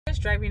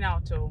just driving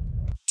out. To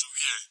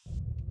where?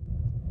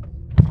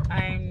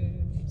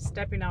 I'm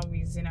stepping out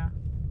with Zina.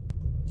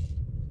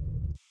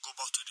 Go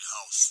back to the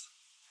house.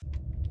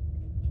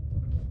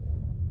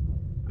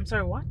 I'm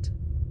sorry, what?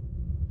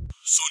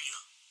 Sonia,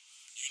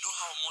 you know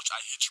how much I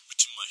hate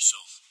repeating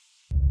myself.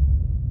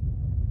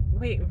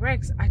 Wait,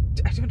 Rex, I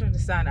don't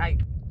understand. I'll be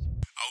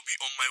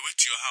on my way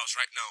to your house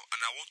right now, and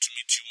I want to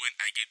meet you when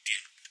I get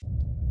there.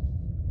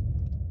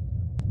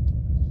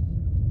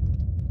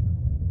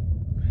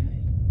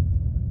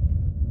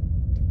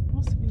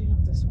 What's the meaning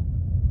of this one?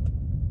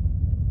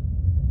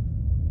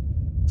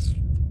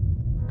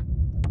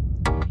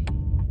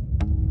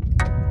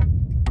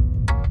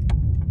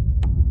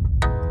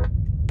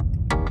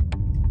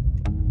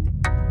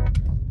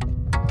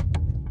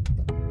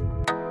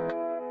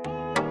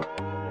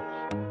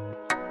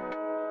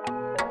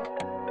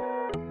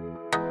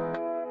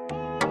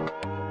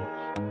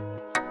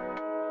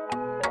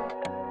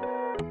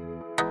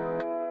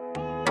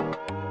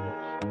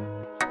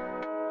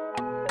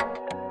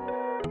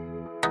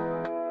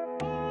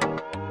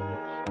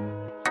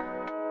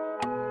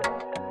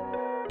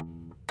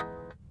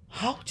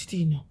 How did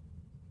you know?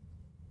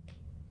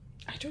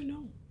 I don't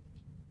know.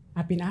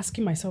 I've been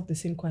asking myself the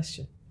same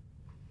question.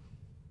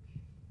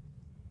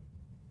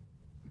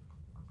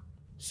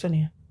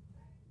 Sonia,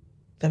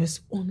 there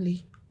is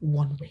only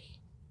one way.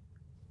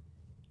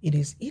 It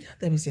is either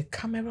there is a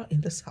camera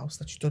in this house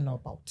that you don't know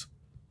about,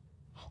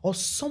 or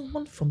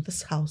someone from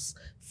this house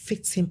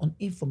fits him on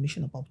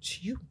information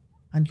about you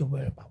and your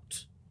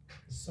whereabouts.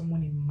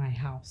 Someone in my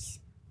house.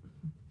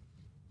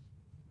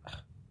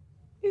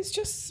 It's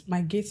just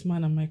my gate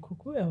man and my cook.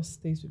 Who else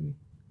stays with me?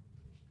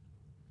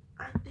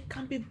 And they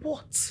can be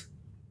bought.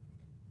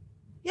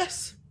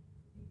 Yes.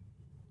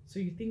 So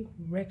you think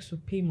Rex will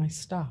pay my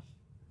staff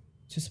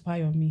to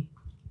spy on me?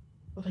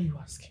 What are you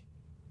asking?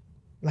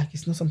 Like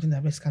it's not something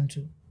that Rex can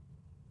do.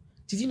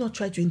 Did you not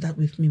try doing that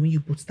with me when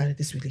you both started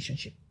this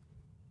relationship?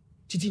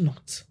 Did you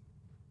not?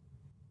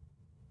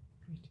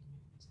 Wait a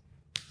minute.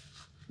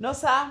 No,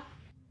 sir.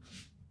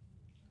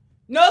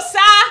 No, sir.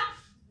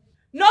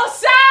 No,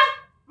 sir.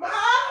 Ma!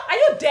 Are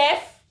you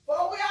deaf?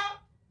 For where?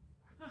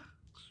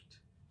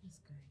 This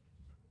guy.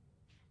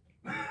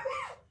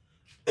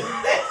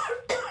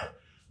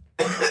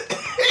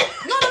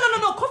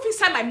 No. Cough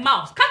inside my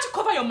mouth. Can't you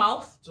cover your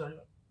mouth? Sorry.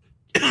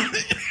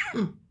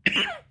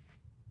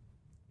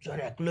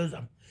 Sorry, I close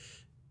them.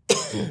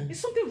 Is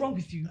something wrong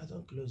with you? I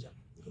don't close them.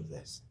 Go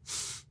this.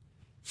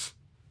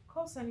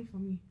 Call Sunny for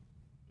me.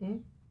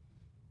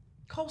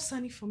 Call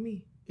Sunny for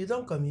me. You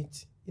don't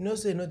commit. You know,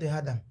 say you know they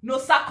had them. No,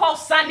 sir, call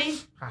Sunny.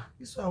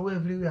 This one where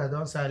everywhere I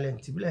don't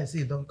silent. People like say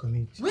you don't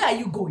commit. Where are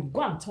you going?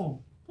 Go and turn.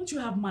 Don't you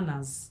have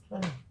manners?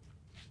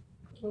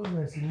 Oh,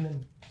 mercy,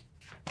 name.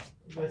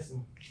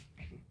 Mercy.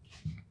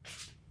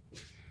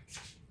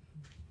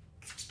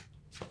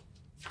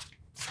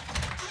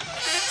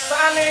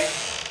 Sunny!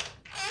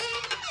 I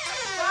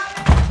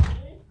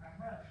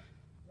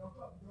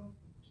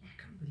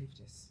can't believe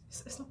this.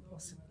 It's not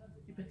possible.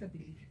 You better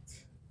believe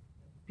it.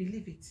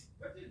 Believe it.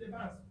 What is the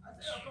mass? I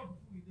tell you, come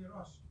with the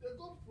rush. They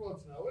go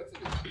front now. What is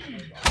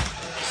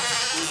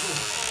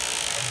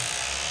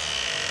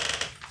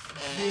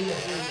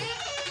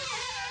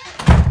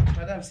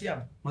Madam, see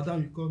him. Madam,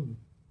 you call me.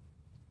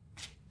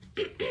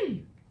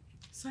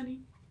 Sunny?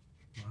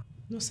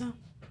 No, sir.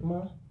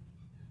 Ma?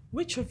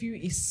 Which of you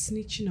is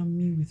snitching on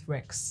me with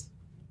Rex?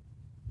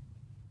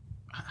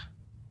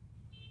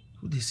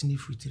 Who they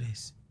sniff with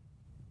Rex?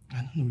 I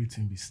don't know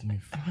what be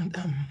sniff.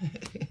 Madam.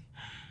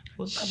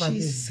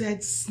 She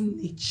said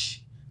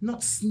snitch,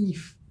 not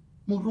sniff.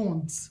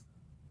 Morons.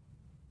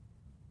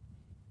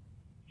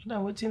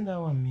 Madam, what in that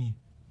one mean?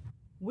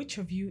 Which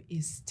of you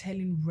is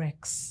telling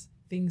Rex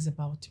things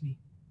about me?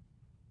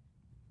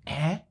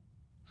 Eh?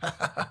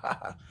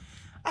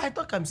 I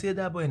thought I'm saying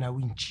that boy in a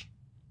winch.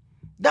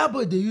 That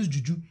boy they use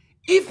juju.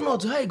 If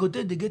not, how you go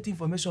take they get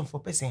information for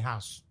person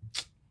house?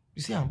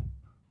 You see him?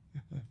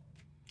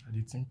 I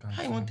did think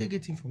How you want to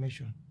get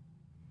information?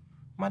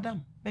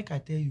 Madam, make I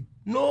tell you,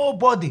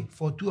 nobody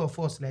for two of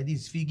us like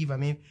this feel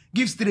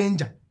give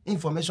stranger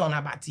information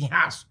about his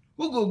house.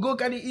 Who go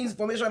carry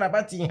information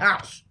about his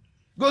house?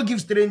 Go give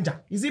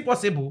stranger. Is it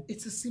possible?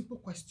 It's a simple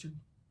question.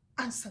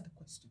 Answer the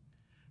question.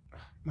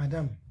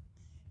 Madam,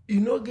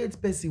 you no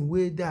get person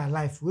where their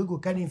life we go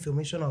carry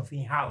information of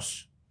his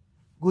house.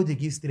 Go they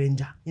give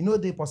stranger. You know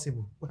they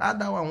possible. How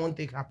that one won't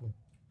take happen?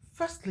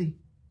 Firstly,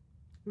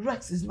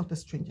 Rex is not a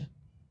stranger.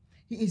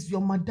 He is your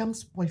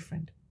madam's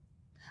boyfriend.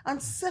 And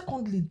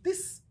secondly,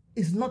 this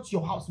is not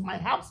your house. My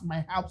house,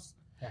 my house.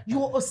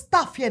 You are a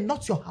staff here,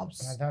 not your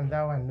house. Madam,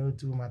 that one no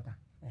too matter.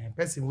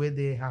 Person where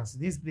they house.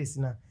 This place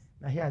now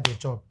here they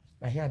chop,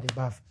 now here they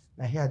bath,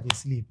 now here they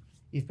sleep.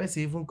 If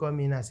person even come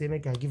in and say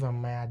make I give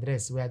them my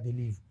address where they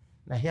live,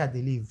 now here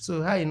they live.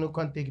 So how you know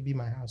can't take be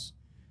my house?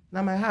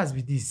 Now my house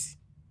be this.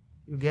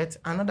 You get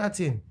another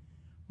thing.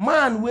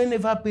 Man will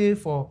never pay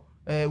for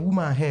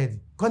woman head.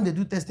 Can't they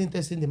do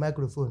testing the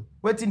microphone?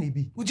 What thing it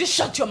be? Would you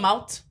shut your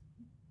mouth?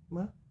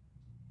 Ma,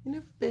 you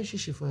never pay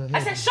shishi for her head. I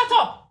said shut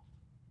up!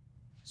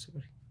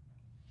 Sorry.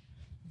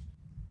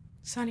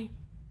 Sonny.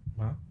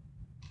 Ma?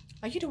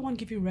 Are you the one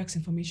giving Rex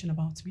information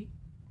about me?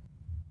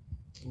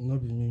 No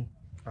be me.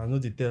 I know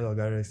they tell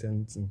Oga Rex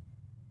anything.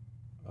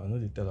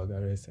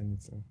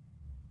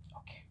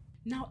 Okay.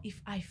 Now,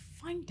 if I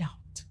find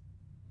out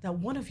that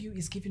one of you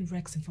is giving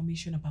Rex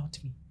information about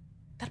me,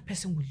 that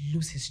person will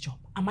lose his job.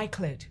 Am I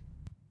cleared?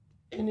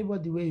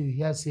 Anybody where you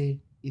hear say,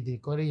 if they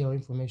carry your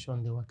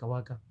information, they waka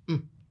waka.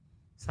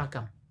 Sack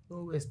 'em.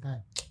 No waste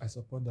time. I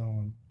support that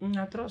one.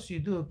 I trust you,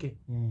 do okay.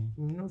 You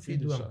know if you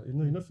do am. You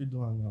know if you do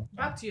one now.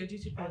 Back to your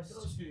duty I post.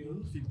 trust you. You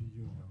know if you be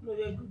you now. No,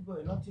 you're a good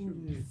boy. Nothing to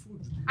do.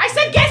 Food. I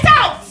said get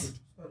out!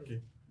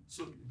 Okay.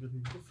 So you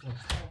go front.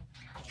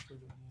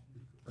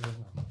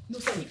 No,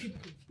 Sonny, if you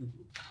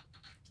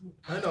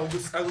I know.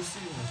 I will see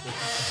you myself.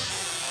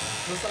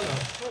 No, sir.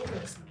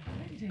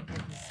 Where did I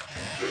get this?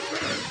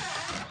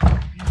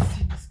 You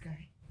see this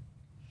guy?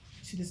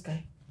 See this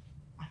guy?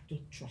 I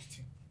don't trust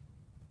him.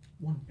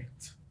 One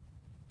bit.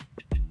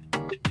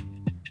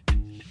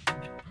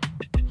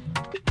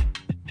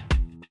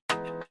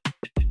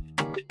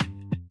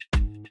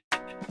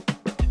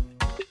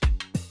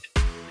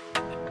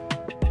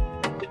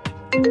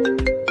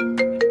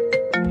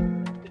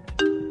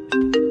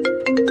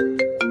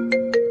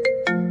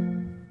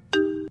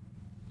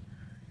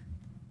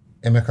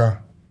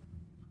 Emeka.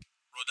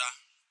 Brother,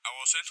 I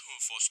was sent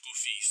home for school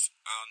fees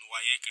and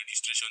WAEC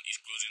registration is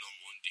closing on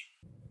Monday.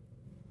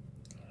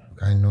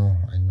 I know.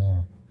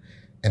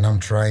 And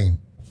I'm trying,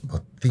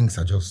 but things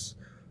are just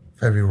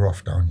very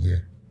rough down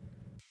here.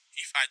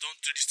 If I don't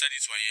register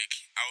this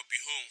WAEC, I will be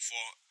home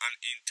for an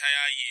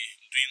entire year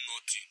doing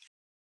nothing.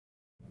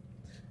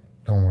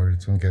 Don't worry,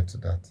 it won't get to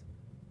that.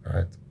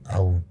 Alright? I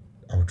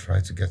will try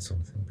to get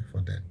something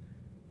before then.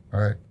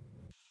 Alright?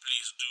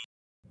 Please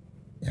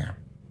do. Yeah,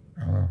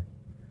 I will.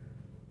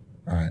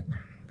 Alright,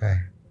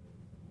 bye.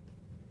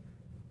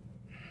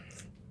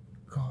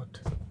 God,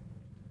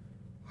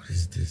 what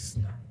is this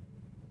now?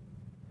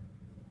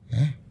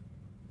 Eh?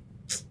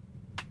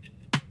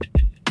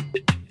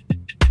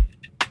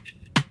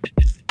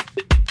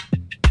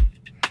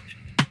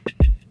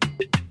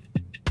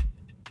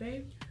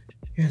 Babe?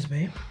 Yes,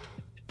 babe.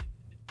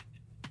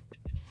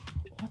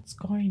 What's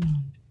going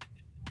on?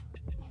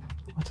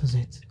 What is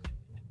it?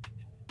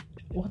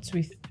 What's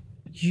with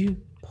you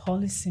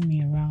policing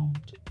me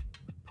around?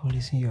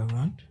 Policing you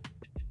around?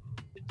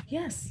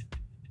 Yes.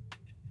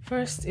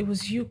 First, it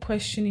was you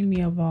questioning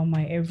me about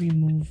my every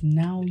move.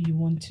 Now you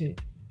want to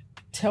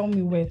tell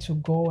me where to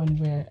go and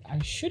where I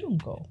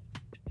shouldn't go.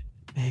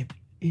 Babe,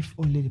 if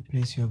only the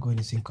place you're going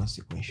is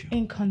inconsequential.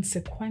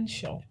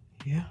 Inconsequential?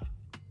 Yeah.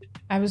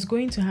 I was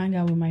going to hang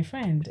out with my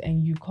friend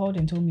and you called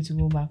and told me to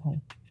go back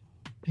home.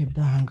 Babe,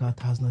 that hangout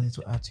has nothing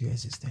to add to your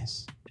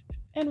existence.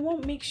 And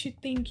what makes you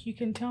think you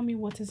can tell me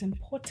what is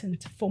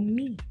important for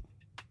me?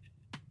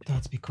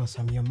 That's because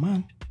I'm your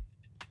man.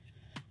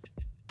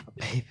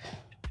 Babe,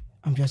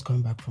 I'm just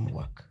coming back from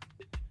work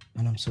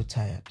and I'm so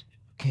tired,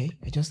 okay?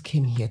 I just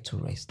came here to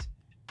rest.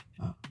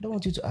 I don't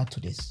want you to add to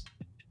this.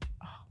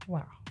 Oh,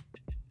 wow.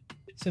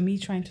 So me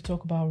trying to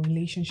talk about a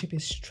relationship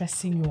is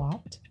stressing you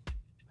out?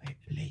 Babe,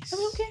 please. I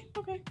mean,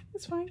 okay,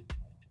 it's fine.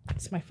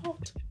 It's my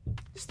fault.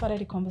 Started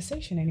the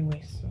conversation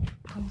anyway, so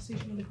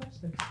conversation in the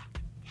first place.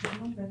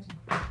 One better.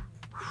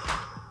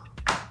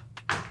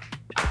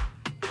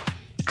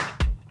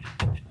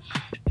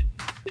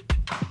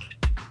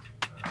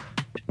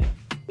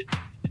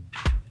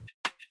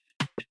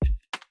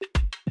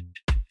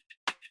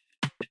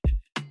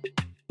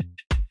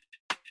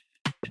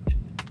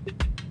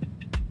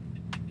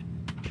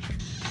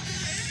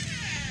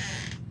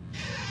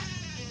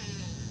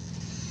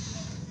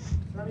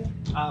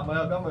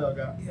 My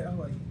Oga. Yeah,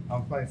 how are you?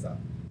 I'm fine, sir.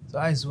 So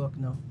how is work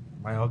now?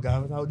 My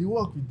Oga, now the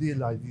work we did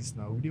like this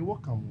now. We dey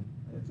work am.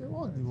 They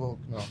work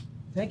now.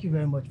 Thank you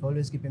very much for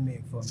always keeping me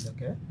informed,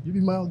 okay? You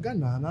be my Oga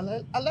now,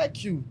 and I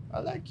like you.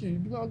 You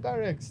be my Oga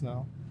Rex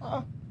now.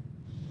 I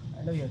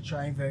know you're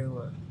trying very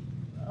well.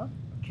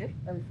 Okay,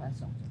 let me find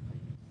something for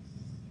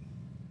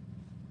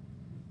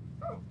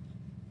you.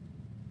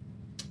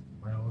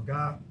 My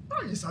Oga,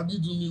 how you sabi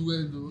do me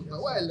well though?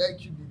 Now why I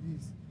like you be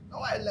this? Now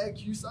why I like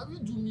you, sabi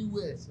do me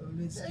well. So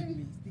let's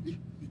keep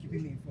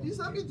keeping me informed. You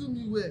sabi do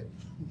me well.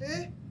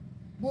 Eh?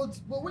 But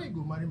when you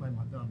go marry my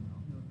madam now?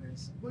 No, very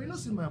soon. But you know,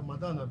 see, my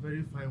madam a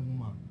very fine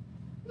woman.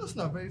 You know, she's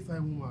a very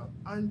fine woman.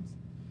 And,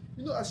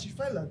 you know, as she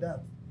fine like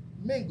that,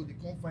 men go, they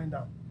come find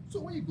out.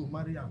 So when you go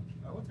marry her,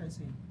 what are you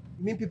saying?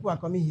 You mean people are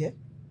coming here?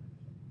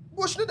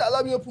 But she didn't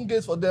allow me open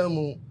gates for them.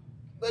 Oh.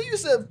 But you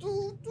said,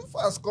 too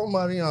fast come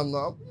marry her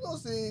now. You know,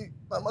 see,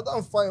 my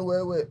madam fine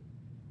well.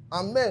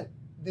 And men,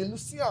 they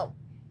lose see her.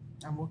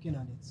 I'm working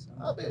on it.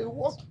 I mean,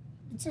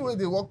 the thing where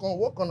they work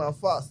on her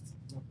fast.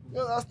 You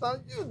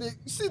understand? You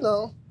see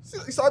now,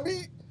 you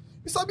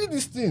sabi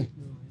this thing.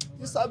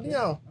 You sabi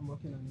now. I'm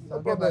working on it. No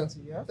I'll problem. get back to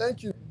you, yeah?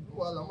 Thank you.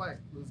 Well, I might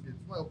close gate.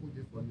 My open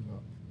gate for you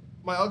now.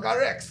 My Oga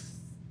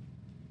Rex.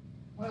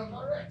 My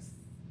Oga Rex.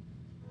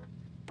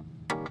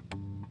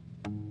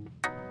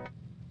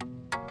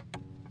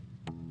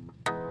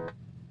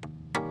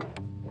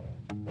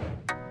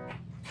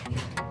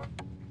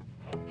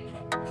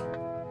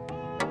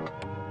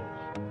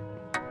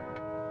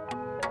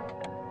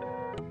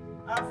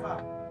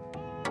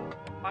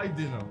 How you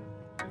doing now?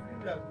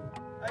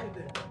 How you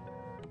doing?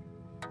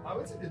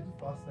 What did they do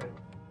for outside?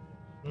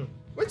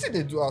 What did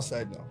they do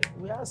outside now?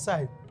 We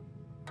outside.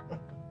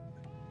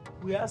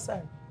 We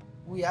outside.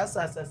 We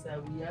outside,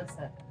 sir. We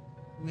outside.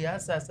 We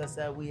outside,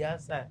 sir. We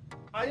outside.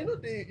 And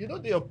you know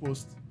they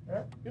post.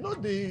 Huh? You know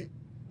they.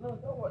 No,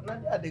 don't worry. Now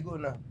there they go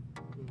now.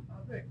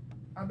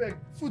 I beg.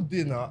 Food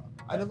day now.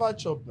 I never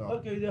chop now.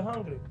 Okay, you're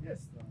hungry.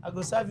 Yes. Now. I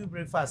go serve you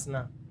breakfast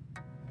now.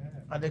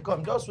 And they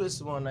come, just wait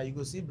small now, you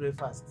go see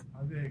breakfast.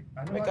 I beg.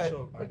 I never Make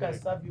chop. I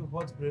serve you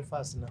hot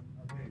breakfast now.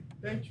 I beg.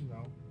 Thank you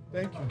now.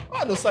 Thank you.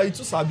 Oh no, sir, you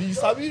too sabi. You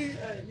sabi.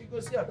 You go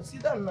sit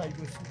down now, you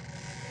go see.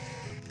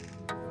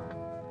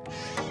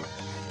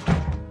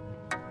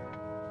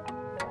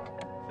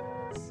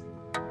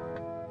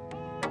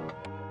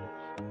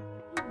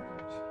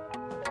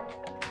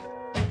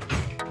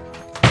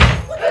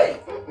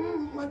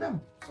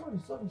 Madam,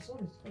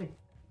 sorry.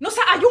 No,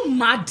 sir, are you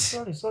mad?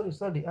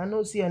 Sorry. I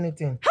don't see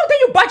anything. How dare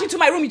you barge into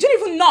my room? You didn't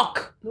even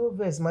knock. No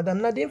verse,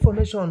 madam. Now the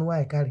information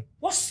why I carry.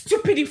 What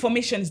stupid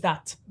information is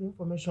that? The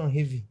information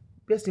heavy.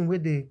 Person where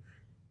they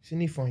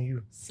sniff on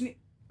you.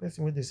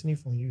 Person where they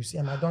sniff on you. See,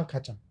 I don't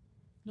catch him.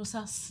 No,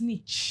 sir,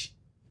 snitch.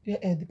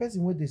 Yeah, the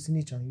person where they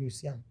snitch on you.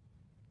 See him.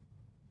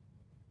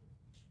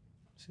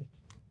 See.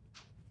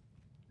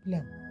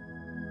 Yeah.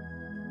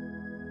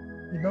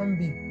 You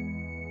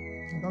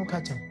don't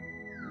catch him.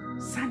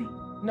 Sani.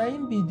 Now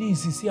him be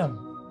this, you see him.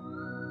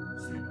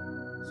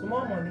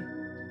 Small money.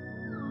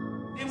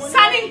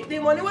 Sani! The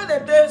money when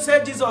they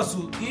say Jesus,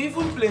 you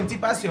even plenty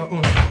pass your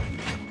own.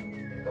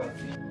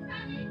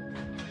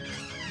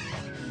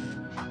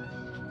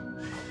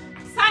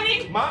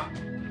 Sani!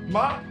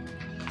 Ma.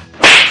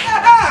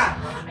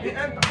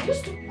 You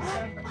stupid.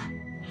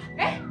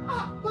 Eh?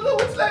 Mother,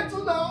 what's like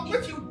to now?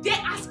 If you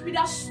dare ask me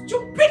that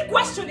stupid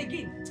question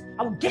again,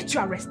 I will get you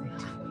arrested.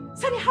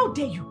 Sani, how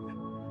dare you?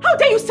 How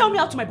dare you sell me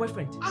out to my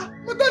boyfriend?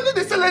 Mother, I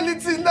don't sell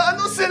anything now. I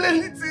don't sell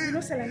anything. You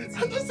don't sell anything?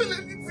 I don't sell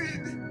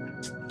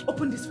anything.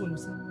 Open this phone,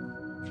 Musa.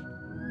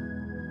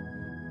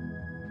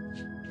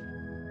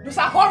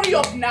 Musa, hurry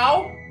up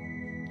now.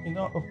 You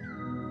know.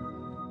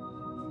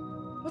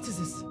 What is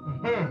this?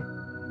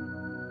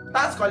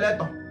 Tax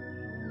collector.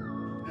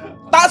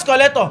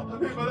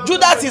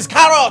 Judas is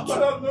carrot.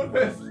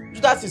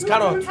 Judas is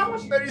carrot. How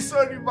much? Very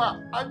sorry, ma.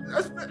 How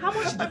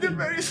much? I'm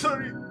very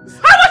sorry. How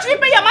much did you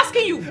pay? I'm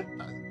asking you.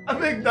 I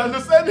beg now. No,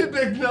 send me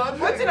beg now.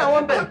 What thing I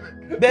want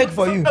beg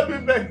for you? I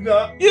beg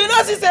now. You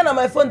know, she say na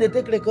my phone they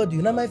take record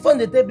you. Na my phone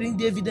they take bring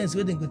the evidence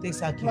where they go take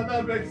sack you.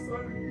 I beg,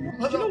 sorry.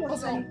 You know what,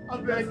 Sani? I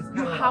beg.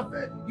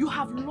 You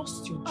have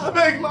lost your I job.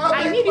 beg, ma.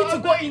 I need you to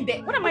go in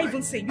there. What am I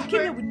even saying? You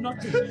came here with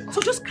nothing.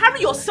 So just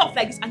carry yourself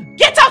like this and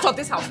get out of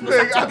this house.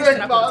 I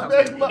beg, ma.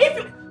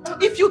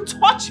 If you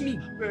touch me,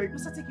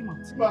 Musa, take him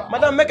out.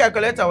 Madam, make I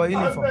collect our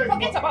uniform.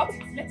 Forget about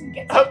it. Let him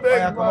get I out.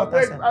 beg, ma.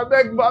 I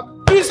beg, ma.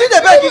 You see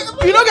the beg,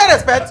 you don't get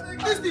respect.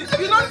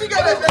 You don't think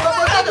get respect.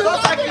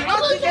 You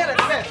don't think get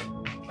respect.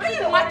 Why are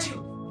you mad you?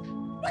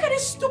 Look at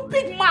this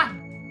stupid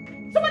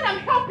man. Someone I'm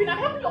helping you.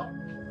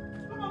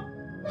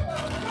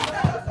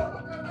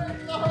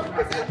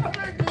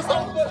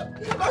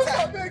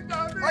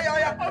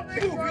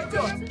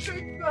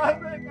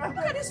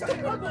 Look at this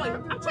stupid boy.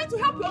 I'm trying to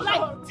help your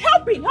life.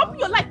 Helping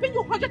your life. Paying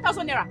you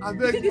 100,000 naira.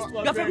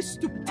 You're very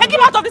stupid. Take him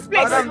out of this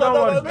place. Madam, don't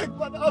worry.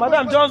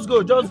 Madam, just go.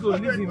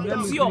 Leave him. Let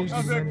me finish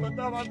this.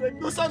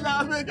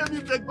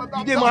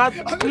 You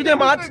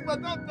mad?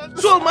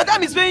 So,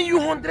 madam is paying you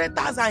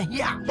 100,000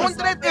 here.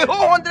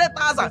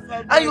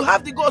 100,000. And you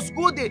have to go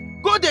school day.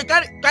 Go there,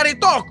 carry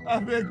talk.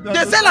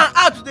 They sell an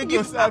out, they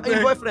give a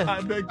boyfriend.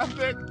 I beg,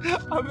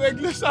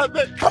 listen, I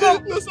beg. Come on,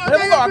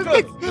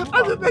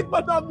 I beg,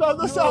 madam, no, I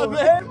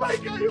beg. My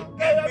God, you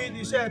me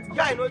the shirt.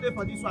 Guy, no day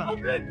for this one.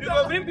 You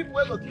go bring people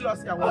who go kill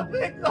us here one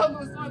day.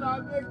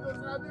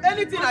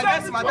 Anything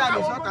against madam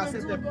is not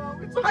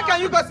acceptable. How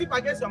can you gossip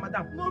against your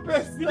madam? No,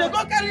 best. You dey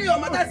go carry your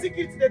madam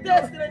secret, they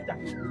tell a stranger.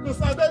 No,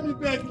 sir, let me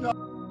beg now.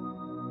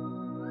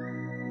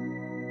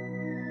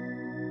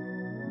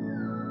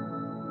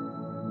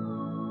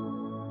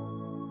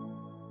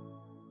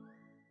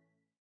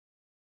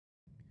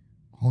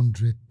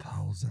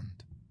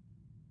 $100,000.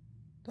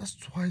 That's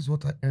twice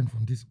what I earn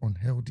from this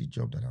unhealthy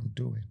job that I'm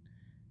doing.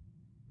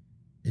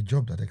 A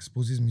job that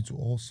exposes me to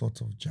all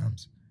sorts of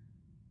jams.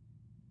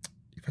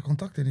 If I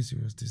contract any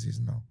serious disease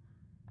now,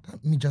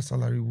 that major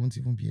salary won't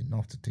even be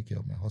enough to take care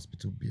of my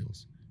hospital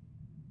bills.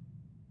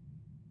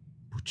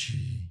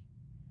 Buchi,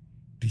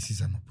 this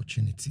is an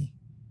opportunity.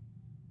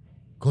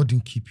 God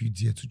didn't keep you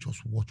there to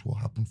just watch what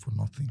happened for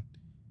nothing.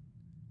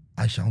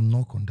 I shall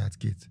knock on that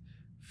gate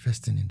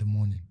first thing in the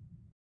morning.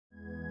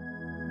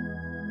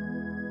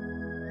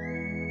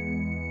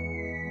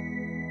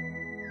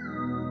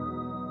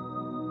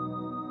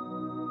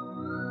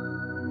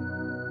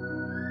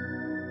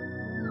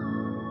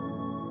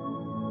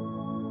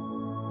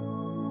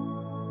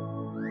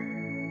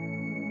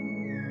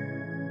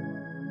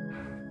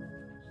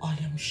 I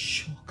am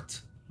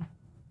shocked.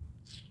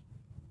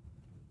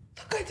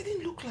 That guy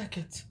didn't look like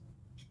it.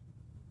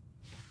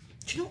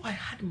 Do you know I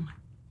had my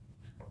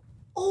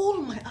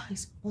all my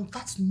eyes on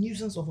that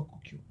nuisance of a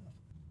cook you have.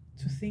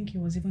 To think he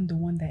was even the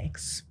one that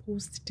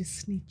exposed the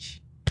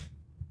snitch.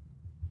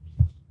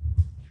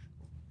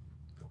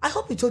 I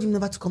hope you told him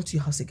never to come to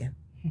your house again.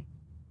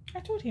 I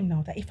told him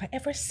now that if I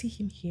ever see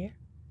him here,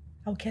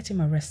 I'll get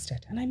him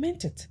arrested. And I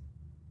meant it.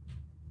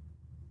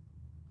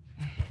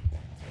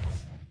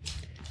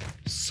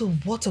 So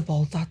what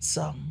about that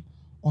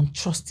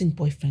untrusting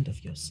boyfriend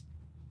of yours?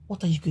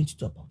 What are you going to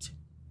do about him?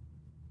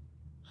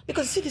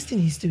 Because see this thing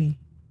he's doing,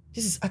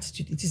 this is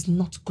attitude, it is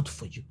not good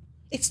for you.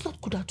 It's not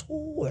good at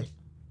all.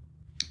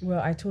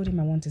 Well, I told him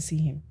I want to see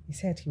him. He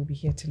said he'll be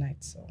here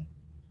tonight, so...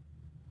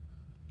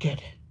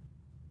 Good.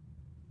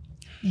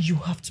 You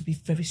have to be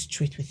very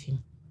straight with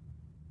him.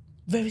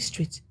 Very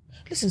straight.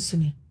 Listen,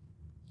 Sonia,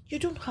 you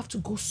don't have to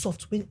go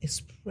soft when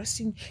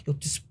expressing your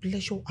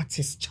displeasure at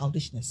his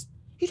childishness.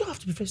 You don't have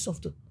to be very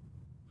soft.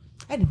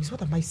 Anyways,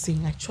 what am I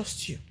saying? I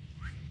trust you.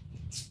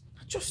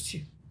 I trust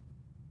you.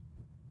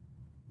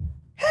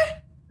 Hey!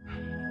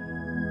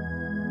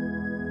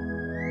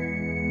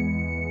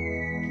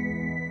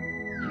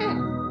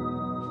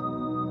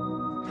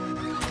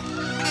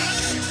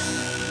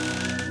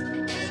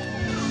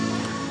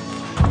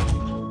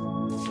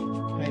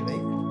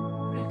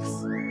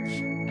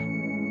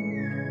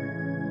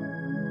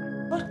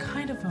 What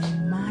kind of a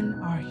man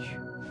are you?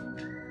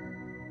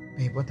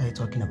 Babe, what are you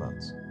talking about?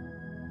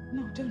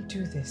 No, don't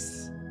do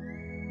this.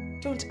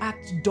 Don't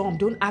act dumb.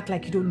 Don't act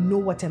like you don't know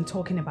what I'm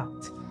talking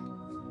about.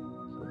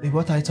 Babe,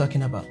 what are you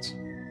talking about?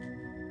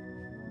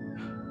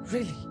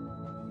 Really?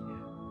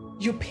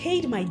 You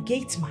paid my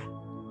gate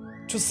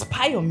man to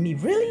spy on me,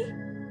 really?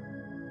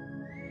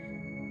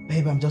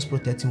 Babe, I'm just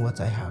protecting what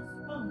I have.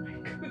 Oh my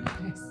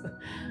goodness.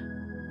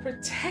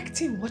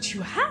 Protecting what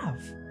you have?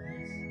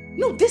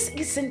 No, this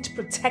isn't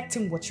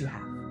protecting what you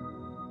have.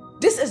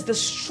 This is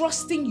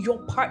distrusting your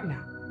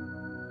partner.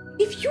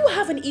 If you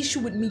have an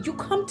issue with me, you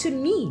come to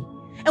me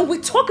and we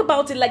talk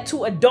about it like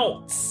two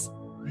adults.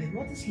 Babe,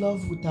 what is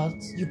love without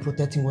you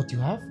protecting what you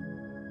have?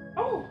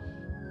 Oh,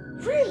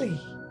 really?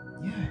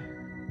 Yeah.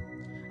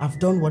 I've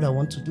done what I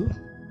want to do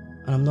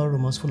and I'm not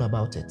remorseful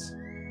about it.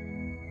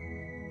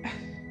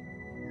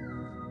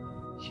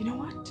 You know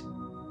what?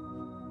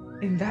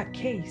 In that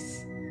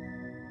case,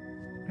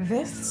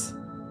 this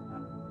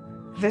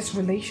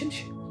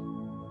relationship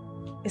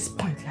is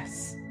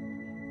pointless.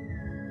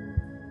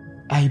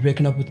 Are you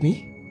breaking up with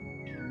me?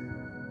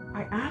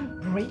 I am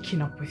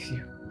breaking up with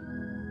you.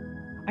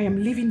 I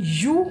am leaving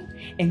you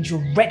and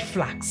your red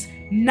flags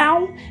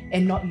now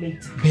and not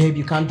later. Babe,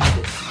 you can't do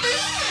this.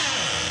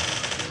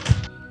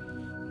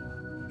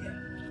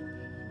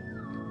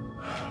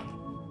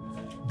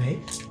 Babe,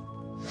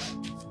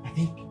 I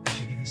think I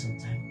should give you some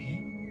time,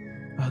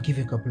 okay? I'll give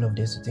you a couple of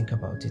days to think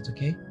about it,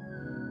 okay?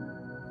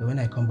 But when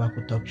I come back,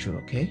 we'll talk through,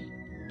 okay?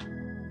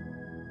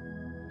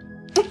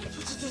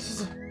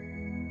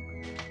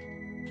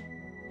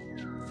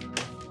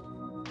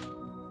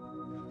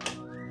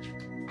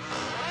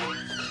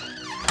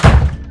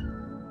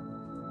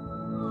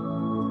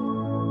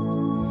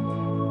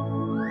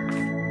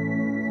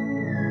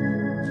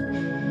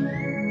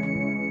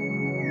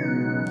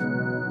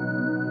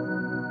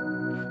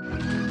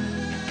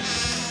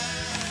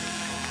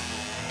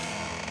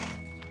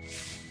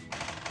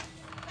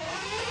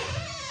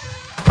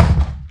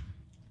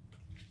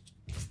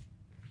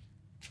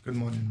 Good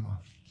morning, ma.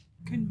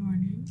 Good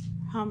morning.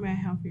 How may I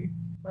help you?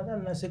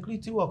 Madam, na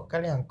security work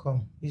carry and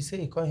come. You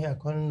say you come here,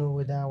 can't know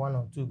whether one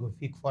or two go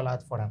fit fall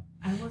out for him.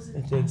 I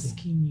wasn't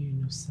asking you,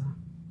 no, sir.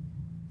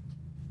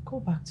 Go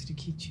back to the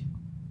kitchen.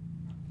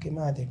 Okay,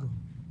 ma, they go.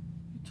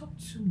 You talk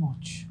too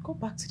much. Go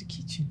back to the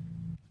kitchen.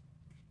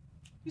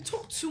 You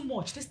talk too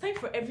much. There's time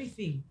for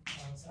everything.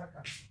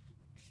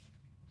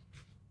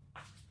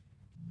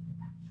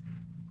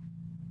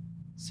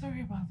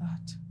 Sorry about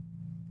that.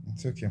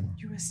 It's okay, ma.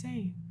 You were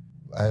saying?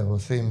 I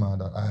was saying, ma,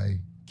 that I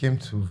came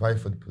to vie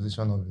for the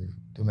position of the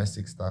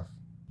domestic staff.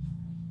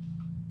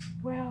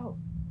 Well,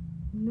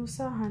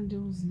 Nusa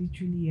handles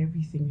literally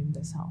everything in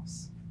this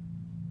house.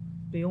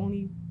 The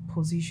only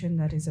position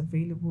that is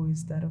available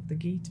is that of the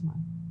gate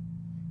man.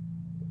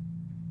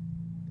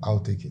 I'll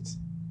take it.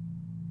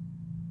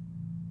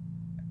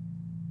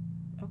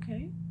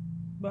 Okay.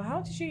 But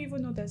how did you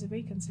even know there's a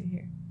vacancy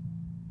here?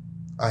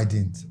 I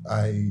didn't.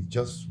 I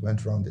just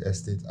went around the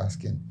estate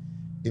asking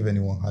if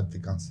anyone had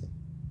vacancy.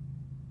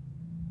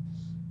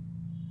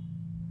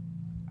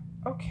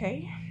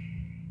 Okay.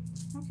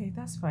 Okay,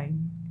 that's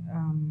fine.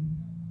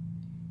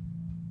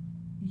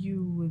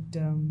 You would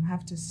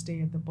have to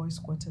stay at the boys'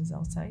 quarters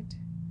outside.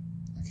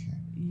 Okay.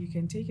 You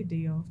can take a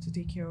day off to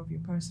take care of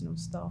your personal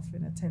stuff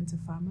and attend to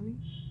family.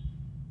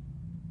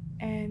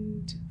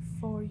 And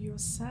for your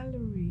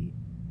salary...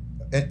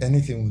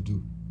 Anything will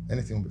do.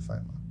 Anything will be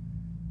fine, ma.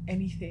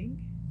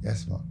 Anything?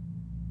 Yes, ma.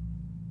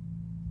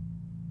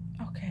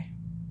 Okay.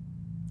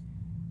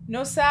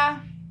 No, sir.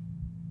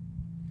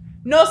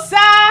 No, sir!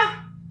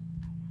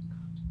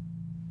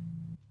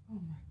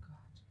 Oh my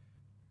God.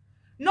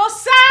 No,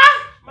 sir!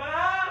 Ma!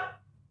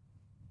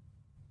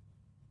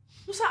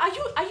 No, sir,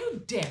 are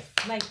you deaf?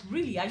 Like,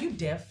 really, are you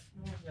deaf?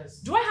 verse.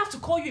 Do I have to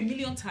call you a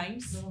million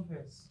times? No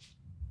verse.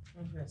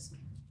 No verse.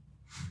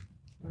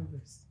 No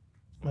verse.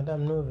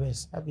 Madam, no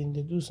verse. I mean,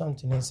 they do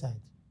something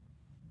inside.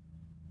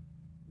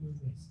 No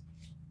verse.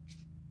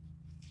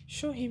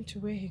 Show him to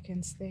where he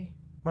can stay.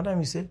 Madam,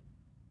 you say?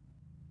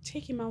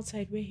 Take him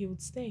outside where he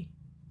would stay.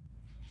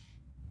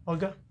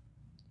 Oga,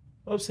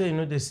 hope say you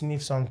know they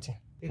sniff something.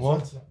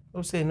 What?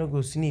 Hope say you know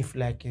go sniff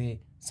like a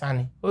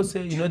Sunny. Hope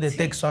say you know they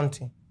take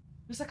something.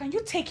 Mr. Can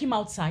you take him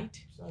outside?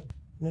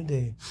 No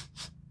they,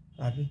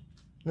 Abi,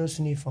 no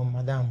sniff from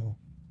Madam.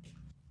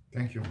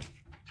 Thank you.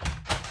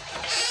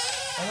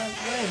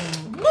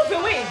 Move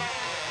away!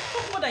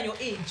 Talk more than your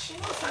age.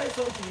 You don't say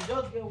something, you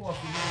just get work.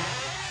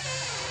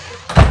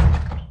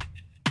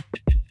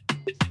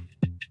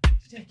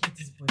 Did I get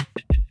this boy?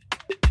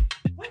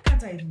 Why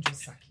can't I even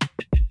just sack him?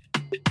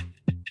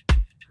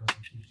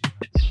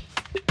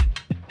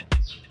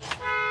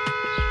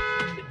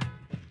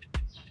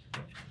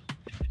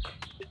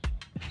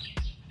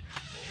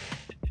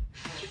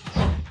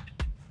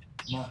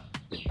 Ma,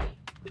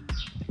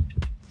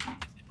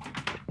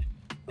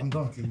 I'm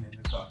done cleaning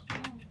the car.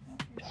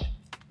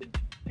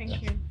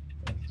 Thank you.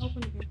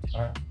 Open the gate.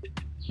 All right.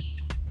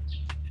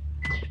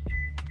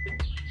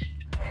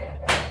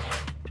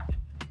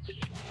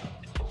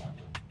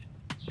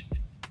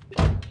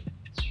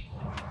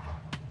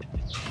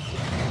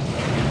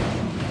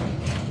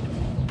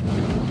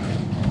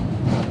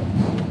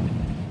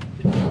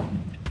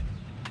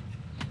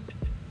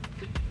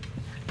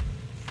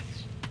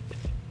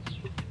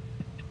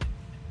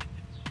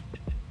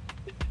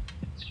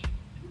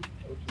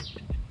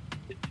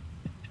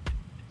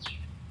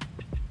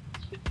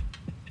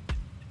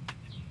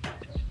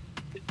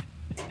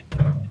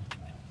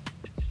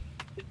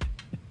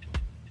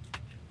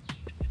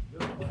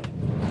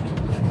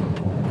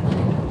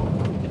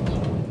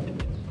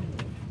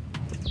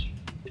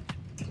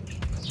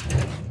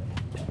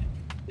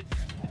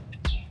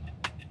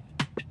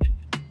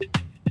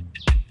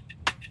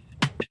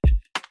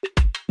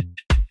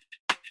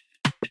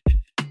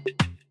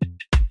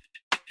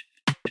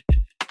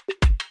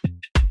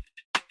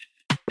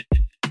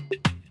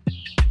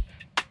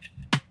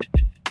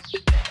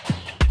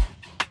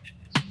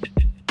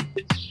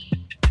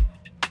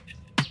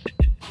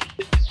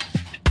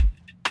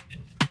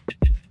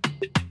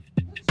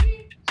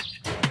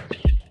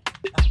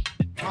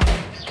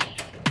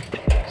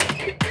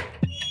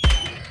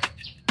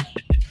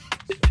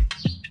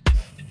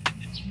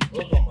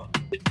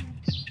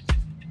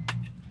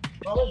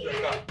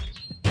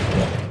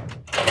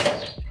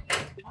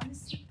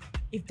 Honestly,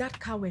 if that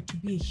car were to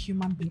be a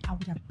human being, I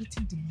would have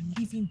beaten the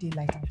living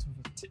daylight out of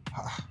it.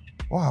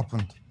 What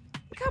happened?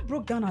 The car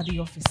broke down at the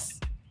office.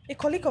 A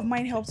colleague of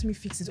mine helped me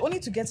fix it. Only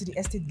to get to the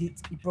estate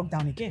gate, it broke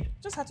down again.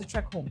 Just had to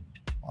trek home.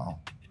 Wow.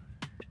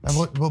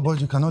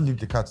 But you cannot leave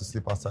the car to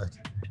sleep outside.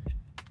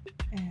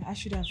 I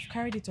should have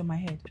carried it on my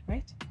head,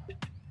 right?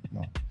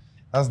 No,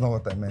 that's not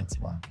what I meant,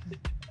 ma.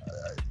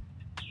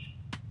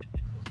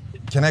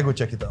 Can I go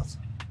check it out?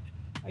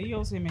 Are you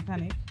also a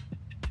mechanic?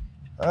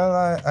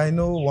 Well, I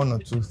know one or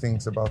two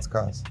things about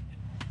cars.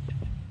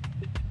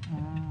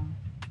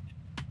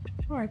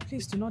 All right,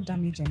 please do not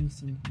damage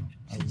anything.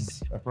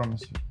 Please. I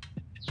promise you.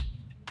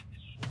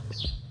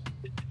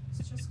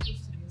 It's just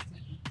close to the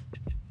estate gate.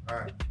 All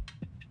right.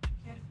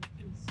 Careful,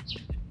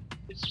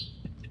 please.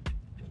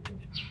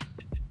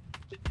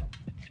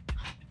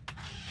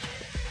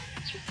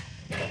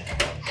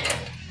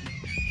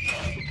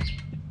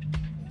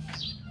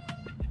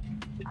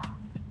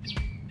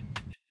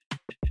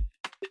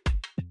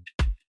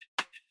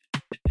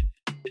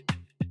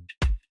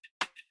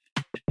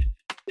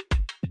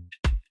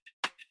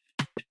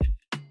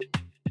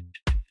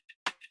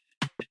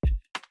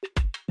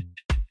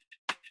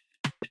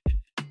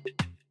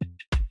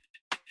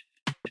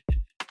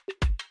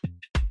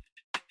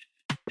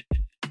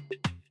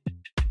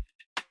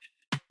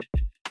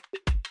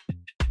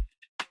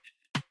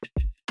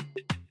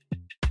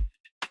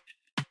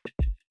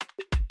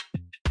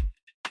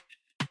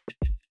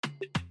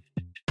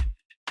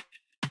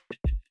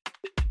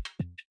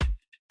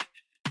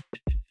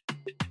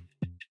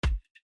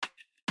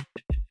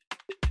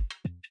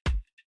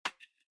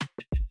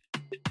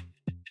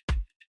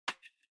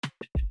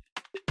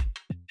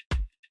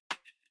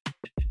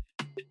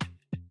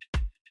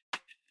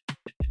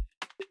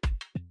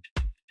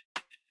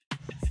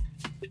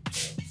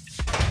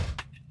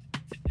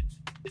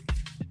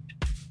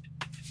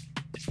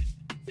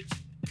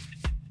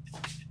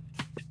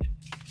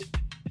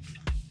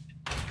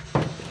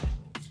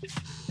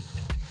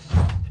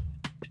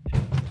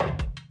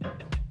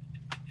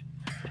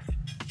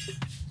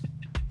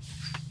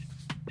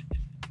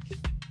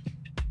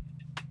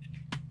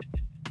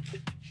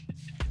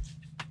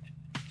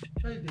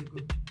 Where did they go?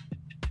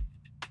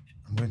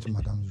 I'm going to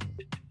Madam's room.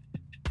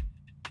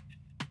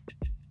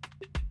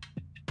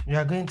 You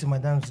are going to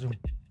Madam's room.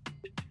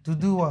 To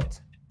do what?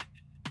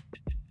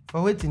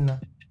 For waiting now.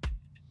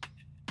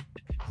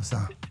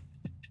 Sir,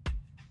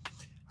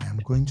 I am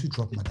going to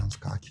drop Madam's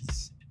car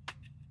keys.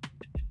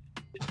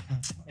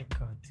 My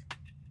God.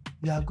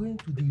 You are going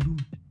to the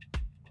room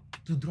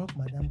to to drop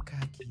madam car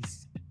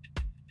keys.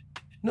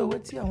 No,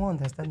 wetin I wan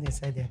understand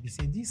inside there be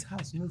say this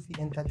house no fit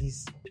enter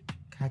this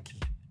car key.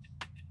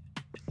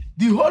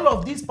 The whole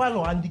of this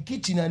parlor and the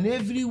kitchen and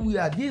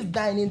everywhere, this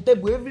dining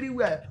table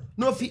everywhere,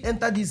 no fit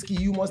enter this key.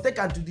 You must take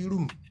am to the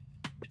room.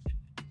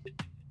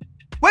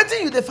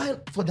 Wetin you dey find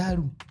for that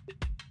room?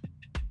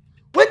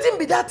 Wetin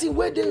be that thing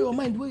wey dey your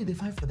mind wey you dey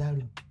find for that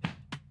room?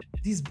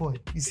 This boy,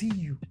 you see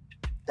you,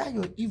 that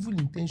your evil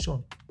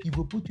intention, e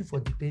go put you for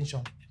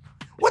detention.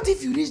 What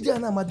if you reach there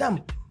now,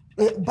 madam,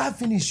 bad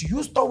finish, you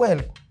use towel.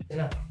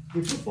 Now,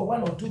 they put for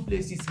 1 or 2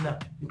 places now.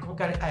 You can't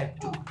carry eye.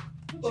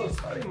 Oh,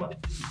 sorry, ma.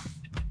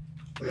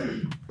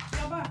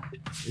 Baba,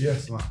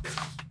 Yes, ma.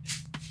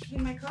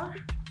 in my car?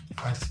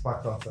 I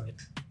parked outside.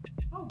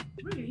 Oh,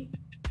 really?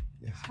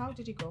 Yes. How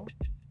did it go?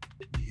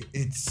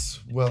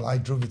 Well, I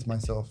drove it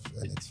myself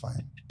and it's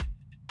fine.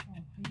 Oh,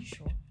 are you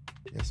sure?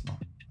 Yes, ma.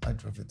 I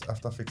drove it.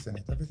 After fixing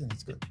it, everything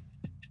is good.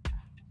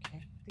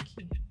 Okay, the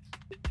key.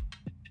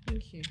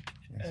 Thank you.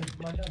 Yes.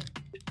 Madam,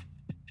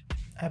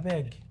 I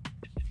beg.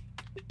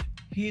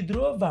 He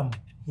drove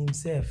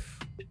himself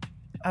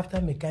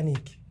after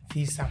mechanic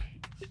fix am.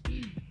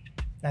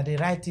 Now the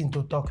right thing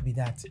to talk be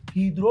that.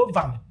 He drove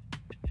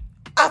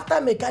after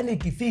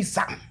mechanic fix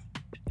am.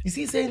 You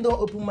see saying don't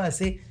open mouth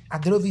say I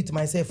drove it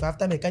myself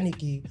after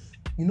mechanic. You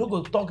no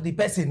go talk the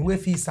person wey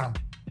fix am.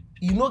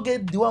 You no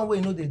get the one wey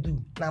you know they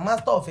do. Now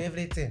master of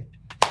everything.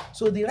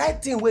 So the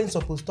right thing wey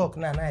supposed talk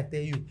now I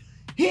tell you.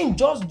 He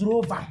just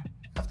drove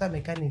after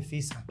mechanic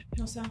fix am.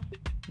 No, sir.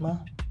 Ma.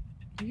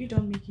 Are you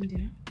done making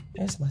dinner?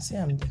 Yes, ma. Say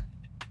I'm there.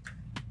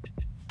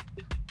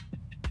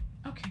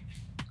 Okay,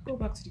 go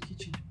back to the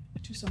kitchen.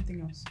 Do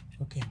something else.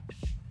 Okay.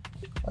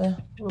 Oh yeah,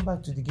 go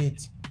back to the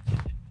gate.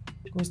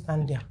 Go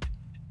stand there.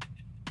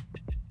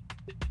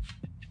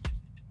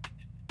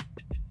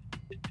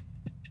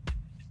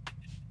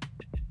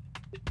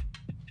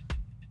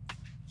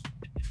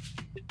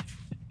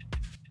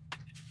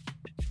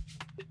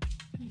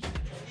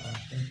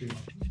 Thank you, ma.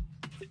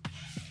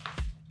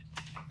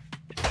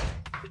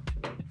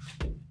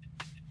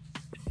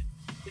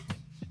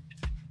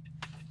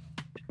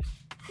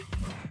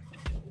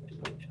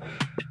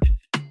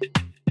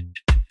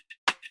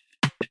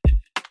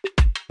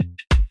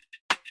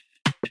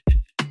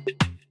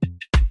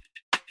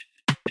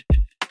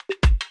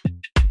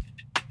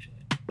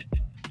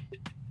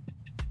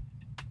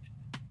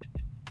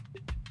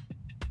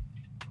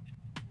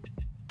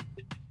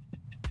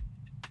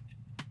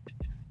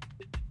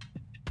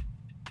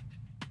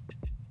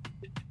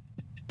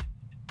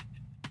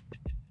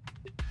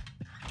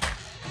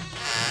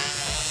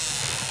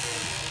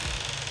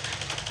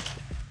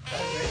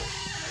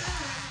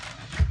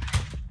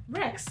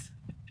 Rex,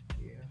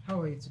 Yeah.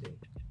 How are you today?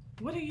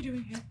 what are you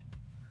doing here?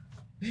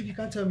 Babe, you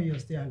can't tell me you're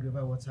still angry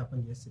about what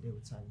happened yesterday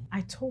with Sunny.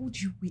 I told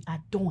you we are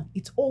done.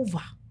 It's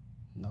over.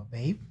 No,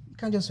 babe. You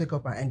can't just wake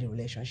up and end the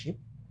relationship.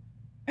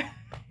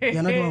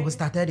 You're not the one who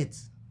started it.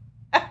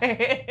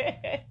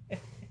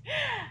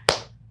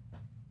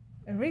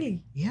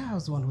 Really? Yeah, I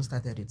was the one who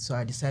started it. So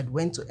I decided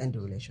when to end the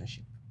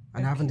relationship.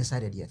 And I haven't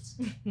decided yet.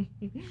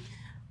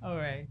 All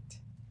right.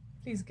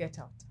 Please get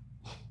out.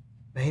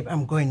 Babe,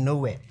 I'm going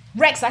nowhere.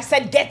 Rex, I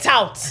said get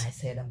out. I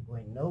said I'm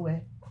going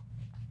nowhere.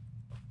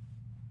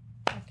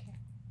 Okay.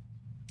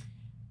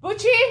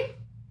 Bucci!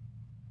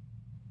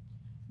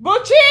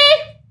 Bucci!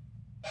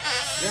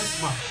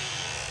 Yes, ma.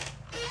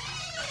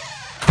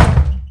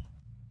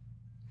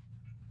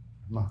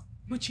 Ma.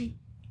 Bucci,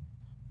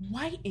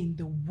 why in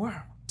the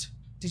world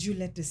did you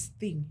let this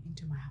thing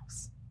into my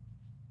house?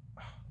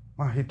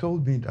 Ma, he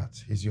told me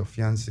that he's your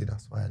fiancé.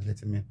 That's why I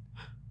let him in.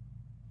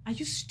 Are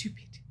you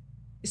stupid?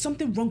 Is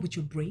something wrong with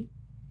your brain?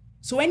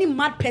 So any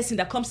mad person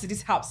that comes to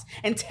this house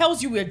and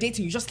tells you we're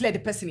dating, you just let the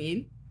person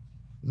in?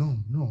 No,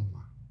 ma.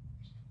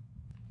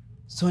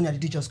 Sonia,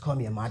 did you just call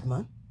me a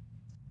madman?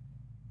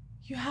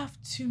 You have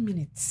 2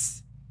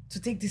 minutes to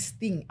take this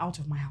thing out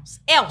of my house.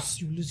 Else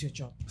you lose your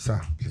job.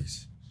 Sir,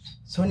 please.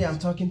 Sonia, I'm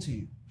talking to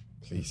you.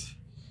 Please.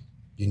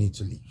 You need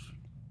to leave.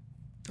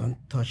 Don't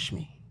touch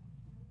me.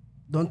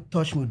 Don't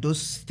touch me with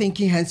those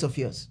stinking hands of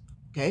yours.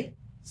 Okay?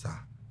 Sir,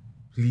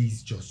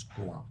 please just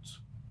go out.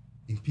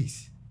 In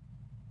peace.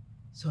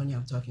 Sonia,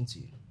 I'm talking to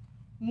you.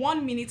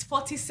 1 minute,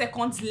 40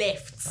 seconds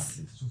left.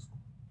 Sir, please just go.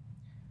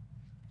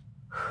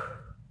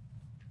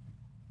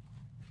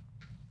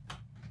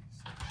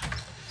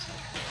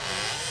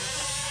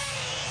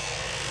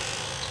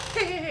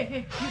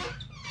 Hey.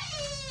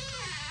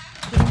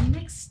 The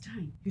next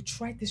time you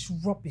try this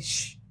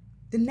rubbish,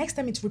 the next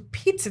time it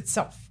repeats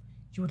itself,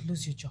 you would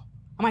lose your job.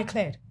 Am I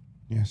cleared?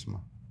 Yes, ma.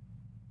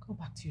 Go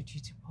back to your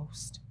duty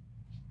post.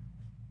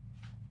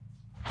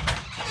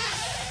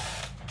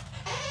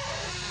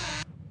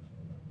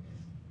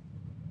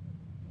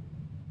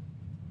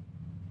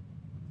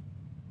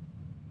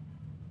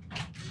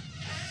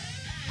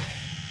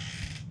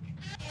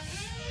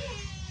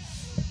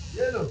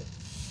 Yellow.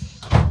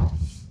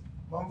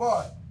 My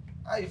boy,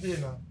 how you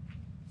doing now?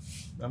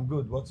 I'm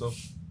good. What's up?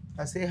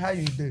 I say, how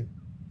you doing?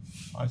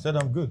 I said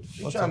I'm good.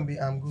 You What's try up? and be,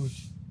 I'm good.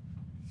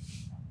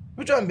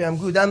 Which one be I'm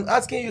good? I'm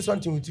asking you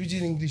something with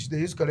pidgin English. They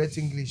use correct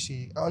English.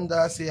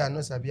 Under say I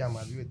know sabi I'm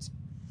wait.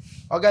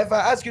 Okay, if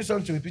I ask you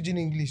something with pidgin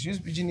English, use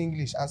pidgin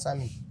English. Answer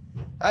me.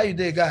 How you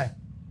dey, guy?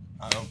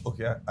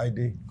 Okay, I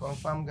did.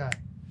 Confirm guy.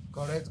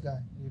 Correct guy.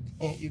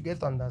 You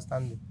get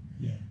understanding.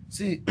 Yeah.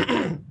 See,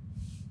 I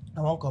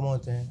won't come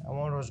out. I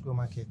won't rush go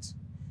market.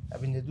 I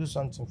been they do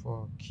something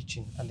for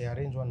kitchen and they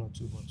arrange 1 or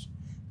 2, but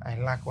I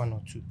lack 1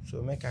 or 2.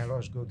 So make I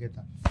rush go get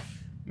them.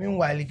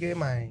 Meanwhile, I get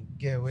my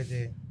girl with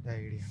the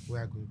area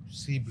where I go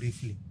see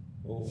briefly.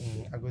 Oh.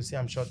 I go see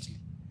him shortly.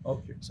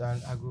 Okay. So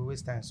I go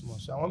waste time small.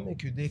 So I want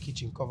make you the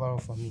kitchen cover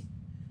up for me.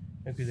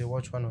 Make you they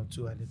watch 1 or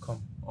 2 and they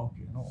come.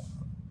 Okay, no.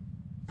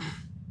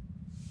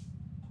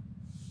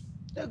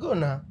 They go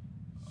now.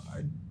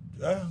 I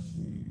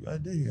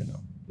did here now.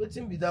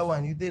 Wetin be that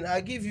one? You then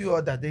I give you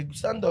order. They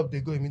stand up.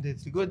 They go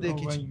immediately. Go the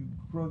kitchen. When you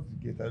cross the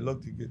gate, I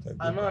lock the gate.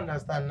 I don't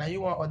understand. Now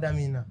you want order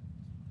me now.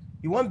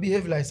 You want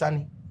behave like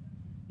Sani.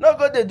 No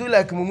go they do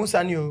like Mumu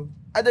Sani. Oh.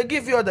 I they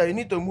give you order. You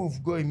need to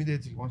move. Go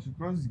immediately. Once you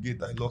cross the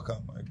gate, I lock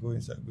him. I go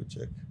inside, go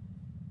check.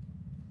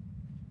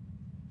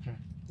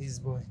 This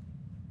boy.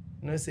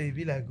 You know say he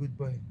be like good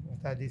boy.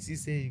 After they see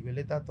you go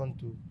later turn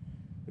to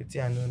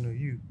wetin I no know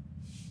you.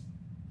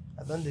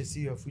 I don't they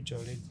see your future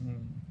already.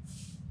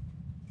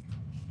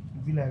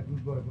 You be like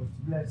good boy, but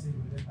you be like say you go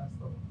later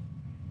stop.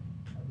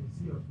 I they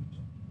see your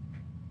future.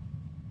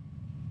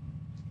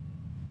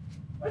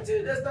 What do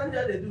you stand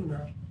there they do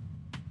now?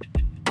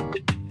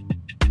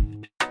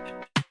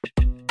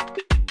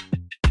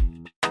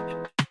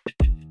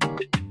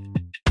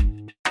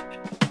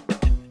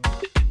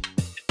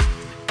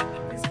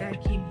 This guy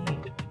came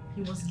here.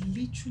 He was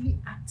literally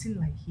acting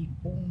like he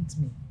owned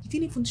me. He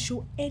didn't even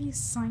show any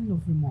sign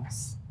of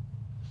remorse.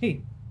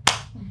 Hey.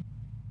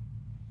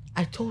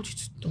 I told you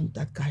to dump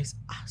that guy's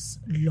ass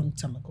a long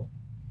time ago,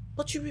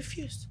 but you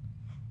refused.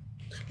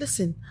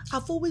 Listen,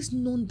 I've always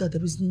known that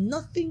there is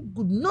nothing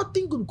good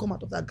will come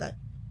out of that guy.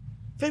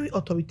 Very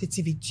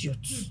authoritative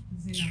idiot.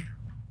 Zina,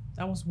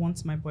 that was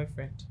once my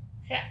boyfriend.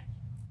 Yeah.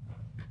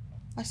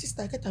 My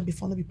sister, I get him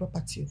before not be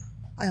property.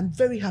 I am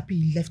very happy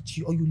he left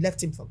you or you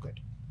left him for good.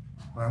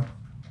 Ma'am?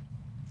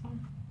 Oh,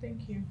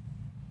 thank you.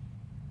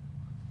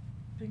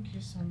 Thank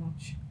you so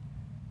much.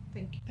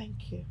 Thank you.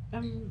 Thank you.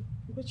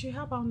 But you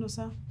how about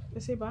Nosa?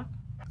 Is he back?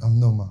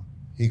 No, ma'am.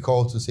 He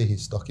called to say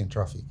he's stuck in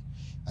traffic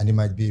and he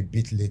might be a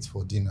bit late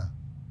for dinner.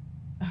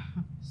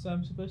 So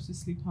I'm supposed to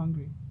sleep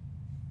hungry.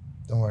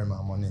 Don't worry, ma'am,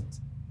 I'm on it.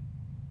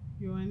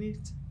 You on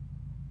it?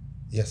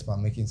 Yes,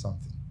 ma'am, making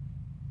something.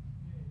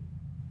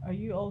 Are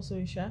you also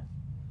a chef?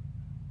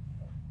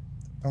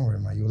 Don't worry,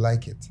 ma'am, you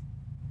like it.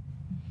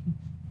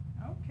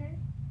 Okay,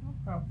 no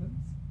problems.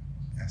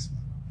 Yes,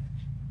 ma'am.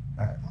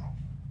 All right, ma'am.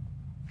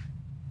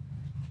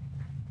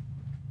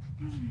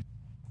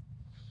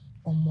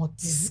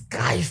 This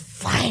guy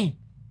fine.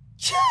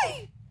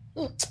 Chai!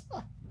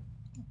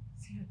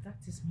 See, that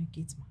is my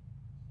gate man.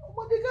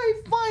 But the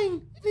guy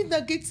fine. Even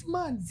the gate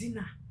man.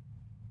 Zina.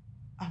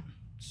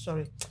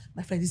 Sorry.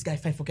 My friend, this guy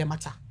fine, forget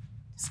matter.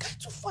 This guy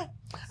too fine.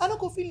 I don't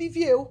go feel live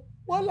here.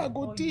 While I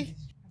go tea.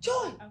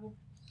 Joy!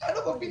 I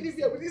don't go feel live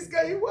here with this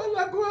guy. While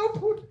I go out.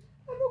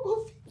 I don't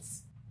go fit.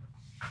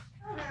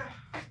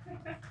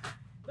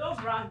 Don't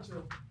branch,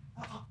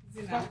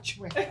 Zina. Branch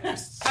where?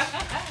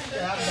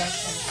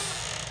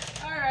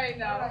 All right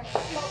now.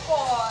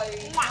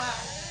 Boy.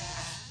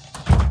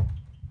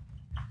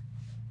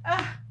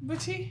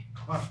 Buchi.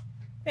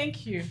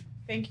 Thank you.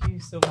 Thank you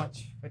so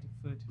much for the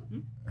food.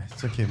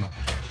 It's okay, ma'am.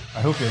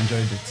 I hope you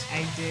enjoyed it.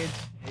 I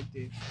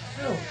did.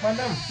 Oh,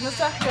 madam. No,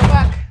 sir, you're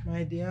back.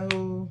 My dear,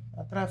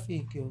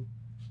 traffic.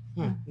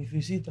 If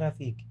you see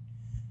traffic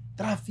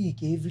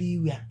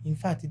everywhere. In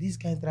fact, this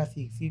kind of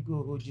traffic, if you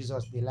go hold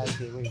Jesus, they like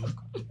the way you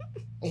come.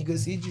 You go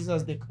see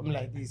Jesus, they come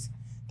like this.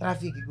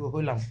 Traffic, you go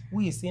hold them.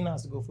 We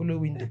sinners go follow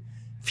window.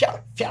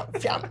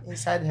 Fiam,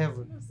 inside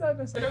heaven. No, I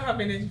don't have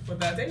energy for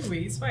that.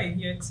 Anyway, it's fine.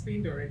 You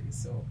explained already,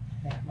 so.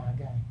 Yeah, my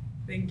guy.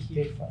 Thank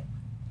you. Take fine.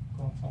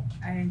 Confirm.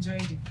 I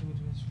enjoyed the food.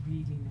 It was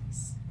really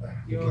nice.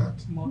 You're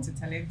glad.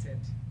 multi-talented.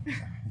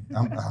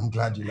 I'm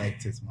glad you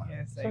liked it, man.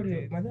 Yes, I Sorry,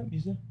 did. madam, you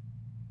say?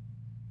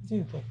 What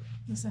you talk?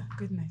 No, sir.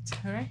 Good night.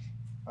 All right?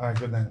 All right,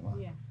 good night,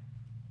 man. Yeah.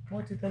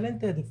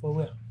 Multi-talented for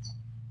where?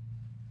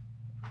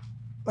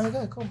 My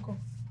guy, come.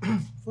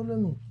 Follow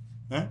me.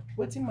 Huh?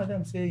 What did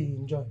madam say you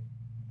enjoy?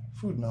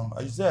 Food now.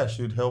 You say I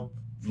should help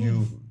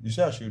you. You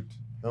say I should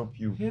help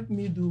you. Help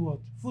me do what?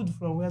 Food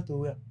from where to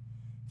where?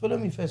 Follow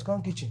me first,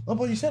 come kitchen. No,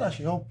 but you said I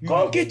should help you.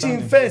 Come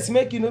kitchen first,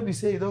 make you no be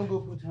say you don't go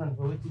put hand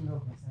for waiting no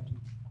concern you.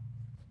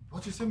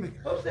 What you say,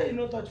 make? Hope say you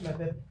no touch my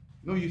pepper.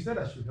 No, you said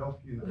I should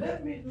help you. Now.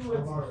 Let me do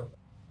what.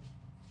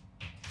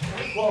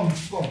 Come.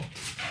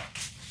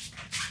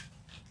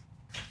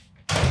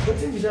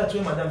 Wetin be that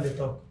way madam dey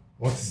talk?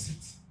 What is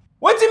it?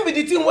 Wetin be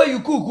the thing where you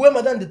cook where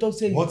madam dey talk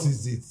say you What cook?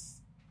 is it?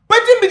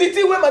 Wetin be the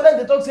thing where madam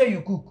dey talk say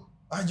you cook?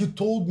 And you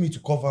told me to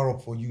cover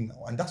up for you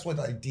now, and that's what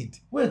I did.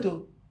 Wait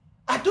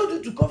I told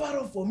you to cover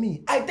up for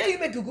me. I tell you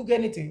make you cook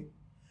anything.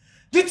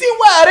 The thing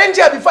where I arrange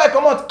here before I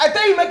come out, I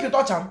tell you make you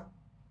touch am.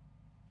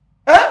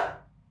 Huh?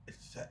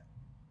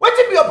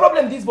 Wetin be your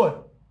problem, this boy?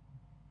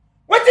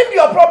 Wetin be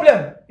your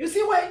problem? You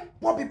see why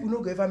poor people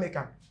no go ever make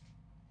am?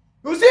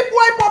 You see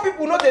why poor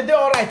people know they dey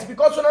alright?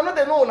 Because una no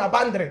dey know una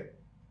boundary.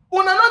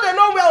 Una no dey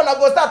know where una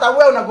go start and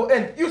where una go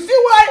end. You see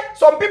why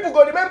some people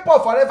go remain poor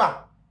forever?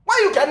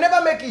 Why you can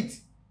never make it?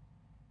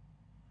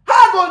 How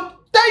I go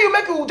tell you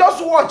make you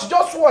just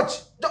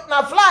watch.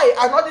 Now fly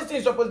and all these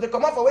things supposed to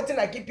come out for waiting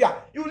I keep here.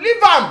 You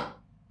leave am.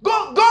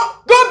 Go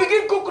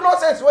begin cook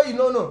nonsense where you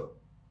no know.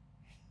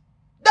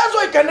 That's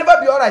why you can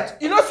never be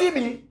alright. You know see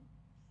me?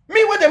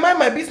 Me when they mind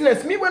my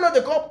business, me when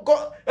they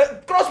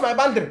cross my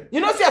boundary.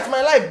 You know see as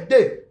my life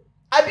day.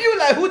 I be you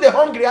like who they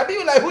hungry, I be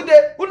you like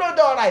who know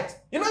they alright.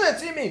 You know they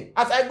see me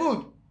as I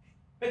good.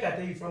 Make I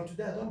tell you from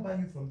today, I don't buy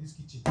you from this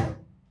kitchen.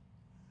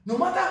 No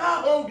matter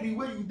how hungry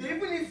where you dey,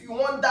 even if you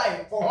won't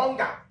die for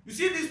hunger, you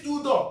see these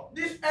two doors,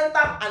 this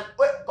enter and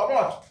come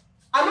out.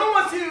 I don't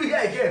want to see you here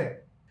again.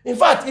 In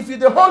fact, if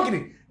you're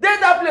hungry, there's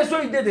that place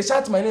where you dey, they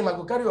shout my name, I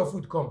go carry your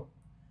food come.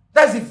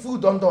 That's the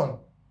food done.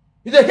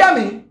 You dey hear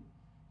me?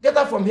 Get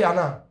up from here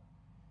now.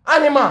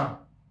 Animal.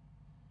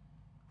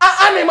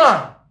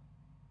 Animal.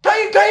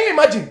 Can you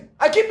imagine?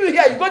 I keep you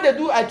here, you go they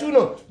do, I do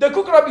know. They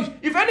cook rubbish.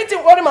 If anything,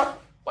 animal.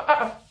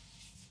 What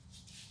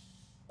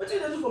do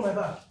they do for my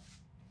back?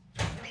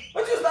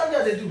 What do you stand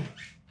there they do?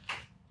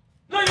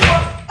 No, you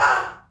want.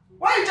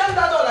 Why you jump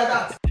that door like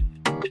that?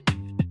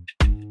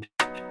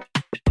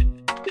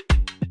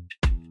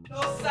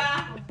 No, sir.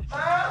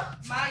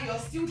 Ma, you're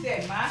still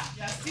there, ma.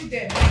 You're still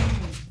there.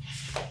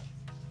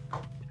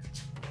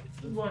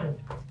 Good morning.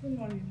 Good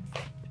morning.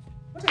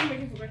 What are you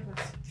making for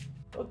breakfast?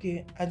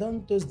 Okay, I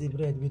don't toast the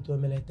bread with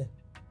omelette.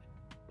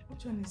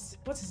 Which one is?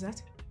 What is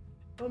that?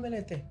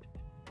 Omelette.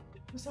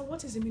 No, sir,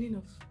 what is the meaning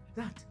of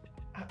that?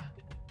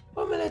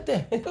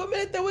 Omelette.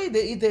 Omelette wey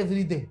they eat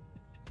every day.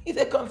 You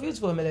dey confused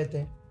for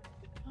omelette.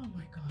 Oh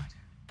my God.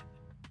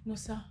 No,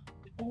 sir.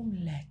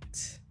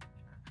 Omelette.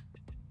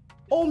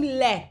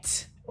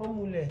 Omelette.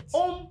 Omelette.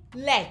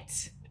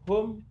 Omelette.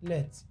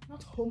 Omelette.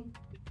 Not home.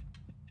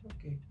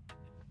 Okay.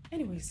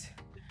 Anyways,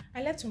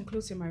 I left some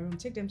clothes in my room.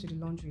 Take them to the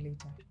laundry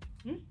later.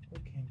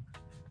 Okay.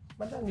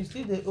 Madam, you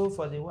still dey owe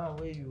for the one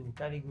where you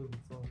carry go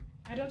before.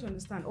 I don't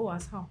understand. Oh,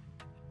 as how?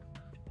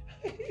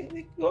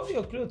 You have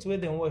your clothes where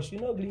them wash. You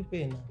no gree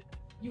pay now.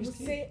 You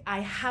say I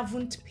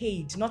haven't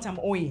paid, not I'm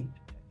owing.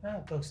 I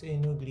talk say you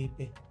no gree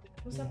pay.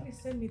 Musa, please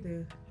send me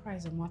the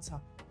price on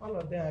WhatsApp. All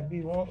of them I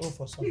be one owe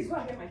for something. Please go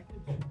and get my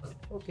food.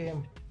 Okay.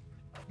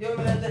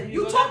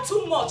 You talk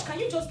too much. Can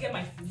you just get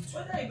my food?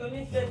 Whether you go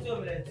need plenty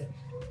omelette.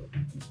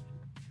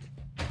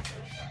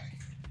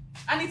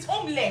 And it's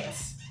omelette.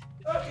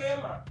 Okay,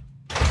 ma.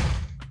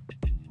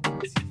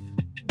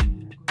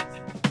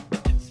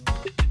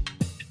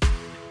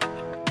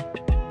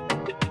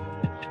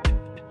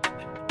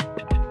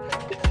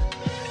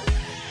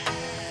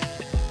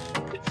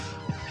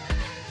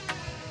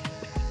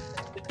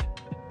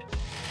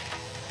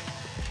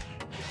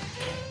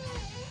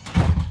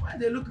 Why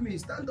they look me?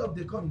 Stand up,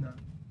 they come now.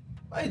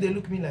 Why they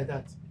look me like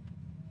that?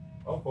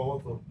 Up for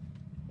what up?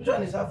 Which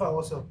one is Alpha?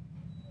 What's up?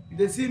 If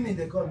they see me,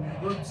 they come.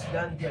 You don't sit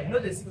down there. You know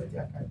they see what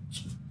I can.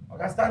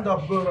 Okay, stand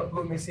up,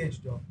 go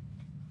message, John.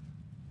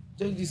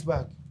 Take this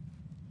bag.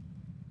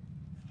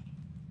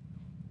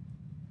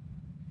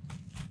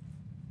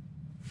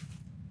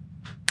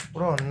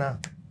 Run now.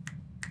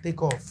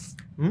 Take off.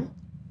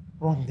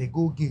 Run, they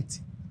go gate.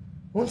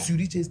 Once you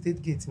reach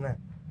estate gate now,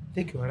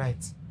 take your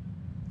right.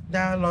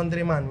 That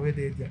laundry man where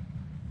they there.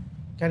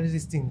 Carry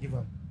this thing, give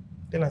him.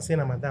 Tell him say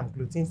na madam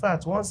clothes. In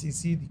fact, once you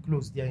see the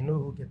clothes there, you know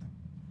who get them.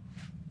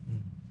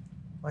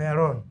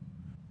 Run.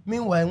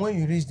 Meanwhile, when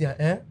you reach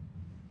there,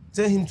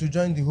 tell him to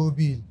join the whole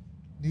bill.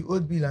 The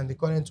old bill and the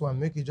current one.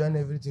 Make you join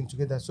everything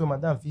together. So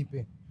madam fee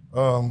pay.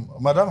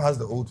 Madam has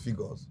the old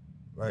figures,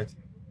 right?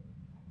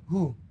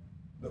 Who?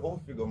 The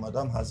old figure,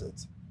 madam has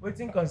it.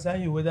 Waiting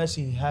concern you whether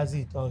she has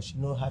it or she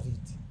no have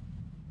it.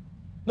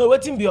 No,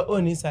 waiting be your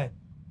own inside.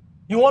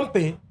 You won't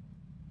pay?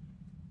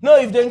 No,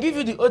 if they give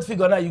you the old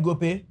figure now, you go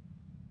pay.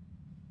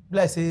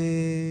 Like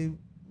say,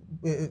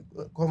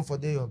 come for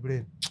day your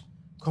brain.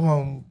 Come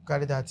on,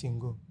 carry that thing,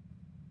 go.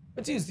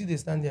 But you see they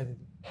stand there.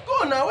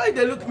 Go now, why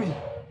they look me?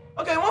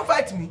 Okay, you want to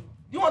fight me?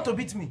 You want to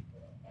beat me?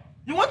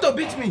 You want to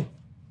beat me?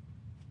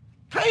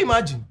 Can you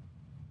imagine?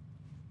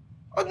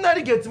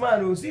 Ordinary gate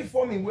man will see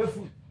forming way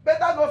food.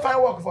 Better go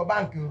find work for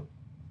bank,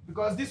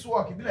 because this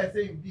work, it be like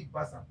say you big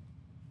person.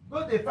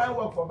 Go they find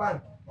work for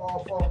bank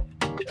or for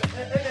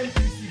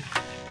NMTC.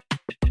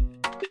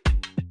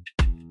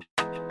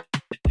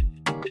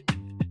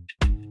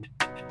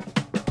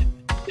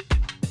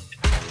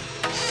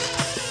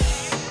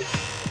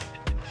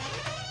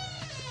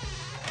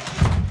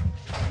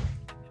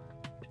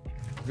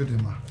 Good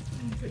day, ma.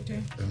 Good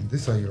day.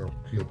 These are your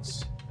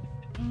clothes.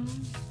 Thank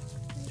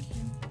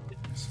you.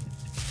 Yes.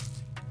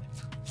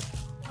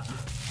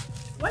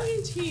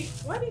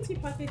 Why didn't he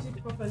package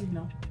it properly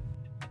now?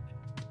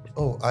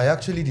 Oh, I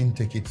actually didn't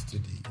take it to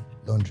the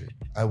laundry.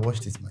 I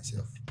washed it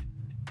myself.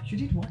 You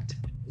did what?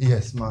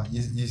 Yes, ma.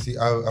 You see,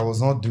 I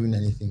was not doing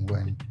anything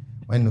when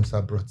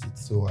Nosa brought it,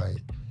 so I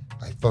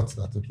thought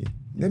that okay,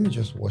 let me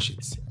just wash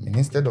it. I mean,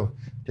 instead of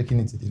taking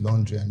it to the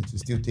laundry and it will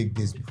still take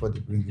days before they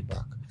bring it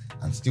back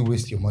and still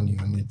waste your money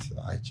on it,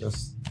 I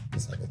just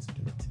decided to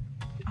do it.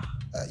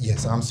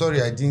 Yes, I'm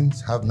sorry I didn't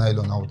have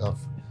nylon. I would have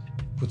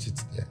put it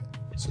there.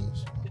 So.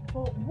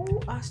 But who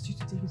asked you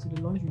to take it to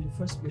the laundry in the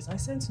first place? I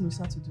sent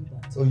Nosa to do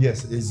that. Oh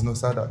yes, it's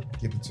Nosa that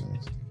gave it to me.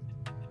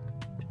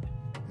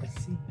 I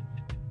see.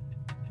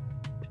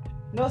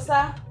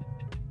 Nosa?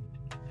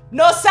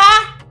 Nosa?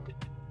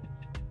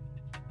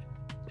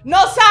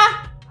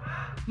 Nosa?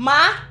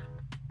 Ma?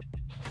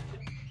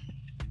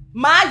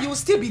 Ma, you will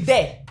still be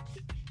there.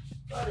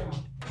 Sorry, ma.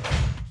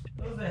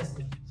 No vex.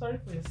 Sorry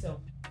for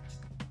yourself.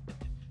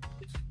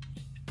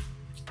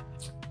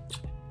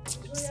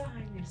 Royal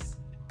Highness,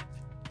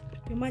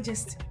 Your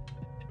Majesty,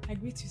 I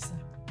greet you, sir.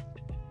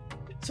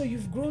 So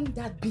you've grown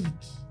that big.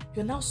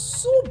 You're now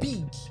so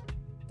big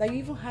that you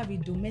even have a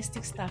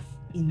domestic staff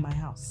in my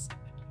house.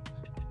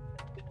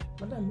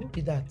 Madam, who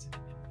be that?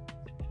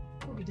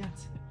 Who be that?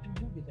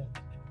 Who be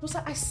that? No,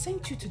 sir, I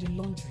sent you to the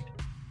laundry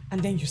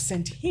and then you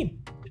sent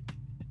him.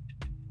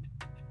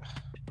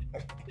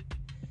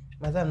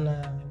 Madam,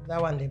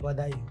 that one they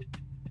bother you.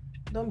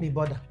 Don't be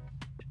bothered.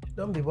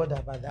 Don't be bothered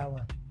about that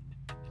one.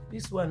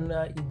 This one,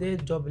 if they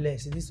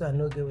jobless, this one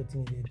no get what they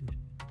do.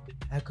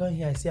 I come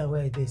here, I see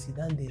where they sit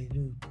down, they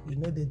do. You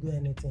know they do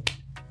anything.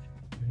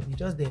 You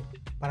just they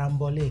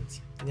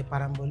parambolate. They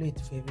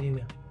parambolate for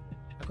everywhere.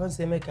 I can't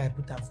say make I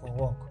put them for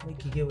work.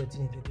 Make you get what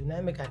they do.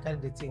 Now make I carry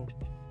the thing.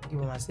 Give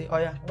them and say, oh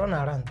yeah, run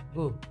around.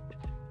 Go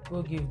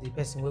give the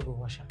person where go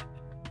wash her.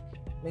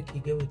 Make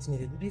you get what they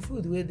do. The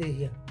food where they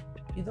here.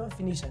 You don't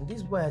finish, and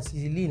this boy as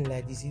he lean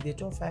like this, they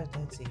chop 5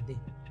 times a day.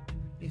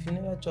 If you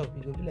never chop,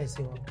 you go be like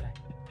say one cry.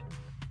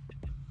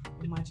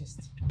 Your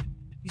Majesty,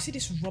 you see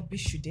this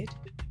rubbish you did?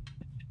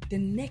 The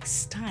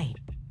next time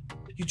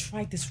you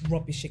try this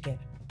rubbish again,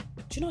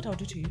 do you know what I'll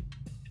do to you?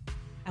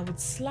 I would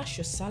slash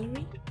your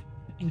salary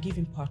and give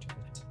him part of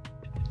it.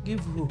 Give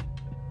who?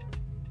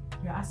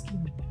 You're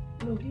asking me.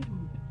 No, give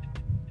who?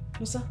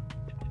 No, sir.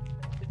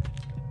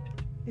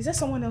 Is there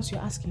someone else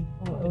you're asking?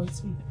 Or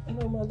it's me?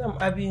 No, madam.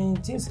 I've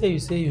been since you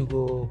say you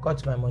go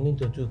cut my money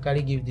into 2,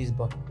 carry give this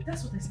boy.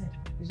 That's what I said.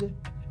 You say?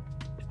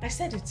 I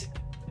said it.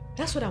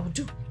 That's what I would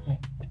do.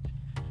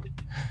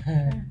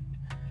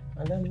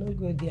 Madam, no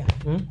go there.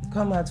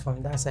 Come out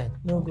from that side.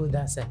 No go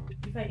that side.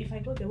 If I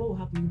go there, what will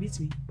happen? You beat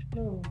me?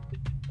 No.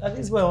 At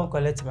this boy won't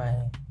collect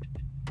my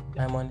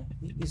money.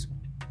 This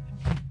one.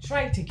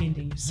 Try it again,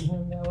 then you see.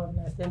 That one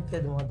I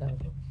tempted more than.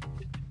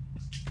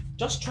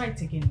 Just try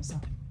it again,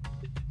 sir.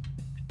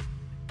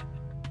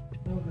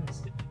 No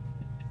grace.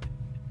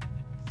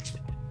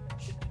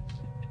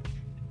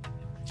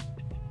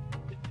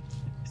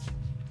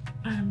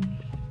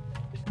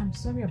 I'm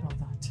sorry about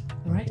that.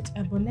 All right,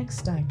 but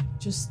next time,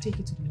 just take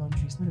it to the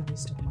laundry. It's not a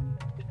waste of money.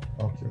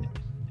 Okay, ma'am.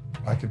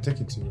 I can take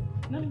it to you.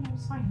 No,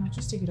 it's fine. I'll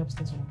just take it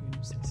upstairs when I'm going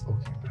upstairs.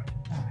 Okay, ma'am.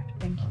 All right,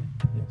 thank you.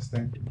 Yes,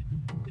 thank you.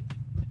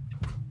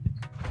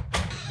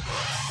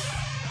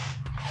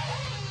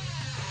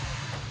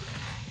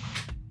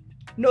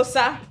 No,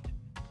 sir.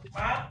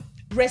 Ma?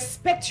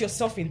 Respect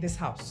yourself in this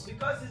house.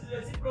 Because it's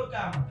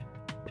reciprocal.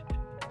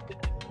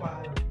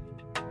 Wow.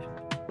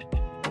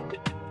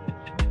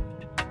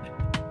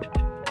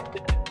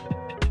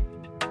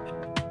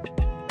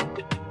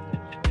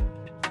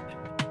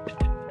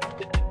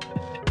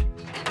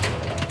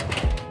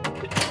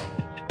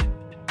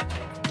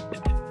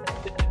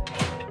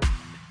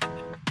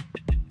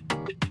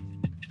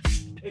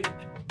 Hey.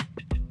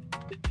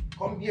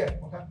 Come here,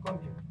 okay? Come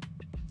here.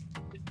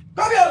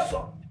 Come here,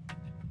 son.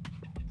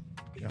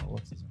 Yeah,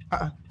 what is it?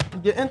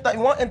 You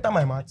won't enter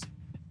my mouth.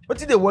 What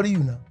did they worry you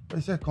now? I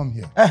said come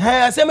here.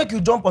 I say make you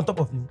jump on top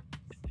of me.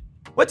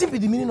 What be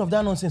the meaning of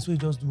that nonsense we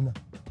just do now?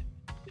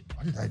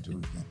 What did I do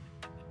again?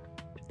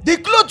 The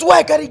clothes why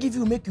I carry give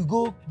you make you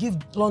go give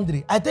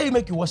laundry. I tell you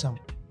make you wash them.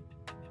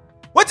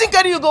 What thing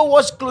carry you go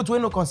wash clothes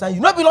when no concern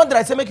you? Not be laundry,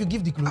 I say make you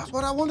give the clothes.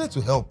 But I wanted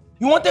to help.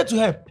 You wanted to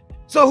help.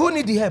 So who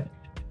need the help?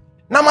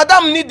 Now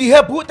madam need the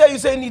help. Who tell you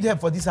say need help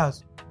for this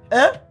house?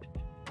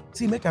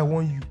 See, make I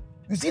warn you.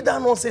 You see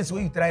that nonsense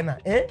where you try now?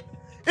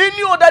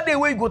 Any other day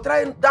where you go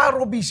try that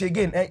rubbish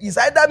again, it's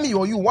either me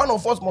or you. One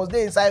of us must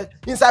stay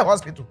inside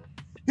hospital.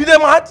 You dey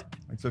mad?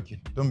 It's okay.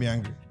 Don't be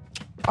angry.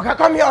 Okay,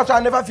 come here so I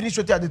never finish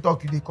what they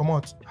talk. You dey come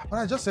out. But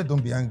I just said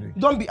don't be angry.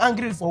 Don't be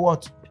angry for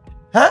what?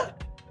 Huh?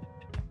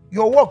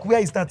 Your work where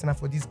is starting now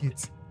for this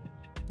gate?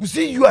 You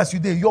see you as you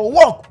dey. Your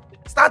work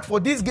start for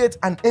this gate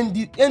and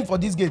end for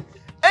this gate.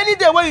 Any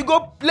day where you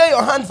go lay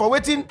your hand for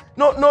waiting,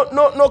 no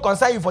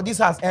concern you for this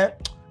house,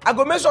 I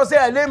go make sure say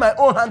I lay my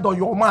own hand on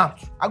your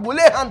mouth. I go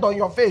lay hand on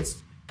your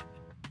face.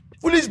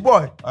 Foolish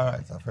boy. All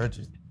right, I've heard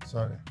you.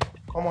 Sorry.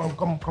 Come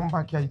on, come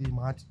back here, you dey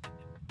mad.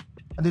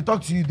 And they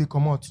talk to you, they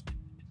come out.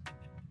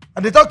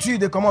 And they talk to you,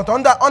 they come out.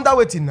 Under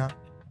waiting now.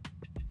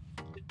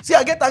 See,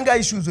 I get anger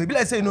issues. It be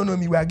like say you don't know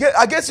me. I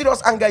get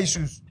serious anger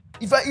issues.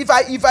 If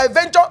I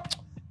venture,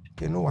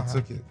 okay, no. It's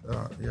okay.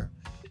 Yeah.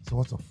 So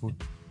what's of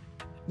food?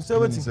 You say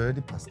waiting. It's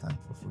already past time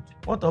for food.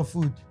 What of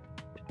food?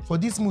 For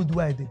this mood,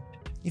 why they?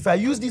 If I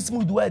use this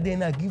mood where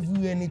then I give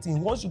you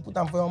anything, once you put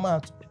them for your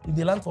mouth, you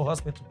dey land for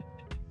hospital.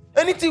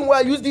 Anything where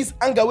I use this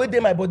anger where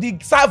then my body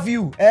serve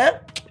you, eh?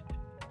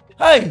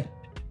 Hey!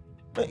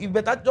 You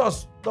better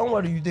just, don't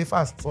worry, you dey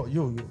fast. For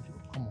yo,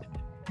 come on.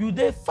 You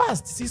dey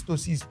fast 6 to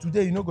 6.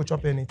 Today, you no go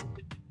chop anything.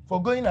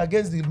 For going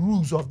against the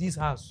rules of this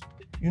house,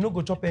 you no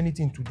go chop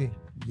anything today.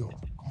 Yo,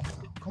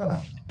 come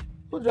on.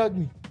 Who drag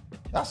me?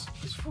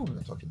 It's food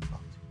we're talking about.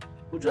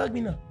 Who drag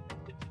me now?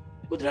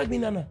 Who drag me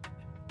now?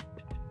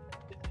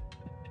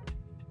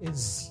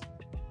 Is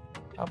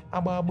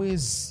Ababa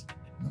is.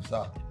 No,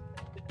 sir.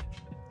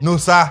 No,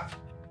 sir.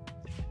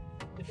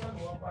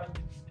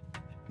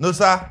 No,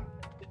 sir.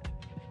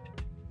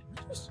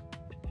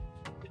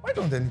 Why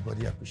don't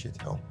anybody appreciate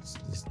help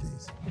these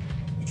days?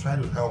 You try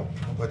to help,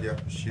 nobody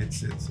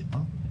appreciates it. Huh?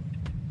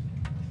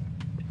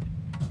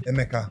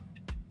 Emeka,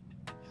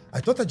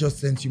 I thought I just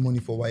sent you money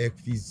for WAEC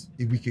fees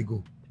a week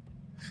ago.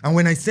 And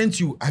when I sent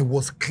you, I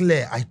was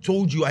clear. I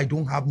told you I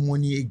don't have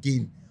money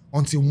again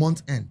until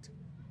month end.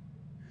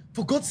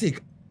 For God's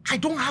sake, I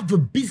don't have a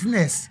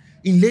business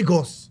in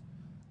Lagos.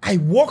 I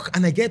work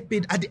and I get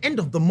paid at the end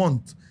of the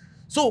month.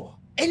 So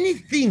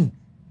anything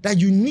that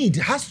you need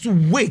has to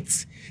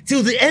wait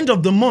till the end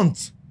of the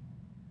month.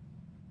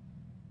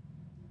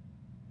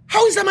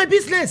 How is that my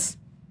business?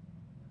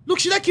 Look,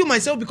 should I kill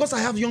myself because I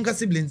have younger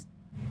siblings?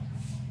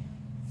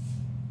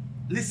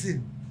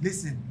 Listen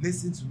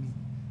to me.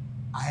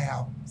 I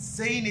am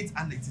saying it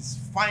and it is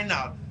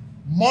final.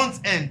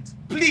 Month end.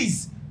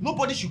 Please,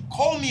 nobody should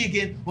call me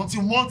again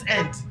until month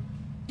end.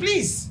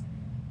 Please.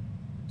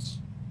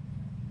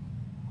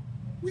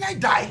 Will I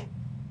die?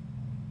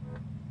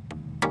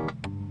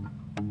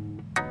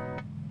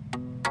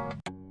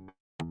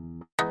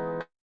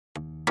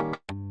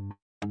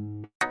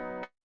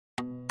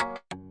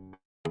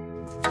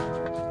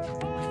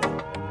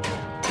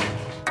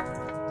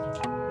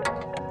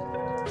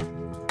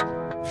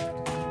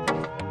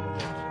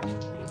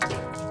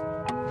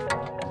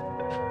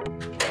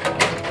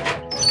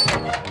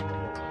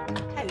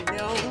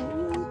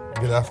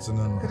 Good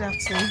afternoon, ma. Good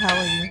afternoon. How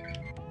are you?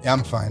 Yeah,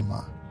 I'm fine,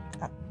 ma.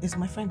 Is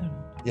my friend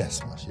around?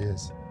 Yes, ma, she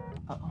is.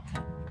 Oh, okay.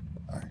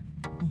 All right.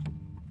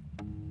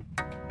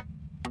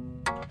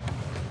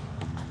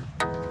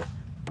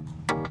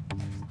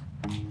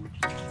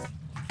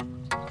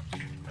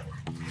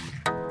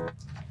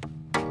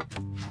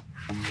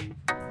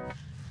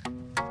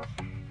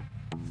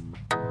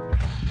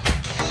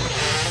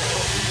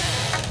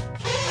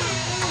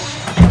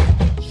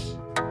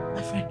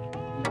 My friend.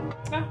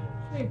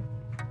 Hey.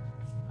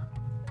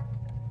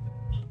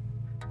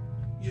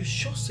 You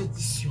sure said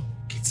this is your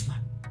gate man?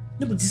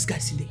 No, but this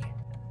guy's in there.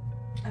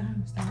 I don't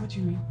understand. What do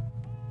you mean?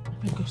 My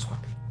friend, go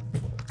swap.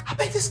 I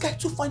bet this guy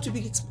too fine to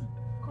be gate man.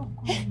 Come.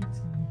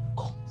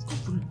 Come,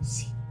 follow me,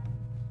 see.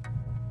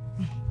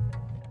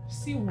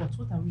 See what?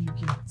 What are we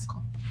looking at?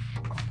 Come.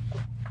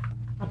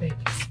 I beg.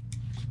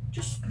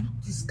 Just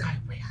look this guy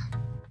where.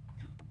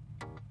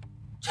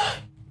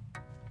 Chai!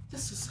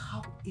 This is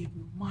how a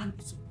man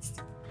is supposed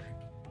to look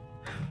like.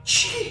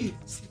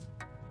 Jeez!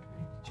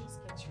 Just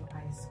get your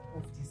eyes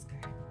off this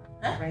guy.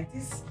 Huh? Right?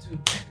 This dude.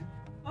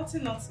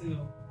 Nothing, no.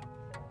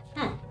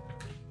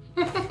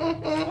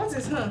 What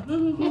is her?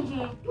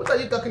 What are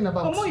you talking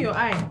about? Come on, your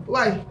eye.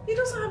 Why? He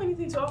doesn't have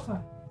anything to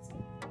offer.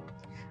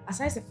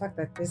 Aside the fact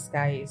that this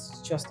guy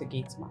is just a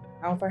gate man,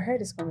 and if I heard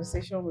his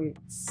conversation with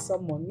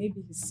someone,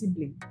 maybe his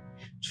sibling,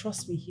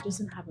 trust me, he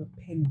doesn't have a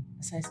penny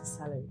aside his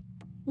salary.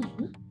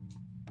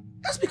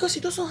 That's because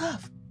he doesn't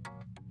have.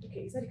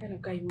 Okay, is that the kind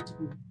of guy you want to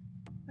be with?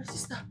 My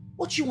sister,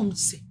 what do you want me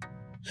to say?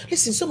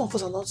 Listen, some of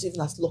us are not even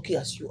as lucky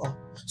as you are.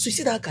 So you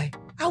see that guy?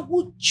 I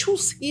would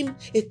choose him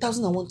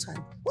 1,001 times.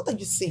 What are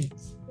you saying?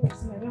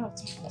 Listen, I don't have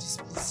time for this,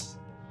 please.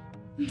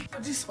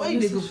 For this, where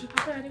you go?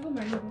 I go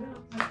my neighbor.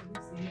 I don't have time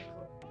for this.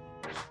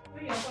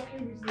 When you're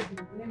talking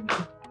reasonably, let me.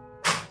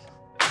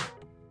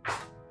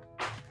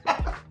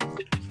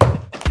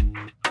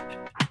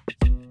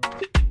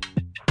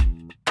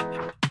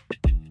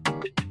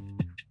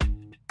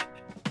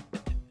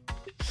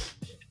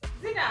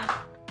 Zina!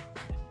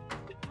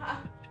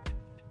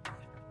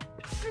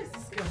 Where is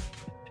this girl?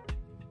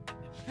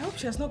 I hope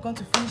she has not gone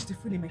to finish the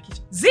food in my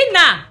kitchen.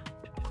 Zina!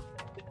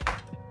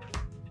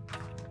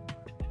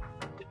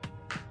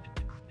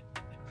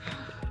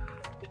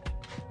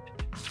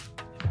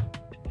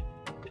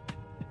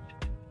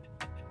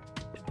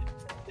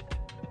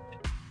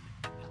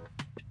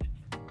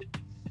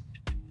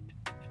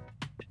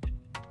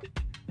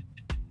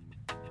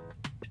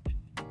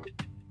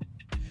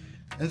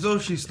 And so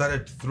she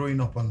started throwing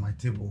up on my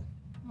table.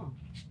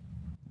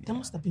 That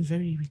must have been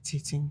very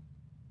irritating.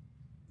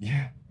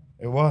 Yeah,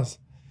 it was.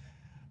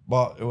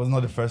 But it was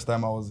not the first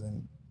time I was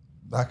in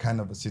that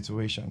kind of a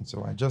situation,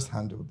 so I just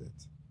handled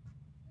it.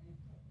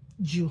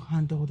 You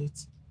handled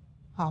it.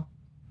 How?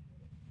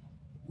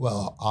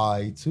 Well,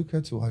 I took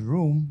her to her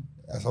room.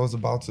 As I was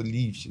about to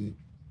leave, she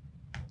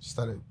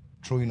started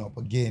throwing up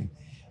again.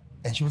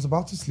 And she was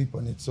about to sleep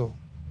on it, so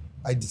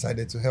I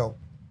decided to help.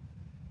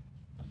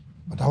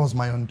 But that was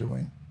my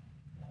undoing.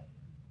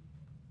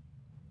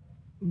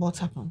 What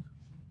happened?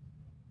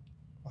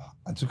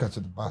 I took her to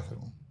the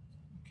bathroom.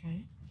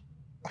 Okay.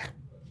 I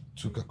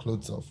took her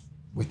clothes off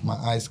with my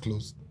eyes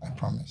closed, I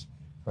promise,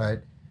 right?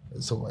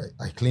 So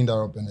I cleaned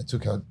her up and I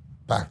took her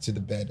back to the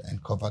bed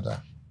and covered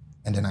her.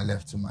 And then I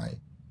left to my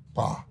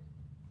bar.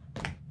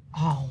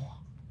 Oh,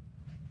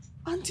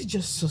 auntie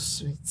just so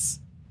sweet.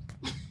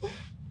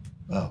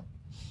 Well,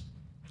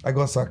 I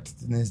got sacked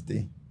the next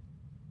day.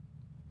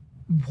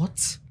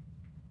 What?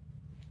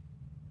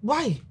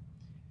 Why?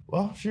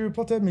 Well, she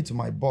reported me to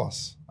my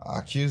boss,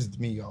 accused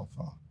me of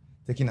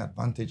taking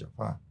advantage of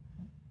her,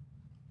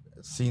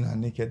 seeing her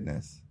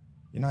nakedness.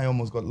 You know, I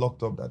almost got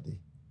locked up that day.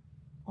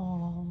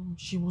 Oh,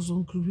 she was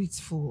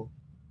ungrateful.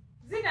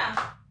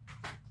 Zina!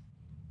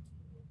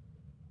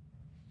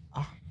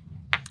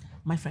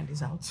 My friend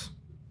is out.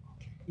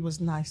 It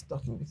was nice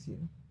talking with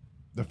you.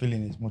 The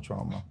feeling is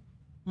mutual,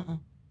 ma.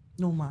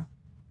 No, ma.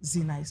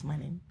 Zina is my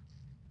name.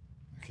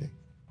 Okay.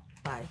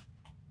 Bye.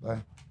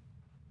 Bye.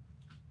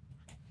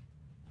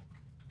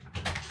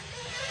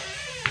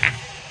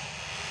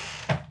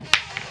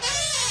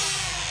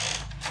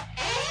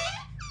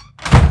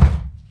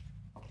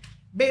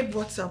 Babe,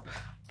 what's up?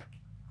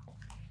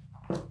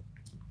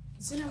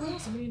 Zina, what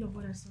was the meaning of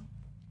what I saw?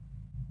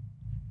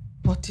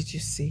 What did you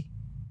say?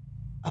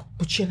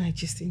 Uche and I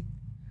gisting?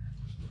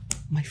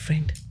 My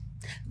friend,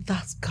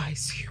 that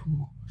guy's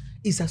humor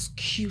is as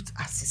cute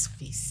as his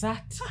face.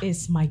 That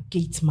is my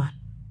gate man.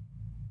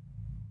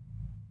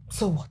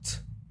 So what?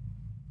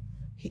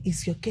 He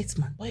is your gate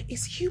man, but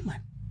he's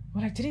human.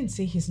 Well, I didn't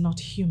say he's not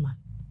human.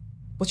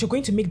 But you're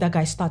going to make that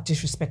guy start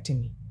disrespecting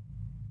me.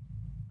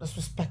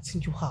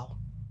 Disrespecting you how?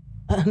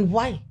 And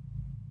why?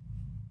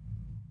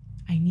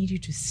 I need you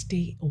to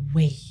stay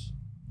away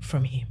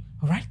from him,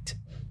 all right?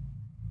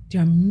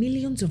 There are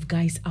millions of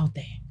guys out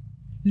there.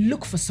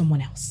 Look for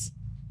someone else.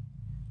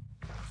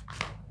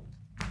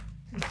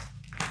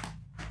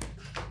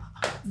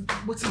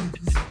 What's in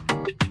this?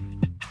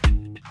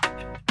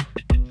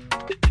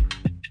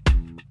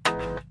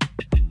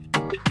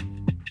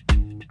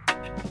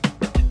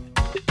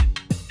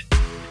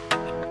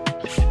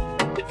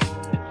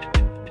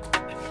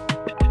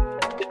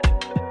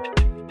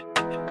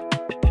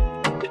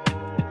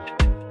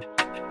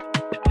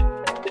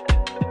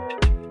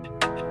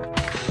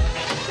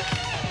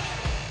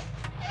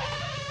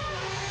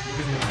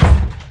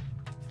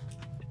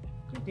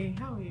 Good day,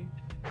 how are you?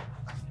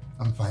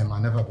 I'm fine, ma.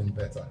 Never been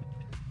better.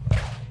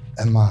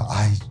 Emma,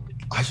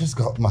 I just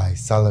got my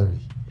salary.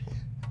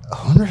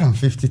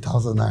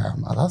 150,000 naira,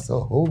 ma. That's a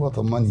whole lot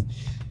of money.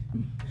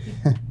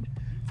 You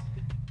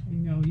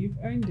know, you've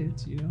earned it,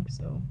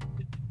 so.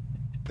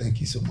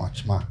 Thank you so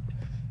much, ma.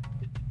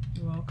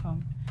 You're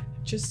welcome.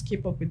 Just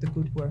keep up with the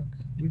good work.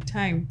 With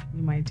time,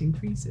 we might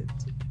increase it.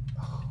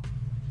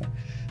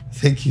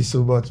 Thank you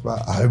so much, ma.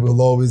 I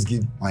will always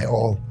give my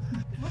all.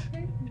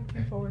 Okay,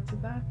 looking forward to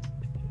that.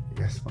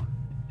 Yes, ma.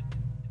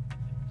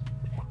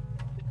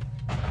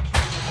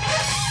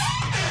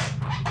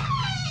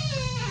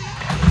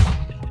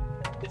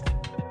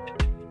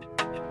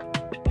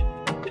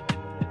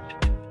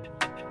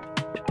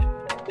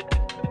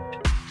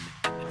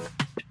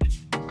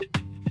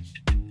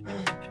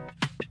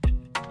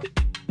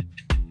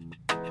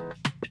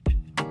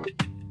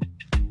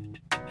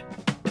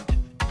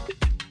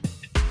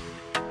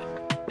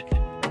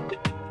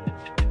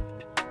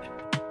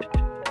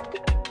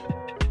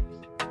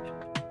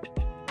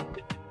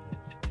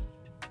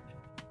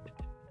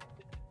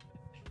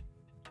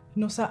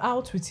 No, sir,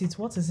 out with it.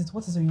 What is it?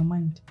 What is on your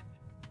mind?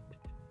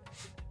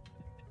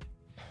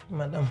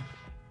 Madam,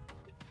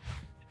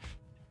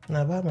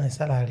 now about my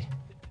salary.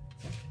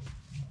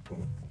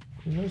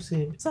 You know,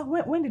 say, Sir,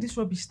 when did this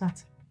rubbish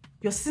start?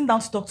 You're sitting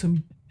down to talk to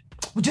me.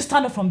 Would you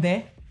stand up from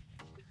there?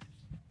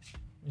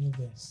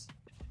 yes.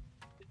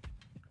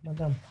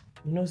 Madam,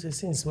 you know, say,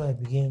 since when I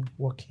began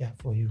work here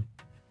for you,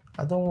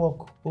 I don't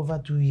work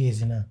over 2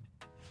 years now.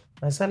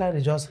 My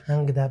salary just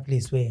hang that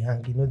place where it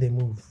hang, they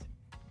move.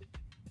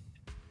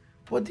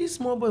 But this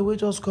small boy will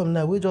just come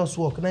now, we just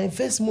work. Now in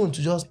first month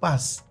to just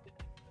pass.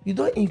 You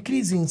don't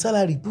increase in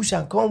salary, push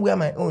and come where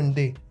my own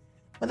day.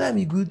 Madam,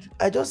 be good.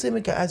 I just say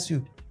make I ask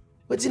you,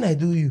 what did I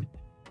do you?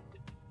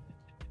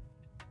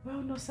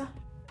 Well, no, sir.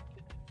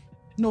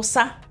 No,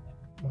 sir.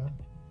 Ma?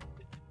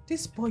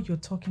 This boy you're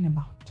talking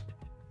about,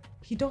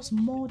 he does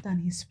more than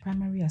his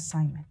primary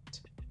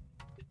assignment.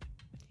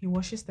 He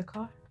washes the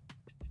car.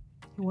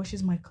 He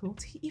washes my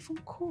clothes. He even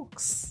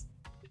cooks.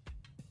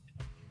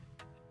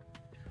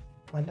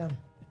 Madam,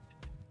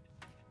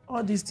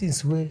 all these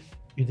things where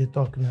you dey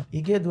talk now,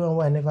 you get the one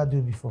where I never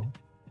do before.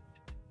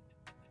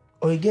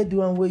 Or you get the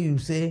one where you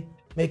say,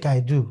 make I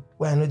do,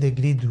 where I know they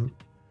agree do.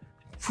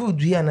 Food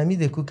here and I me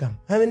they cook am.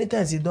 How many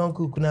times he don't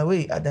cook now where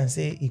he add and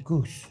say he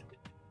cooks?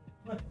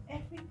 But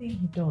everything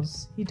he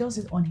does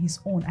it on his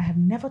own. I have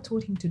never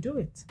told him to do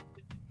it.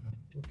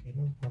 Okay,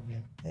 no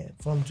problem.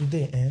 From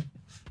today,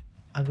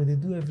 I go to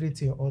do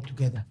everything all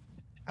together.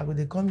 I go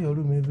to come your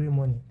room every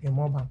morning, they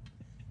mob am.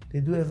 They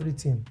do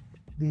everything.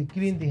 They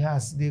clean the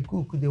house, they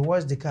cook, they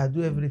wash the car,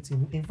 do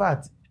everything. In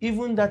fact,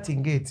 even that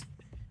in gate,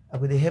 I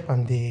go to help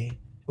them, they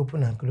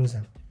open and close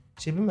them.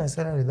 Shebi my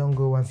salary don't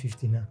go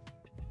 150 now.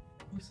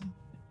 Listen,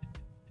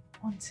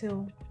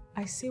 until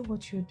I say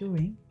what you're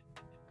doing,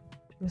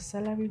 your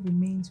salary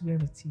remains where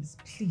it is.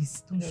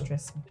 Please, don't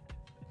stress me.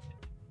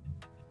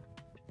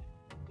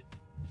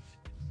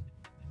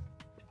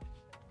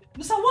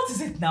 Musa, what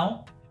is it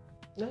now?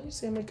 Now you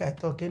say make I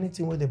talk.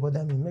 Anything where they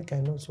bother me, make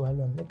I not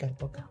swallow and make I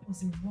talk. That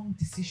was a wrong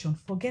decision.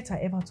 Forget I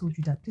ever told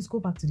you that. Please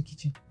go back to the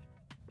kitchen.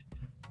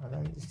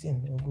 Madam, this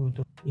thing no good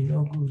though. You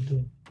no good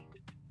though.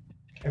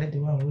 Carry the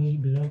one where you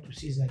belong to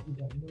Caesar. You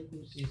don't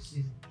go see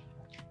Caesar.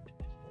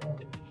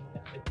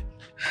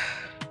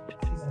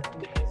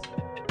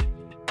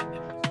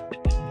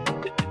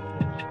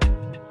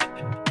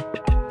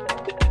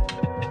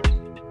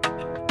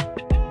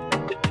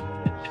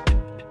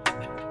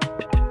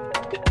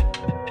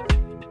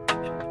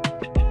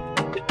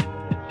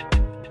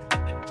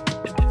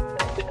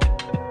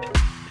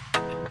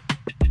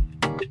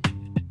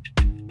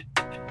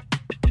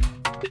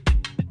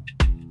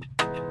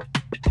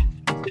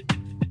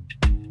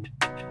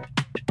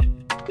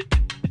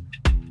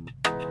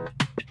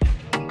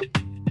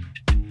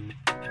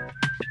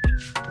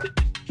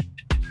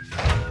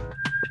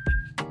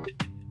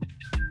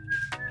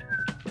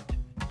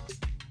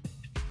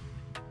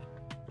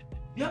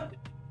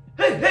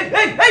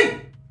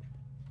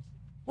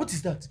 What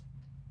is that?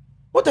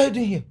 What are you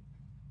doing here?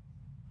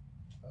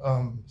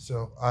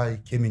 So I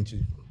came in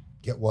to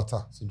get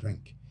water to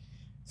drink.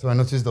 So I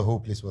noticed the whole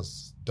place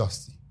was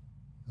dusty.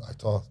 I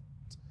thought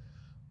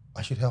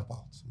I should help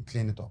out and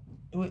clean it up.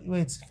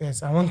 Wait,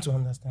 first, I want to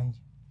understand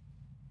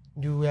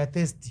you. You were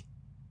thirsty.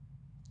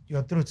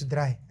 Your throat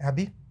dry,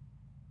 Abi?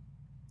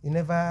 You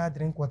never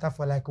drink water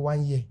for like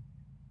 1 year.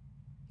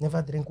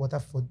 Never drink water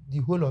for the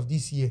whole of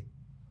this year.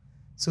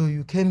 So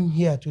you came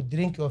here to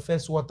drink your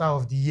first water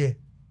of the year.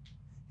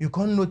 You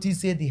can't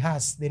notice say the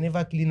house, they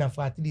never clean it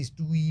for at least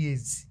 2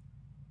 years.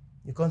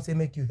 You can't say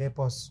make you help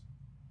us.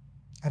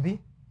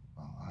 Abi?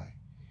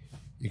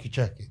 You can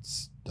check,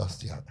 it's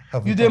dusty.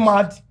 You dey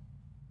mad?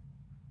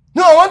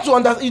 No, I want to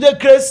understand. You dey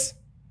crazy?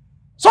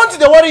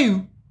 Something they worry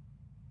you?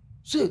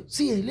 So,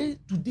 see,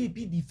 let today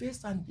be the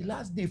first and the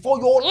last day for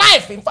your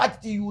life. In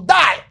fact, till you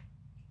die.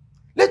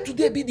 Let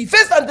today be the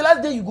first and the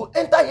last day you go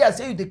enter here and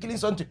say you dey killing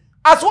something.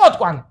 As what,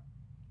 Kwan?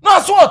 No,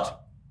 as what?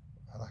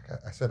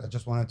 Like I said, I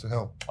just wanted to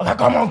help. Okay,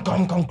 come on,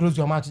 come close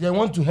your mouth. They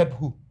want to help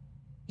who?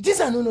 It is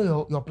I don't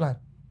know your plan.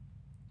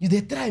 You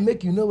dey try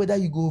make you know whether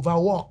you go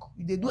overwork.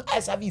 You dey do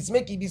eye service,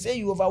 make it be say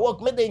you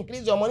overwork, make they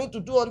increase your money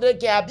to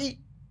 200k abi.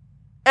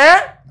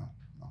 Eh? No,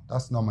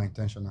 that's not my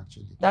intention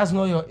actually. That's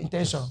not your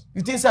intention. Yes.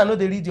 You think I know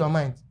they read your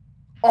mind?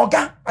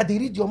 Oga, I dey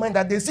read your mind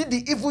that they see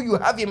the evil you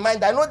have in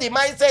mind. I know the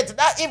mindset.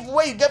 That evil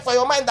way you get for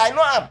your mind, I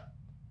know am.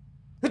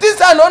 You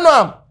think I don't know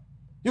am?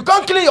 You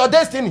can't clear your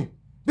destiny.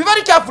 Be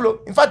very careful.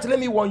 In fact, let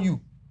me warn you.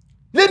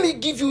 Let me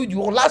give you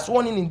your last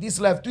warning in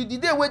this life. To the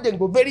day where they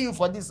go bury you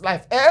for this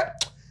life. Even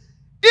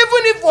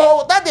if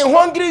for that they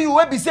hungry you,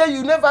 will be say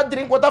you never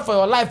drink water for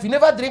your life. You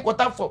never drink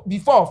water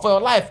before for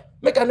your life.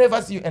 Make I never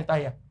see you enter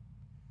here.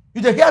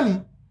 You dey hear me?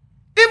 Even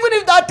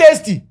if that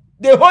tasty,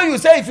 they hold you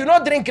say if you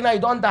not drink now, you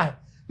don't die.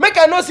 Make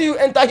I not see you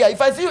enter here. If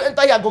I see you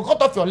enter here, I go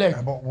cut off your leg.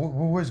 Yeah, but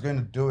who is going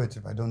to do it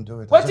if I don't do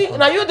it? What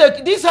now you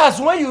this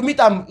house when you meet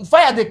them,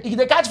 fire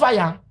they catch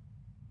fire.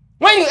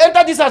 When you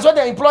enter this house, when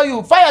they employ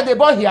you, fire they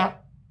burn here.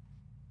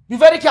 Be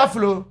very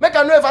careful. Make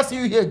I never see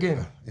you here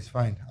again. It's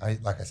fine.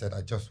 Like I said,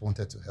 I just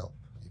wanted to help.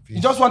 You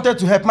just wanted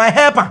to help. My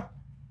helper.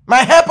 My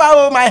helper,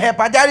 oh my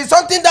helper. There is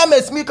something that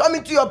makes me come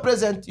into your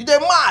presence. You dey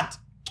mad.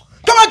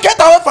 Come on, get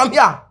away from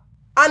here.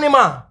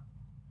 Animal.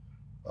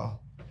 Oh,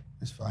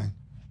 it's fine.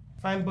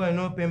 Fine boy,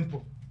 no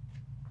pimple.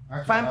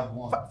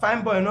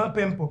 Fine boy, no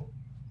pimple.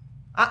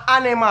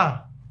 Animal.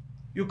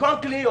 You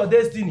can't clean your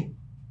destiny.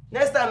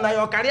 Next time now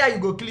your career you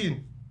go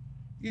clean.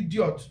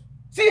 Idiot.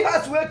 See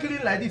house where clean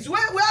like this.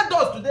 Where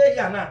doors today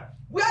here now?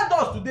 Where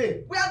doors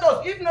today? Where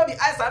doors? If not be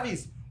eye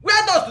service.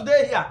 Where doors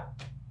today here?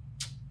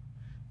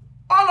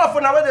 All of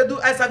una when they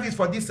do eye service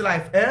for this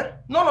life,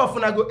 none of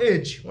una go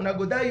age. Una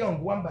go die young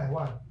one by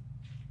one.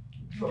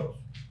 Idiot.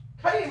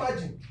 Can you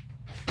imagine?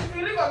 If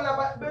you live on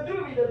the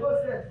bedroom in the go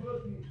straight,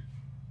 close me.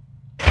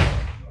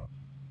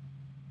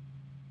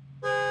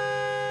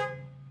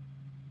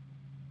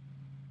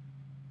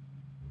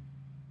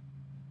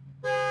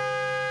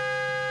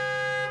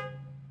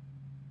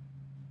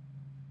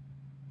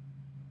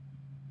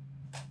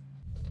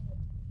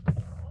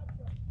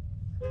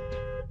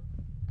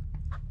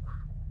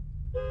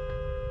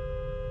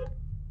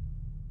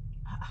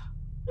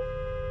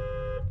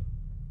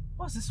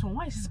 What's this one?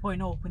 Why is this boy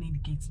not opening the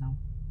gates now?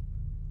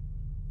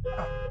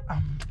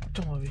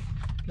 Don't worry.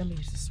 Let me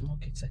use the small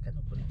kit so I can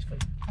open it for you.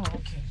 Oh,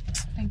 okay.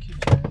 Thank you,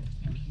 Jared.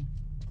 Thank you.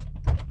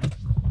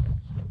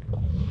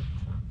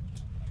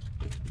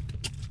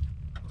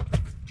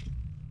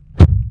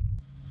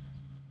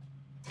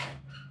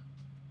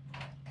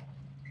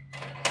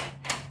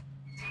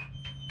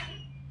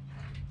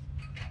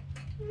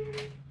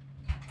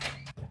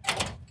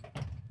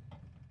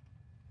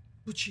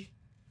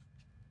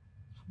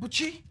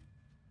 Buchi?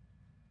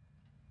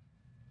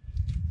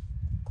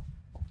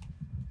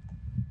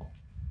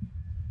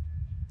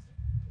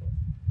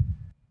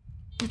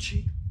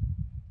 Uche,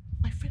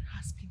 my friend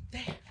has been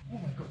there. Oh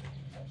my God.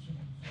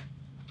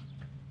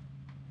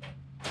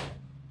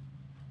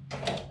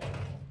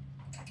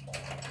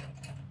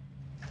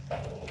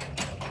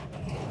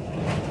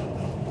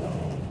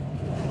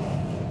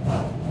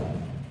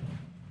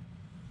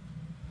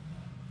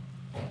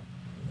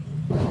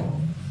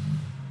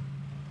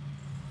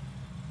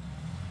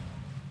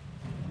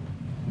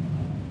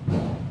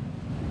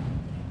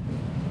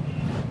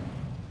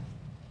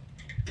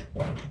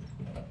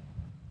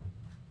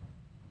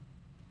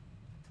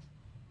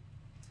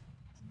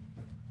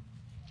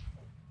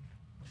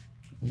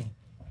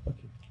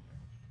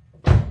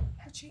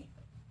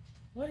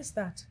 What is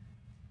that?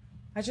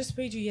 I just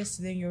paid you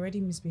yesterday and you're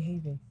already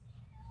misbehaving.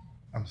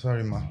 I'm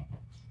sorry, ma.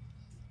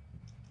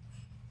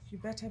 You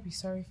better be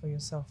sorry for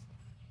yourself.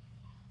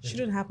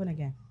 Shouldn't happen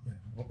again.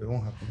 Yeah, it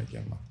won't happen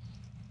again, ma.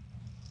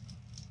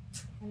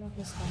 I love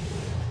this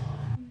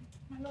one.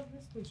 I love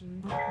this picture.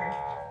 Okay.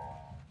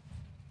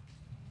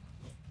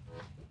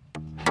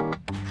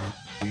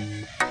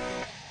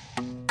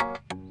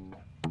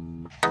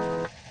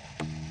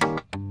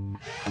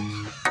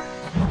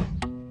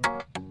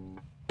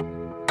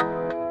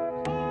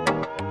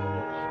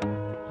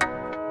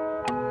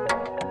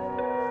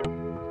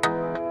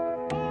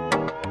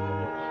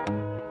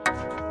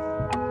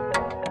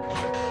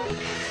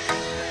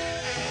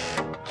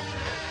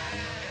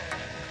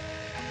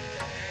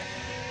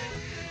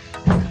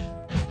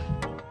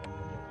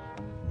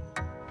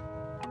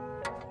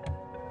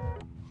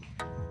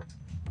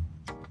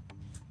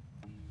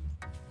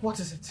 What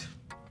is it?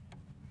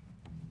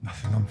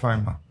 Nothing, I'm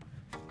fine, ma.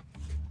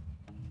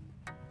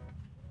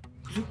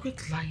 Will you quit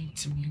lying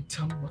to me and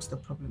tell me what the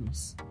problem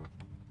is?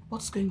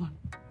 What's going on?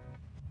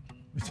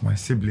 It's my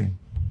sibling.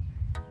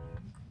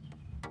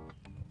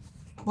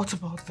 What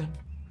about them?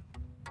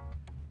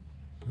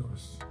 He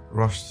was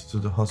rushed to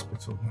the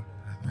hospital.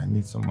 I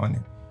need some money.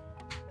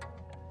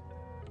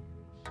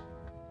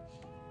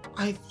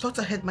 I thought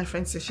I heard my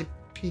friend say she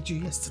paid you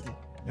yesterday.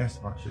 Yes,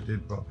 ma, she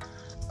did, but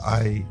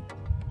I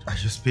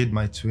just paid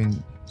my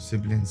twin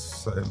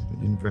siblings'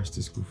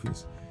 university school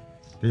fees.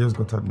 They just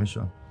got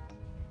admission.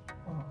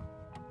 Oh.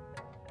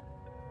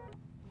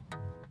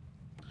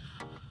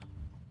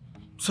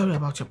 Sorry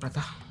about your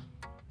brother.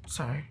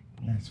 Sorry.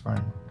 Yeah, it's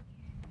fine.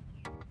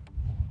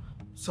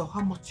 So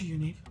how much do you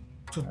need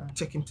to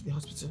take him to the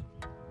hospital?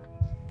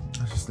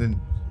 I just need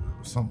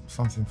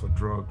something for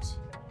drugs.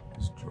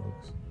 It's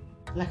drugs.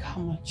 Like how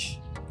much?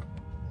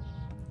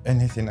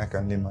 Anything I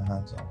can lay my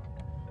hands on.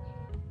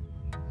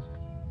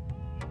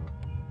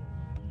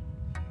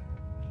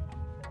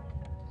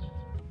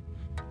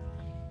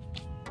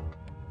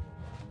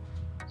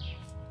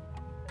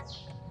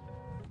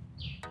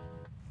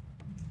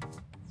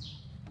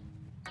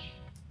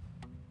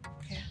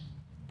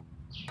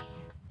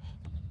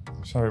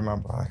 Sorry,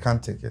 ma'am, but I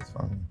can't take it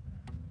from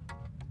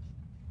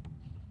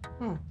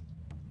you.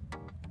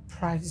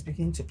 Pride is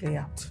beginning to play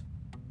out.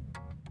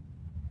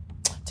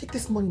 Take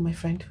this money, my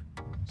friend.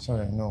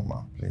 Sorry, no,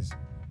 ma'am, please.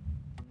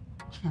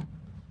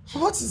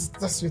 What is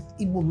this with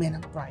Igbo men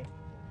and pride?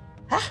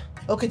 Huh?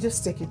 Okay,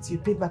 just take it. You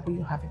pay back when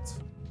you have it.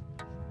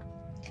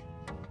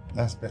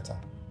 That's better.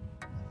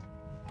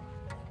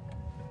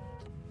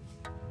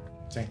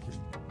 Thank you.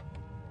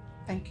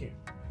 Thank you.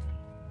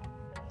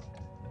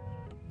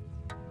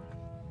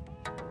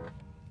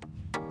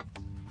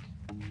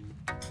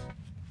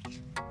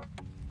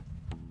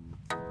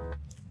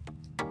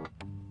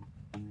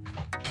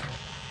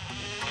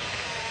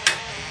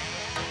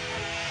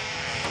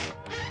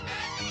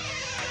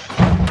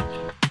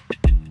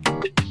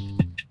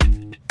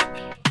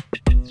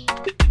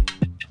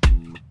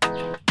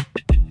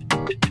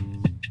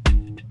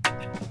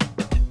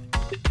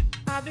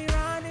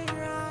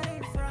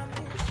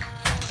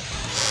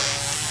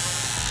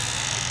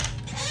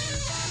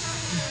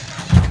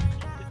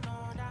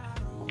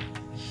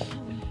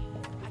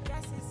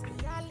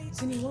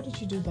 What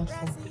did you do that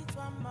for?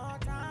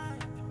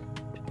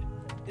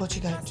 What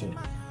you gotta do?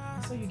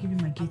 I saw you giving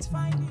my gate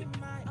money.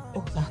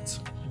 Oh, that.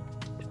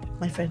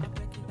 My friend,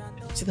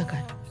 see that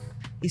guy?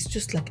 He's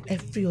just like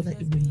every other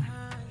Igbo man.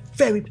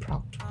 Very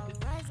proud.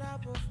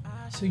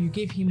 So you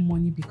gave him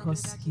money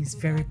because he's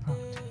very proud?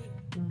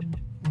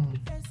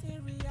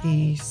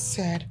 He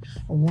said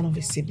one of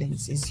his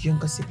siblings, his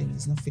younger sibling,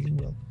 is not feeling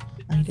well.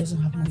 And he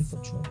doesn't have money for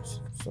drugs.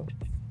 So.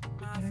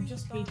 But I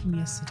just paid him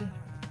yesterday.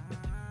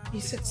 He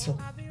said so.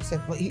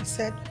 But he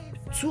said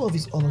 2 of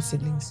his other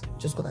siblings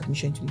just got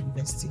admission to the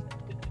university.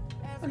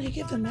 And he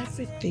gave them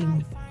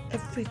everything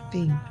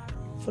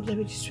for their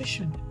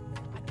registration.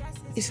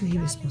 Isn't he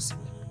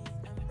responsible?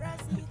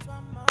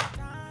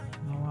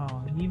 Oh,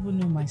 wow, you even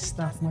know my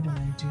stuff more than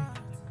I do.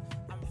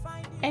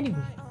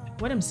 Anyway,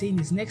 what I'm saying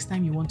is next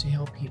time you want to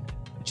help him,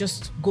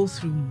 just go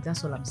through me.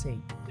 That's all I'm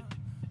saying.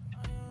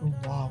 Oh,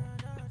 wow.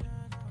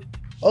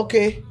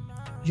 Okay,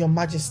 Your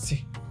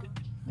Majesty.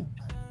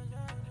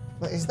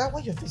 But is that why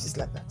your face is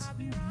like that?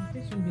 My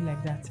face won't be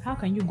like that. How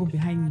can you go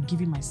behind me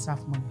giving my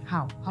staff money?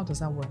 How? How does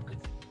that work?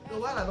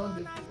 I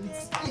don't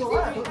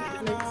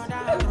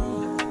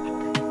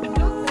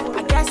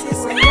guess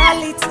it's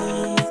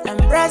reality.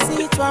 Embrace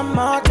it one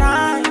more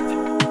time.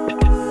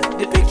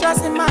 The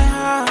pictures in my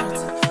heart,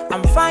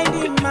 I'm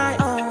finding my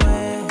own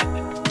way.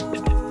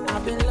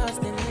 I've been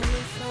lost in the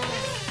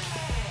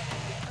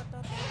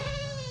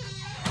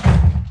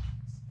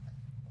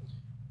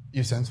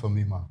You sent for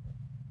me, ma.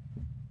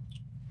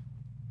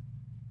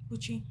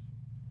 Uche,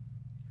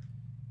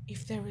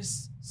 if there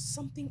is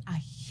something I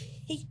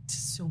hate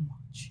so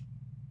much,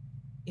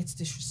 it's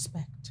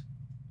disrespect.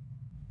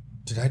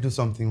 Did I do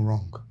something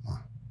wrong, ma?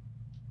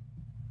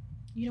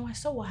 You know, I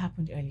saw what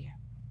happened earlier.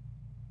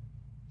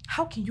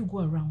 How can you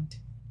go around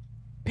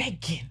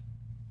begging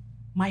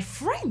my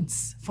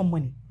friends for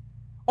money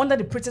under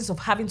the pretense of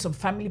having some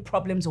family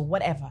problems or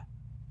whatever?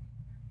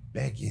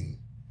 Begging?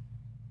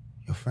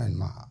 Your friend,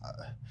 ma.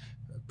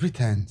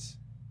 Pretense?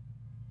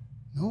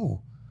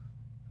 No.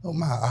 No,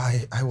 ma,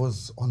 I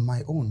was on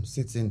my own,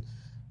 sitting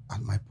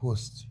at my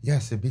post.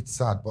 Yes, a bit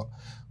sad, but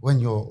when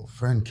your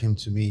friend came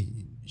to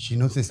me, she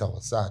noticed I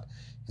was sad,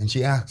 and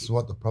she asked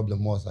what the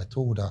problem was. I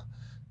told her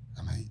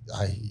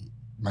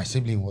my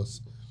sibling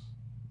was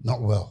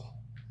not well.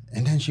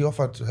 And then she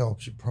offered to help.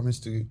 She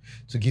promised to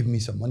give me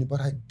some money, but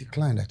I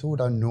declined. I told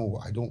her, no,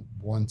 I don't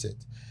want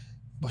it.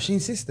 But she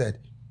insisted.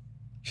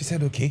 She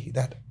said, okay,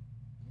 that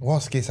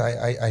worst case,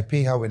 I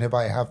pay her whenever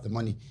I have the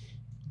money.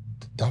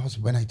 That was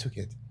when I took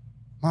it.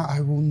 Ma, I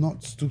will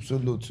not stoop so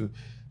low to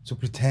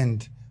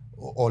pretend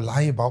or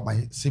lie about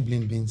my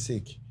sibling being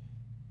sick.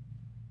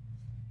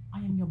 I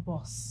am your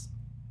boss.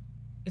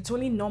 It's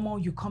only normal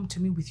you come to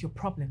me with your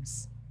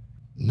problems.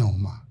 No,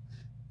 ma.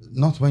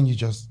 Not when you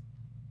just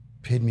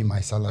paid me my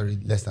salary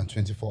less than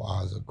 24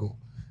 hours ago.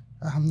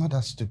 I'm not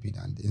that stupid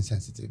and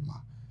insensitive,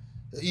 ma.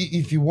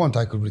 If you want,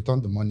 I could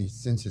return the money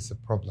since it's a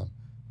problem.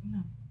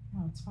 No,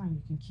 it's fine.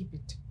 You can keep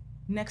it.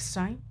 Next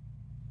time,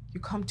 you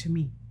come to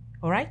me.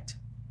 All right?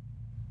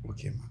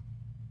 Okay, ma.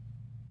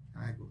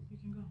 Can I go? You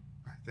can go.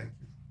 All right, thank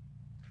you.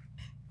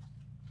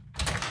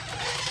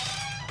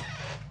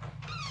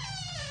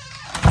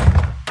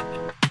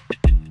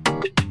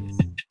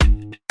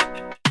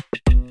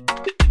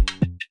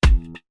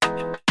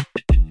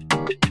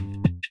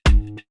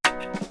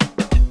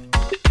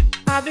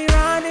 I've been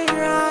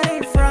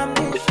running from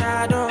the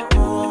shadows.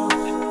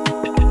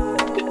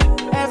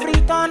 Every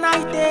turn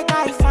I take,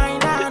 I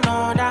find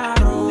another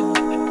road.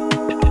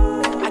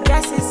 I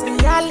guess it's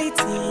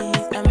reality.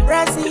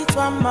 Embrace it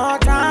one more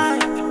time.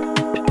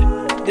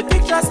 The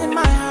pictures in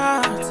my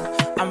heart,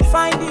 I'm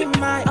finding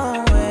my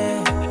own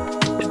way.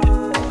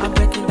 I'm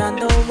breaking down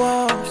the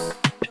walls,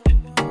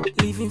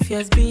 leaving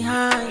fears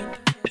behind.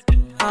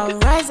 I'll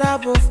rise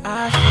above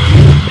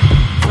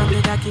ashes, from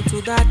the dark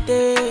into that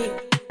day.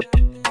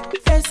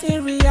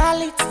 Facing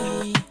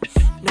reality,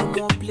 no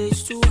more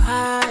place to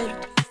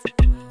hide.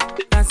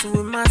 Dancing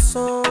with my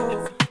soul,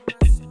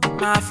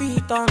 my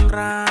feet on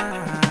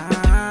ground.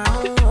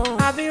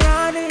 I've been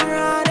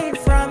running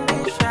from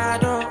the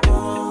shadows.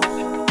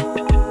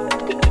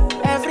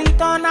 Every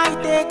turn I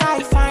take,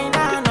 I find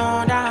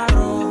another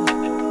road.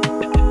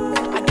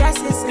 I guess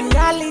it's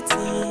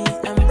reality.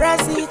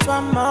 Embrace it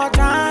one more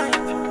time.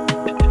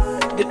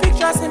 The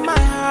pictures in my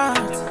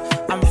heart,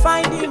 I'm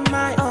finding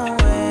my own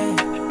way.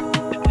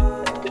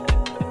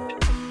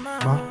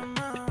 Ma,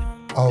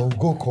 I'll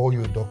go call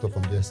you a doctor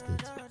from the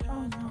estate.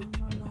 Oh, no.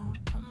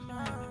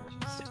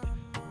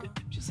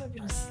 Just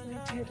having a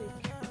slight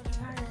headache. I'm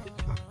tired.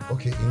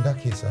 Okay, in that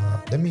case,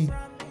 let me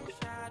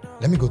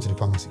go to the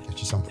pharmacy, get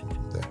you something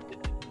from there.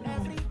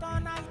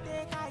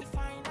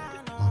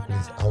 Ma,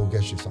 please, I will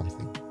get you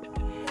something.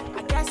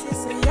 I guess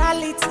it's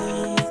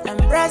reality.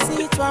 Embrace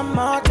it one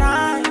more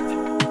time.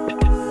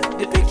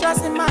 The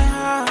pictures in my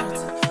heart,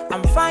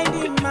 I'm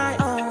finding my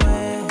own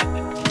way.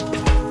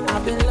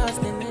 I've been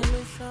lost in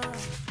illusion.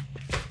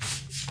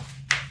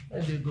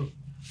 Where they go?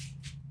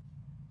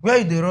 Where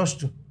you dey rush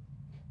to?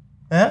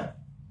 Eh?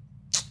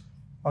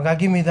 Okay,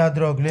 give me that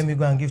drug. Let me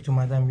go and give to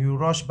madam. You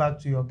rush back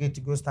to your gate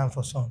to go stand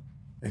for sun.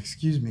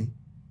 Excuse me.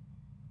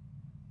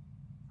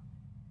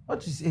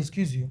 What is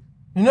excuse you?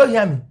 You no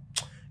hear me?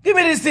 Give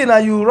me this thing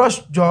and you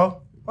rush,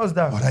 Joe. What's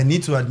that? But I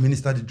need to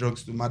administer the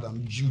drugs to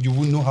madam. You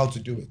won't know how to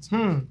do it.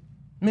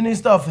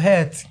 Minister of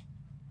Health.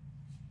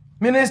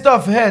 Minister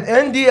of Health.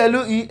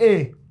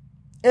 NDLUEA.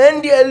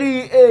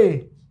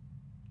 NDLUEA.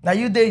 Now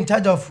you there in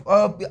charge of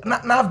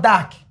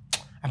NAFDAC.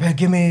 I better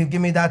give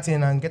me that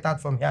thing and get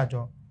out from here,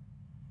 Joe.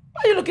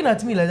 Why are you looking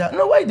at me like that?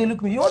 No, why they look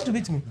at me? You want to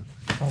beat me?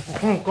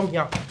 Come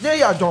here. There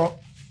you are, Joe.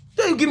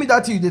 There you give me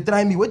that thing, they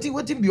try me. What be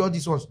all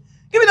this was?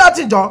 Give me that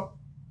thing, Joe.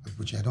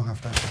 Uche, I don't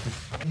have time for this.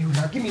 You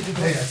now give me the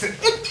thing.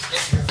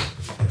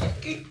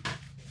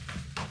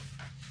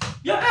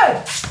 Yeah,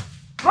 hey!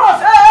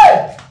 Ross,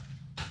 hey!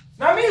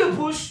 Now me you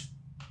push.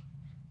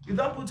 You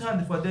don't put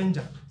hand for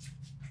danger.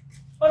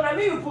 Oh, now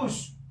me you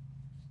push.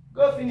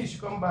 Go finish,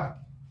 come back.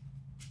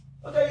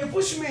 Okay, you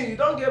push me, you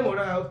don't get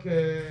morale,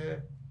 okay.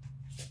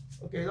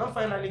 Okay, you don't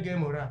finally get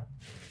morale.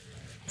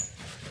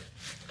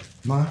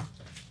 Ma,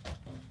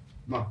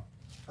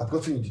 I've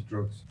gotten you the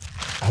drugs.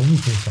 I will tell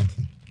you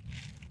something.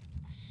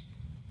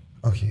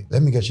 Okay,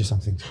 let me get you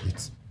something to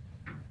eat.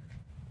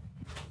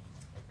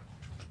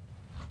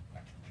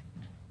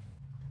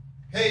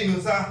 Hey, no,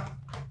 sir.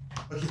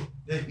 Okay.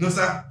 Hey, no,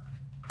 sir.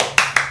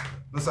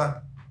 No,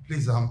 sir.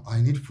 Please,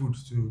 I need food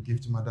to give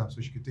to madam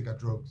so she can take her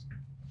drugs.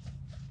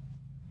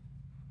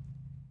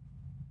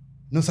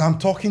 No, sir, I'm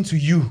talking to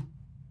you.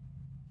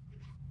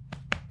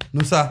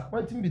 No, sir.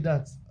 What thing be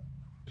that?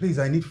 Please,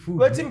 I need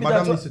food. Wetin be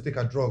Madam that? needs to take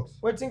her drugs.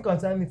 Wetin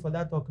concern me for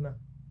that talk now?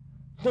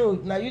 No,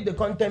 now you dey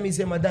come tell me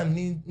say madam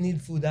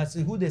need food. I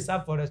say who they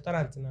serve for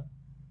restaurant now?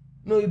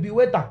 No, you be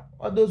waiter.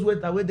 All those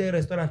waiter wey dey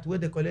restaurant where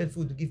they collect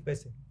food to give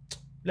person.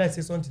 Let's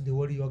say something dey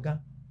worry your guy.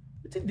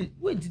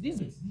 Wait,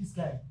 this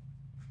guy.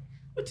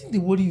 Wetin dey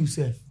worry you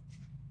sef?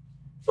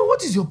 No,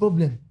 what is your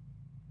problem?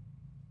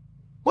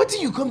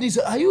 Wetin you come this?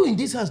 Are you in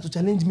this house to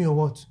challenge me or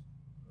what?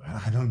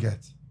 I don't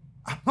get.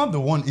 I'm not the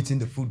one eating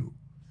the food.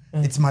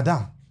 It's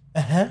madam.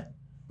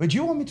 But do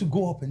you want me to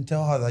go up and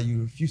tell her that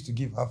you refuse to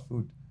give her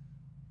food?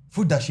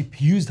 Food that she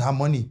used her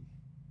money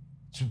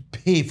to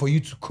pay for you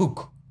to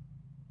cook.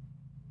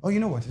 Oh, you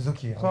know what? It's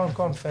okay.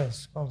 Come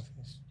first.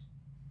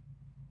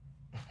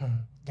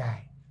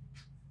 Guy,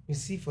 you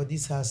see for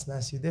this house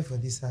now, you there for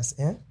this house,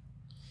 eh?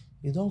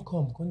 You don't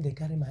come they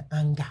carry my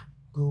anger,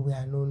 go where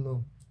I no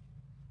know.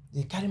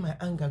 They carry my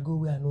anger, go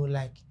where I no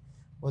like.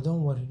 But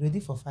don't worry, ready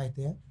for fight,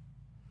 eh?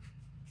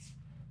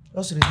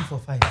 Just ready for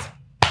fight.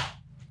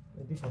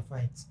 Ready for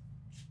fight.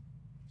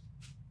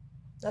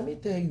 Let me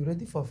tell you,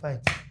 ready for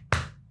fight.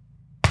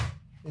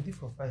 Ready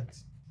for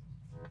fight.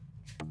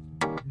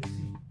 You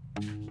see.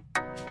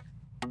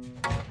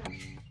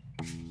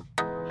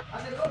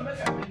 And they don't make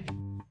a ready.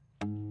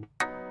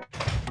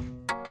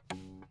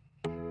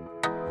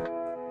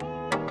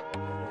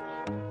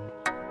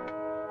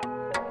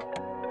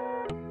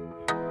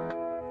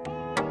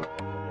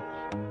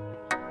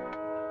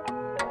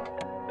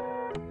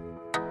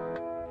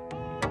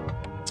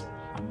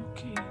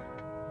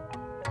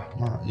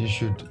 Ma, you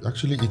should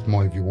actually eat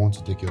more if you want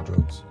to take your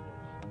drugs.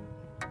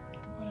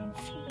 But I'm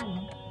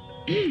full.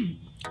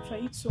 If I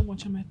eat so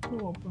much, I might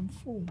throw up. I'm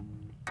full.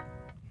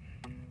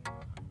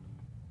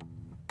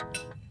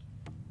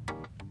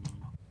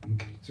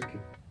 Okay, it's okay.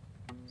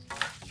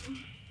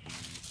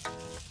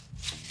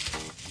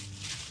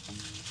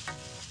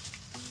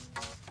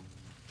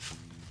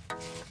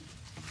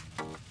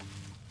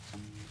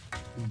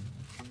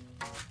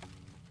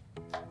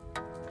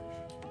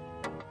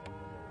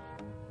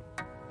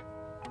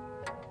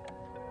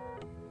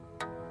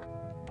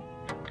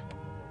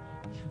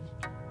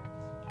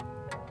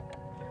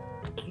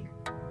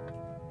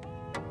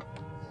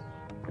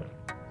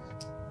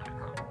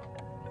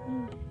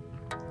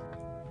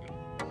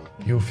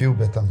 You'll feel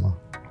better, ma.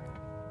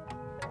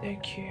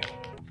 Thank you.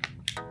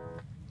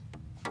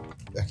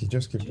 Okay,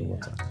 just keep the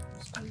water.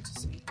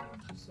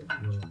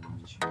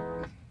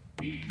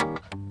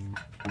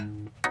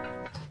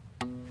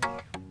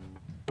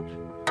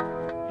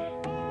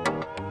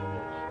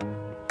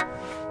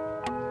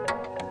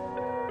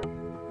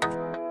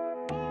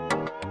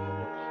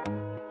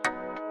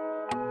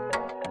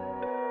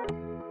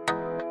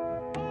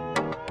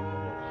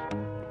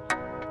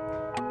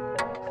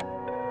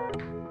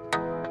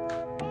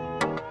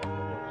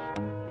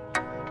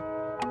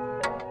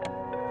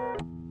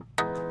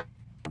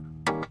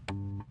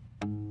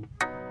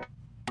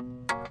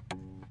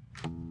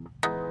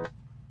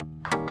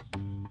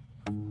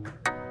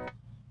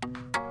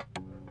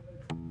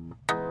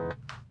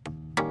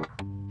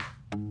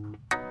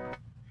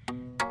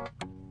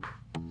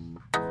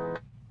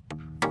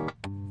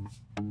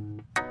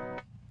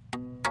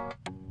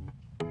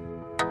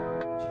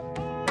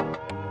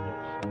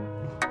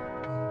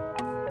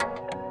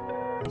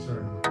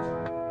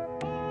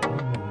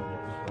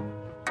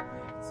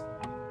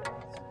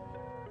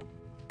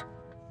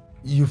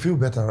 You feel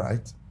better,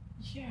 right?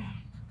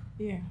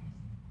 Yeah.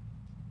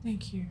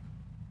 Thank you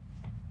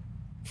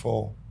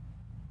For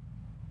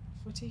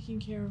taking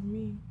care of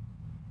me.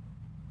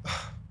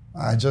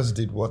 I just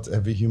did what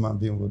every human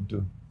being would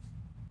do.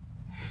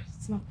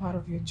 It's not part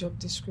of your job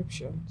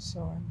description,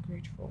 so I'm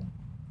grateful.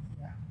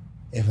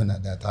 Even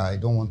at that, I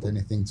don't want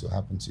anything to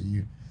happen to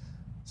you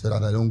so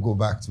that I don't go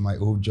back to my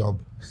old job.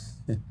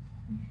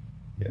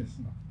 Yes.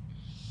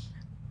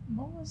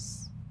 What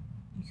was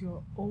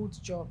your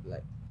old job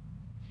like?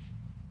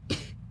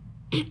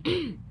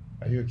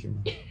 Are you okay,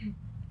 man?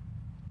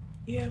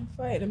 Yeah, I'm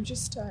fine. I'm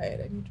just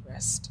tired. I need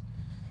rest.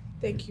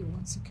 Thank you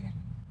once again.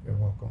 You're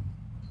welcome.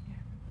 Yeah.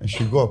 I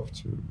should go up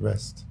to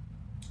rest.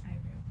 I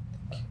will.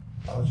 Thank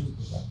you. I'll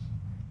just go back.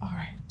 All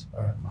right.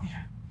 All right, ma'am.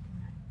 Yeah.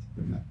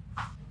 Good night.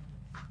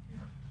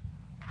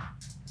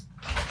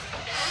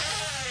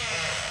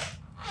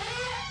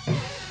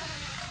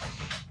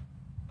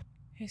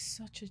 He's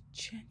such a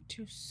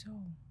gentle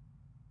soul.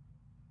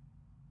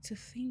 To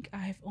think I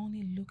have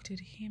only looked at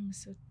him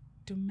as a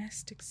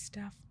domestic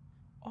staff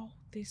all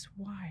this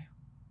while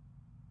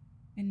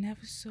and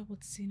never saw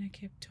what Zina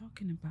kept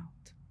talking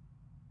about.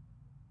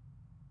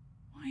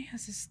 Why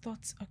has his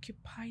thoughts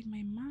occupied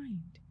my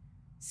mind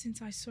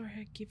since I saw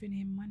her giving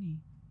him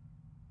money?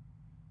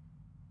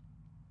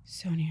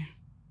 Sonia,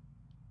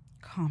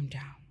 calm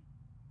down.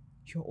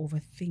 You're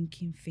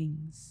overthinking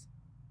things.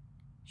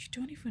 You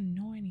don't even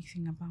know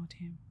anything about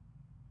him.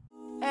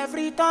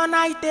 Every turn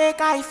I take,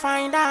 I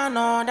find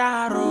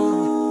another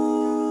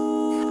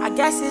road. I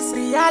guess it's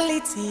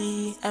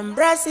reality.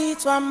 Embrace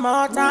it one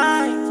more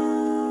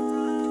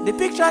time. The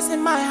pictures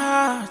in my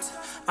heart,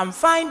 I'm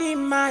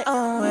finding my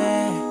own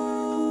way.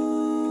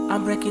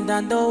 I'm breaking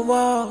down the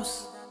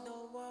walls,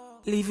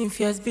 leaving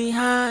fears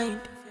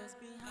behind.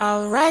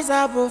 I'll rise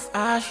above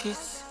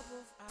ashes,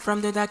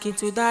 from the dark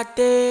into that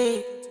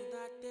day.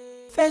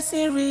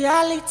 Facing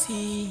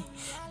reality,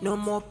 no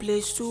more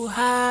place to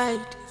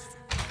hide.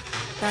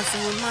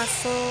 Dancing with my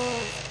soul,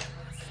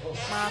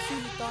 my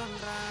feet on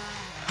ground.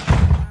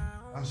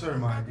 I'm sorry,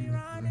 ma. I didn't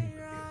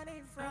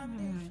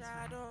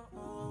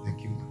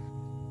Thank you, ma.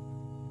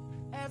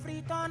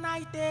 Every turn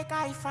I take,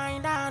 I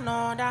find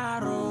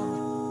another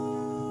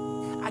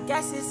road. I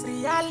guess it's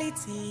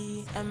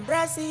reality.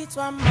 Embrace it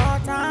one more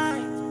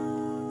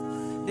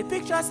time. The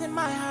pictures in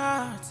my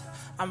heart,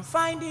 I'm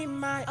finding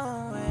my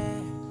own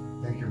way.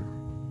 Thank you.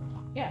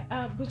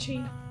 Yeah,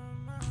 Buchi,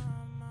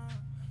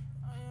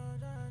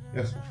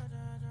 Yes, ma.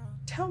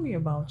 tell me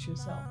about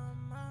yourself.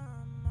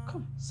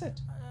 Come, sit.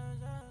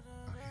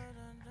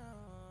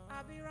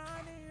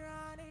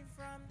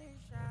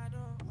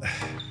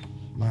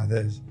 Ma,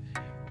 there's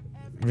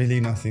really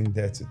nothing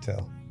there to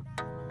tell.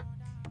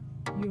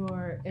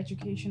 Your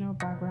educational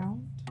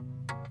background,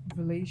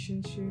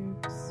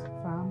 relationships,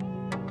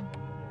 family,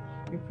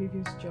 your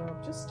previous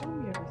job. Just tell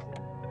me everything.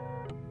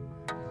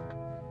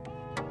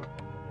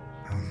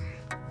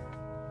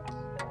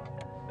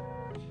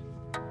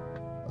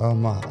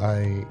 Ma,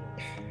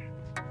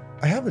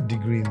 I have a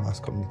degree in mass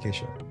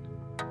communication.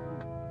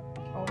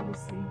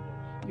 Obviously,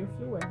 you're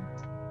fluent.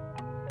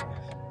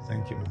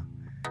 Thank you, ma.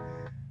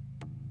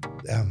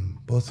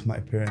 Both my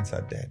parents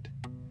are dead.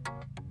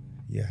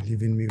 Yeah,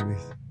 leaving me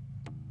with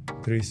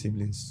 3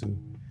 siblings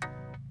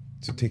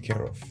to take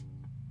care of.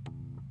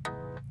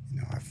 You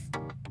know, I've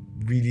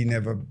really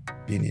never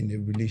been in a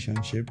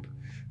relationship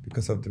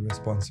because of the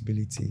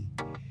responsibility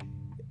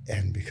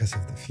and because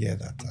of the fear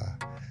that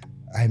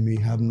I may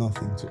have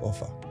nothing to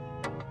offer.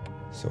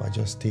 So I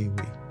just stay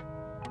away.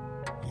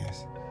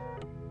 Yes.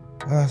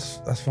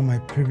 As for my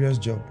previous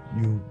job,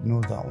 you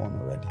know that one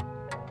already.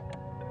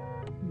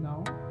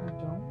 No, I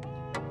don't.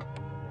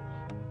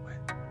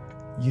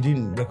 You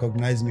didn't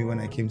recognize me when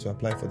I came to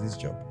apply for this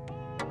job.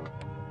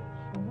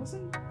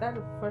 Wasn't that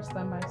the first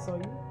time I saw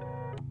you?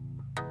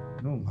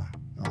 No, ma,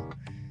 no.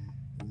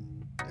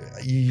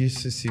 You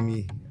used to see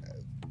me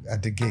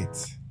at the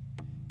gate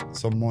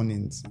some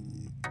mornings,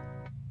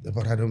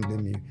 but I don't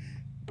blame you.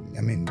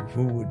 I mean,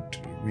 who would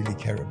really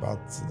care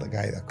about the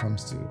guy that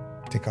comes to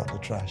take out the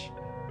trash?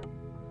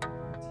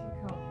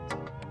 Take out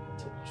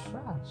the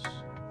trash?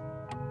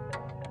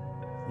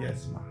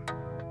 Yes, ma.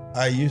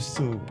 I used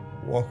to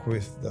work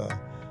with the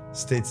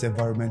state's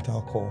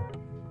environmental corps.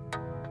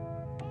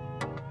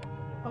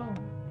 Oh,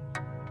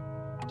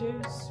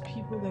 there's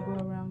people that go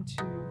around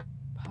to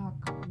pack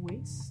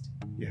waste?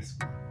 Yes,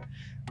 ma.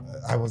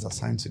 I was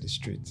assigned to the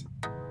street.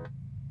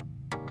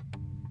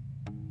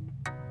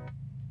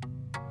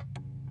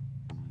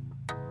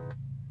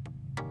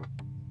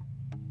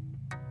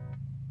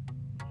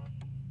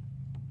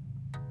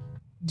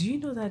 Do you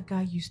know that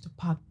guy used to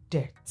pack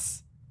dirt,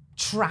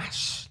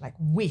 trash, like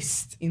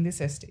waste in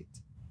this estate?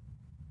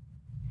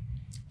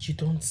 You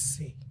don't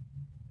say.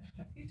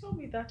 He told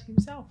me that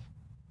himself.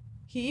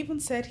 He even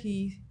said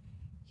he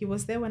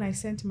was there when I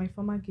sent my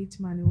former gate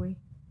man away,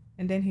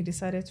 and then he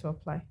decided to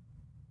apply.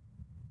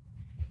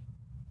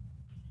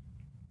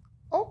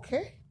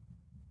 Okay.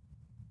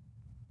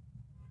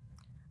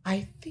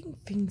 I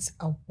think things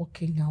are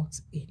working out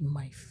in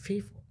my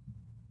favor.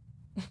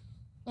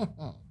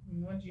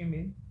 What do you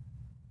mean?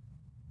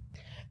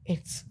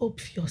 It's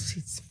obvious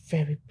it's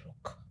very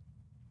broke.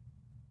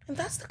 And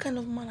that's the kind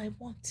of man I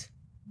want.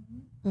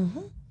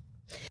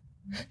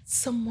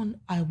 Someone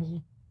I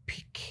will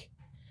pick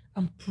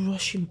and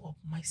brush him up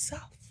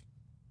myself.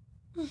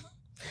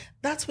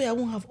 That way I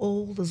won't have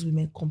all those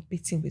women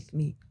competing with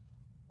me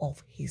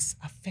of his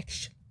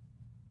affection.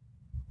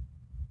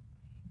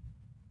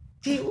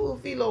 He will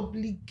feel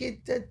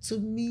obligated to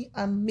me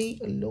and me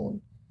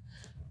alone.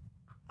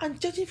 And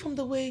judging from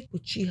the way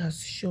Uche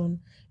has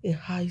shown a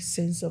high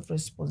sense of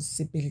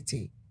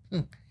responsibility,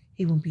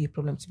 he won't be a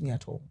problem to me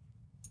at all.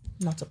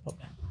 Not a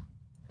problem.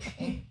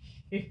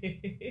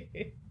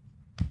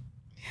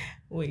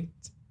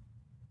 Wait,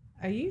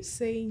 are you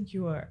saying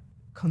you are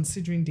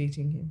considering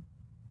dating him?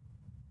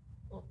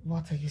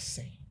 What are you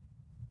saying?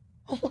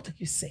 What are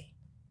you saying?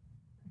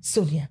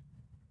 Sonia,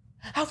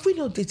 have we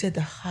not dated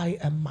the high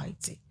and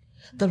mighty,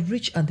 the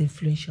rich and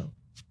influential?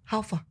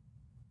 How far?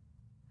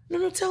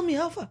 No, tell me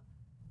how far.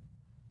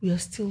 We are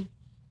still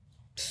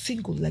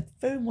single, like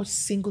very much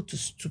single to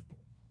stupor.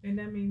 And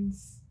that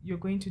means you're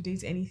going to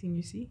date anything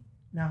you see?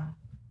 No.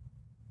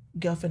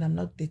 Girlfriend, I'm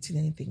not dating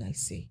anything I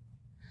say.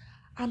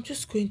 I'm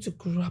just going to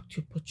grab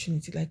the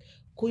opportunity, like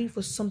going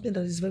for something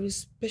that is very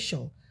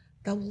special,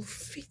 that will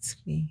fit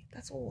me.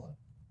 That's all.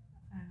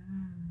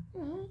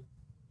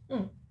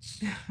 Do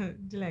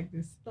you like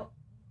this? No.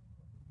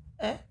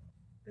 Eh?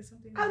 There's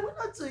something. I will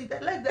not do it. I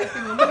like that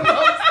thing.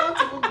 Don't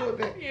even go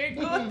there.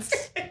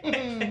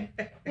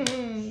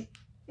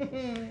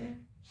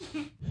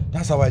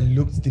 That's how I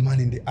looked the man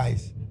in the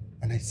eyes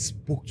and I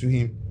spoke to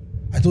him.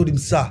 I told him,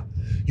 sir,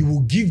 you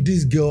will give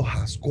this girl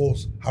her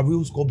scores, her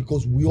real score,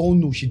 because we all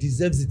know she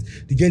deserves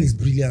it. The girl is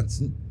brilliant.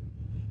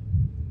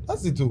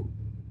 That's it too.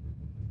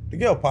 The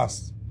girl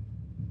passed.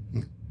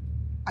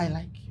 I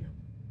like you.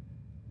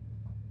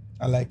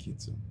 I like you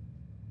too.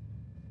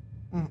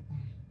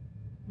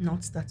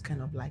 Not that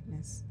kind of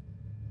likeness.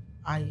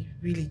 I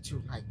really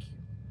do like you.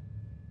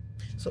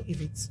 So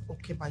if it's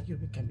okay by you,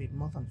 we can be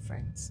more than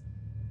friends.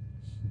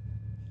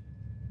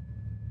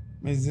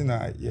 Miss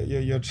Zina,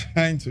 you're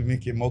trying to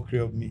make a mockery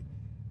of me.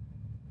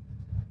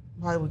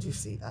 Why would you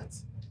say that?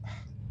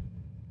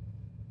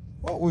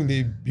 What will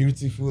a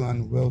beautiful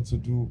and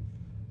well-to-do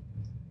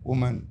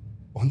woman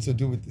want to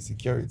do with a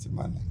security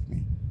man like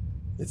me?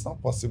 It's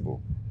not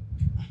possible.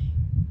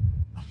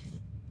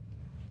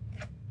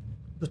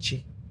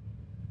 Uche,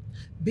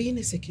 being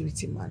a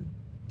security man,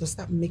 does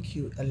that make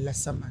you a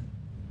lesser man?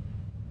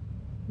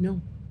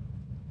 No.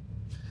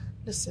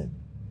 Listen,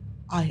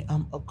 I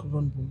am a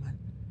grown woman,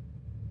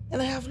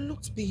 and I have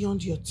looked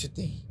beyond your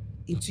today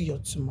into your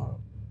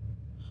tomorrow.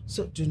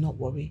 So do not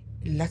worry.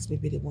 Let me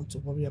be the one to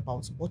worry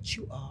about what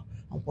you are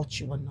and what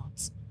you are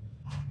not.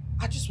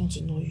 I just want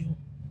to know you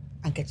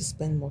and get to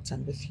spend more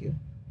time with you.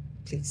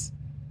 Please.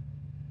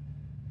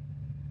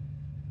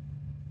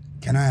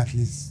 Can I at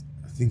least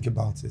think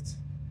about it?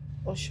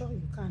 Oh, sure,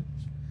 you can.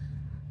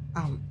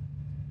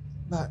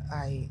 But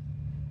I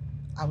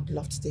would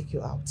love to take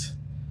you out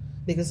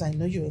because I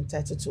know you're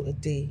entitled to a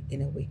day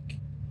in a week.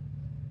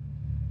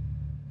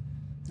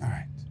 All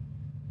right.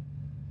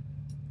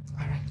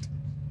 All right.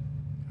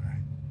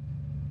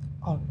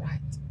 All right.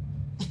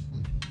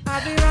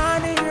 I've been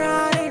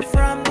running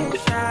from the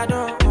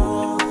shadows.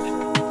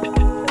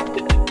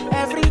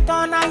 Every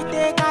turn I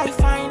take, I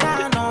find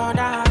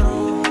another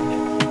road.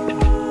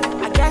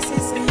 I guess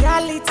it's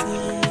reality.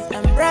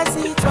 Embrace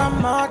it one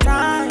more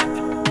time.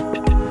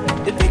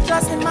 The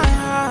pictures in my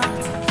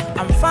heart,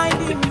 I'm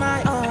finding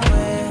my own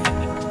way.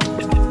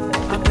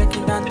 I'm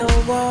breaking down the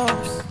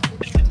walls,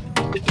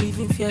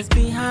 leaving fears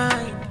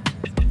behind.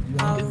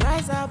 I'll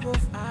rise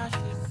above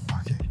ashes.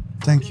 Okay.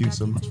 Thank you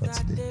so much for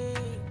today.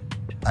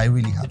 I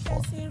really had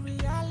fun.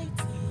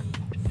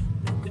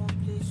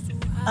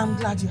 I'm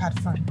glad you had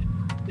fun.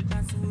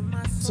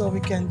 So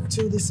we can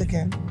do this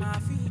again?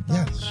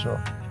 Yeah,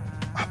 sure.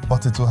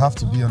 But it will have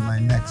to be on my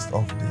next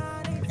off day.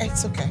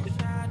 It's okay.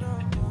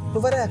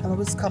 Provided I can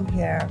always come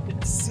here,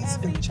 sit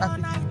and chat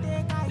with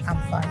you, I'm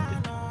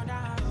fine.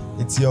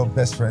 It's your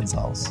best friend's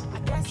house,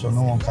 so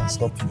no one can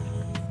stop you.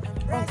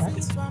 All right.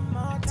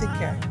 Take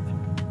care.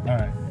 All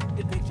right.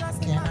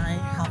 Can I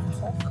have a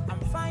hug?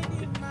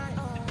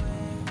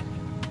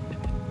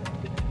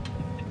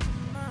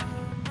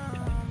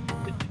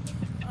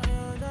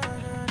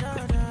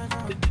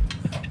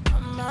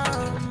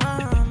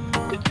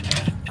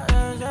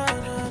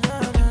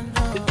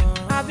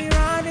 I'll be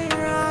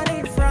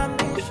running from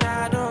the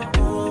shadow.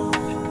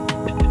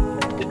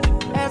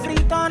 Every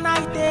turn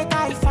I take,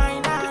 I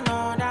find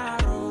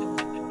another road.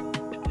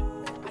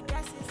 I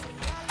guess it's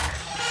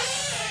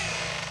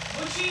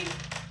Uche,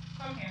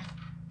 come here.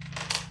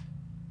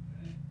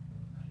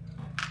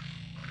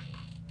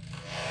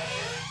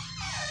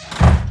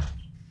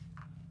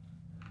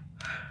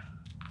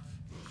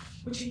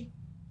 Uche,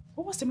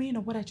 what was the meaning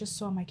of what I just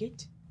saw on my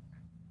gate?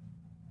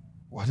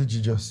 What did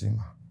you just see,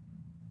 ma?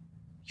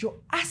 You're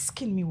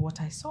asking me what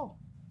I saw.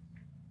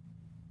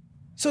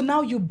 So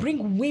now you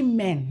bring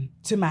women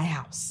to my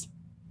house.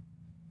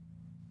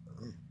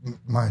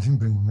 Ma, I didn't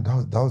bring women.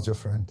 That was your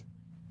friend.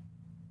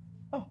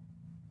 Oh,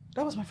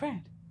 that was my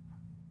friend.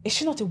 Is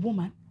she not a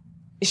woman?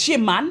 Is she a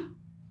man?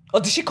 Or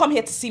did she come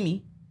here to see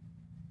me?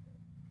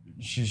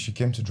 She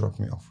came to drop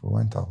me off. We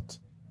went out.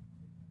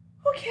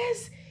 Who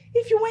cares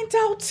if you went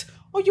out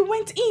or you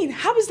went in?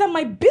 How is that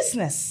my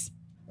business?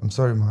 I'm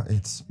sorry, ma.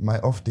 It's my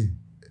off day.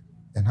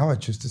 And how I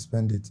choose to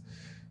spend it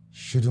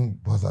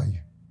shouldn't bother you.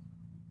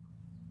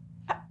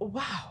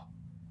 Wow.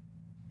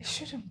 It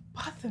shouldn't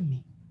bother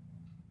me.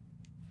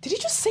 Did you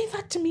just say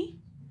that to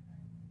me?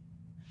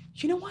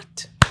 You know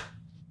what?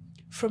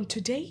 From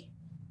today,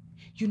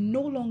 you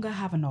no longer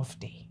have an off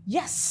day.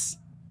 Yes,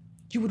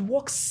 you would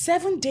work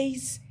 7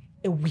 days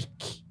a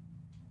week.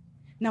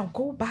 Now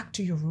go back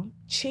to your room,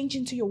 change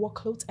into your work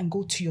clothes, and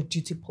go to your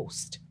duty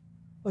post.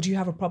 Or do you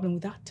have a problem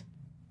with that?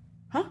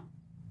 Huh?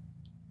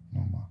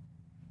 No, ma.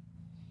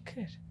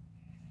 Good.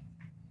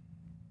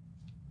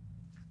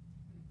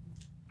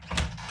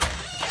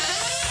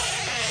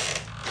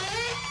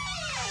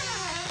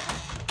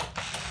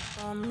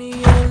 for me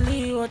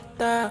only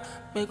water,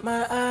 make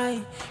my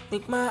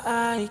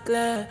eye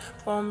clear.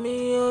 For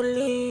me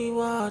only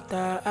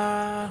water.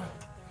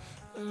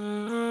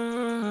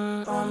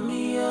 For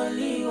me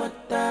only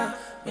water,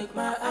 make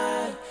my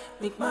eye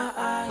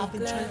I've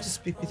been trying to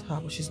speak with her,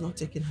 but she's not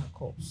taking her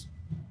calls.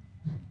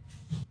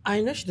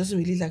 I know she doesn't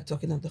really like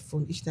talking on the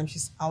phone each time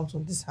she's out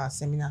on this her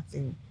seminar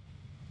thing.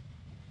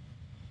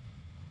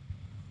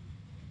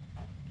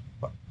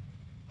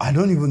 I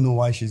don't even know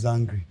why she's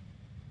angry.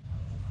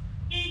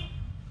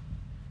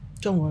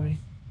 Don't worry.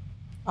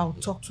 I'll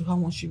talk to her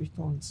once she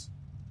returns.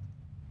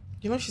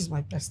 You know she's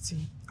my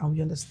bestie and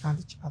we understand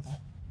each other.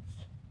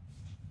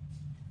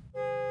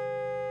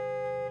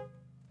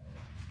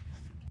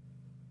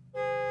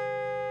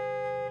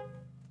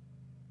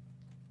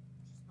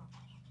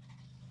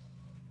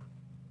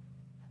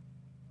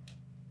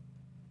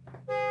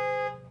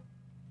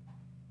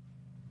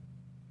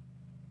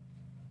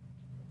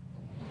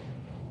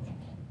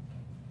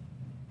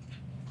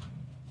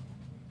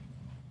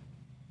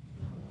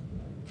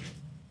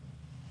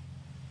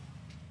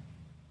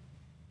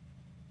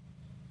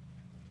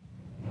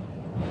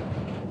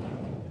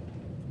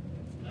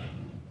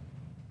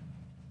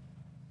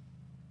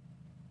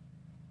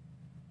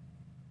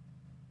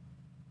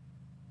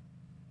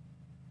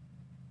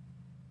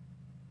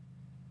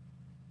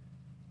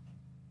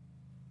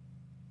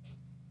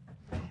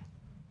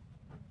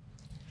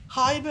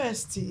 Hi,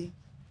 bestie.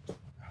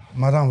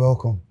 Madam,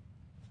 welcome.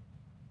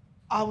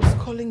 I was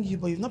calling you,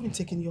 but you've not been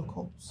taking your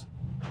calls.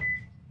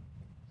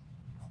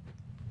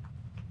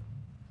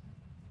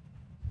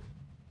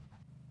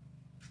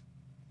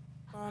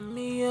 For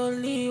me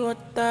only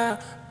water,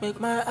 make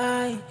my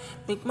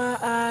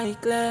eye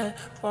clear.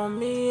 For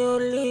me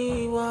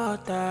only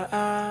water.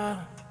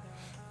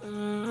 For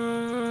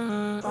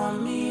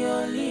me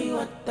only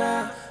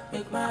water,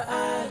 make my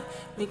eye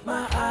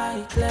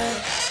clear.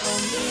 For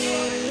me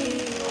only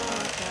water.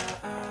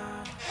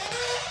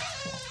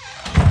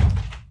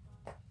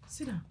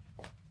 Sit down.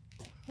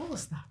 What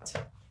was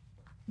that?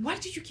 Why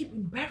do you keep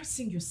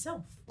embarrassing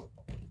yourself?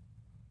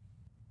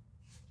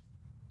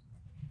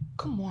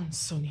 Come on,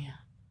 Sonia.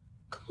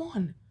 Come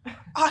on.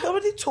 I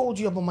already told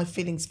you about my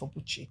feelings for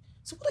Uche.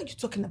 So what are you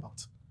talking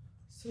about?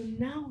 So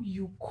now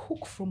you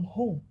cook from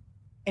home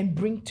and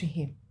bring to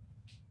him.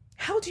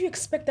 How do you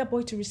expect that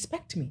boy to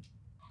respect me?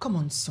 Come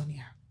on,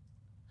 Sonia.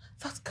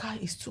 That guy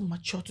is too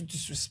mature to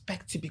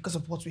disrespect you because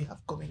of what we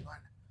have going on.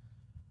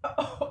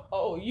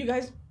 Oh, you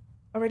guys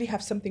already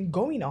have something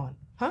going on,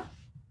 huh?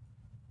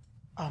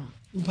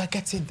 We're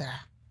getting there.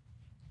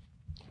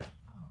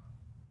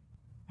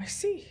 I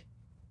see.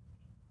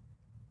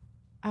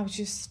 I'll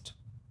just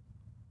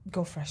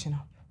go freshen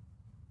up.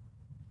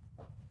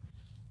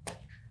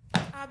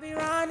 I'll be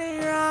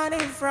running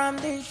from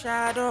the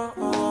shadows.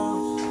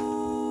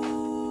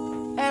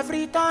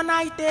 Every turn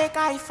I take,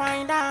 I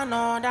find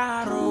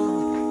another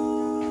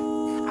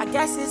road. I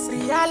guess it's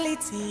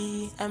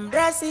reality.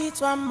 Embrace it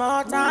one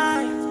more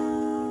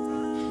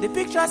time. The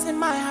pictures in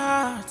my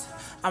heart,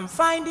 I'm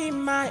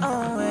finding my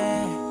own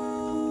way.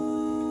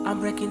 I'm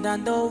breaking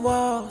down the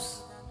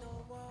walls,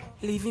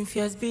 leaving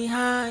fears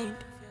behind.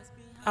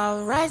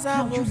 I'll rise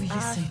up. Now you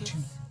listen to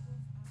me.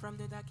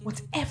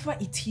 Whatever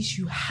it is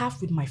you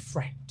have with my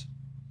friend,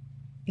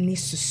 it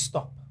needs to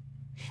stop.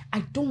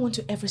 I don't want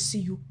to ever see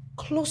you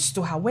close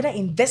to her, whether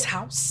in this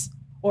house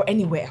or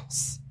anywhere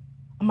else.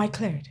 Am I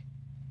cleared?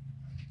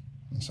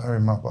 I'm sorry,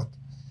 Ma, but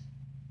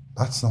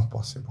that's not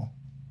possible.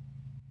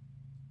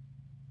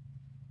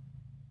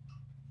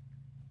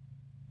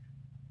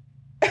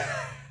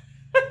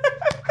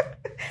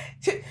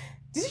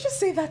 Did you just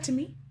say that to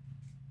me?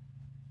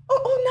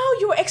 Oh, now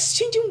you're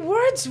exchanging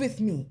words with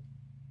me.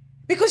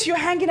 Because you're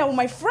hanging out with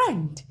my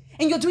friend.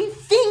 And you're doing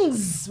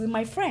things with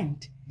my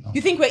friend. No.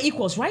 You think we're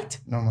equals, right?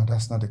 No, Ma,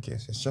 that's not the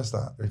case. It's just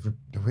that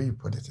the way you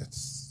put it, it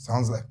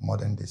sounds like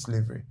modern day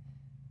slavery.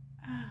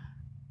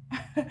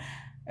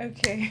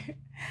 Okay.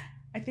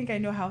 I think I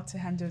know how to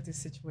handle this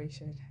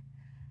situation.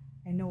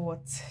 I know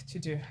what to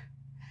do.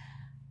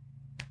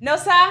 No,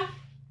 sir?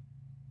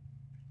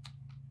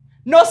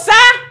 No, sir?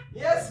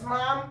 Yes,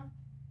 ma'am.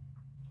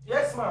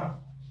 Yes, ma'am.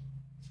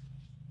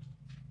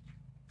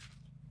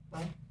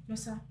 No,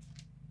 sir.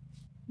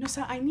 No,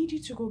 sir, I need you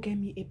to go get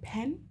me a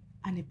pen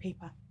and a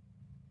paper.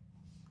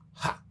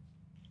 Ha!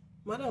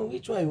 Madam,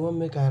 which one you want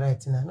make her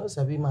write now? No,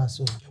 sabi ma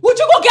so. Would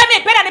you go get me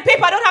a pen and a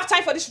paper? I don't have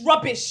time for this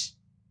rubbish.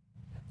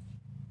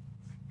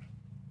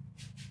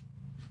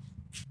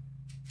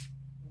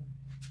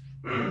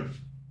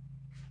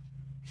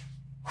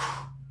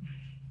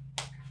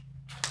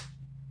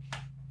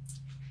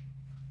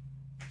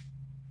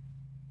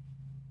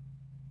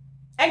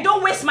 And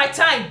don't waste my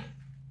time.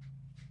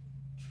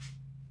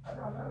 I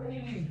don't have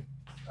any leave.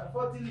 I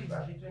 40 leave,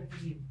 I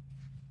 20 leave.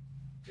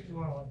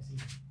 51 I want to see.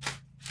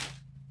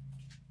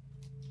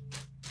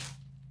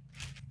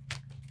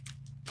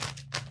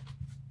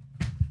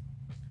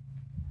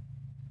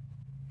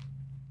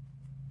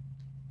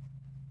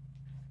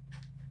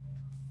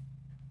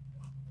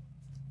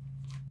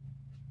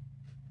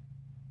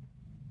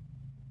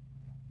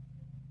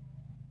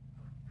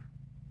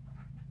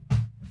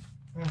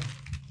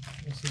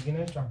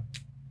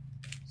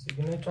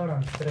 Signature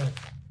and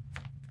strength.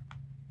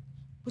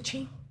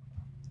 Uche,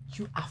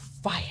 you are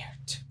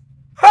fired.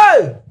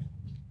 Hey!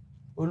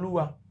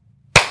 Oluwa.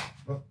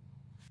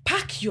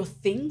 Pack your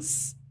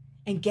things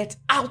and get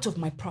out of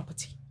my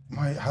property.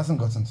 Ma, it hasn't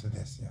gotten to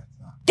this yet.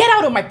 No. Get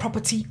out of my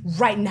property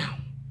right now.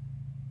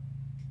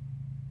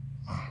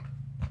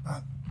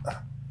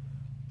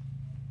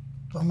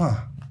 Ma,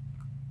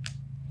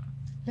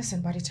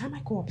 Listen, by the time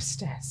I go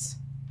upstairs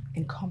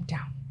and calm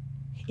down,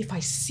 if I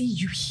see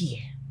you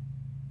here,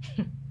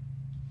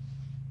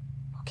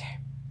 okay.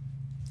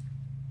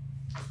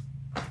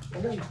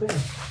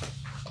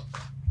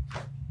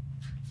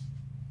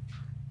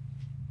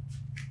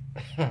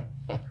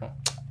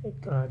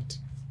 God.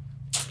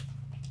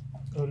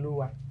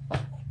 Oluwa.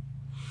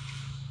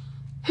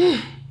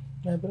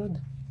 My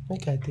brother,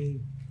 make I tell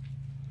you.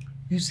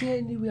 You see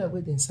anywhere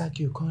where they sack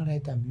you, can't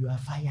write them, you are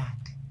fired.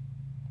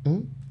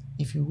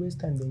 If you waste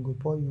time, then go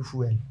pour you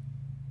fuel.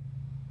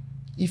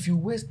 If you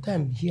waste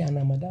time here, and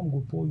madam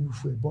go pour you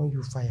fuel, burn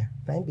you fire.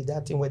 Now be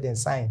that thing where they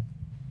sign.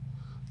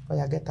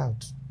 Fire, get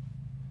out.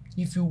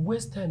 If you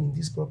waste time in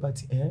this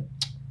property,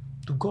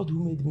 to God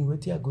who made me,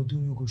 what I go do,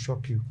 you go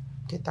shock you.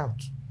 Get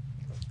out.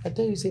 I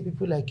tell you, say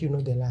people like you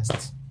know the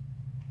last.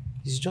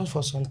 It's just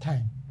for some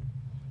time.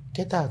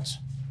 Get out.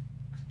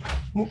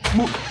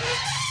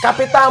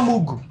 Capital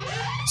Mugu.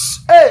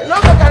 Hey, no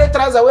go carry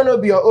trouser when no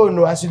be your own,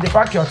 no, as you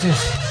pack your things.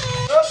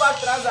 No pack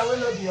trouser when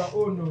no be your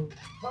own, no.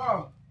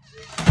 Come.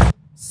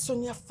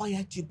 Sonia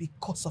fired you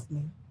because of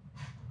me.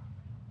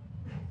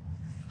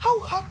 How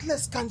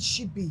heartless can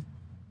she be?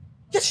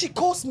 Yet she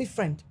calls me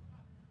friend.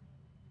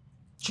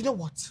 You know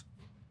what?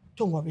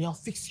 Don't worry, I'll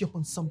fix you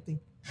on something.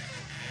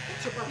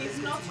 He's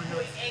not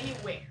going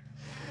anywhere.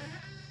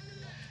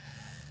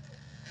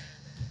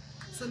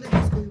 Sonia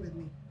is going with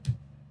me.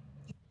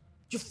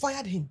 You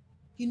fired him.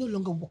 He no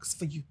longer works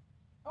for you.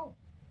 Oh,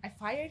 I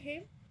fired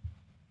him?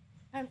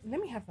 Let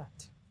me have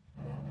that.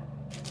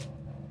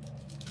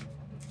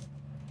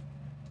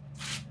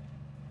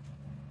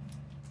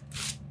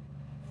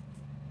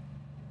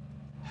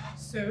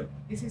 So,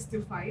 is he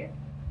still fired?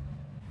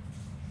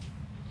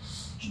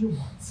 You know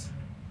what?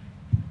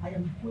 I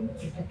am going to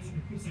get a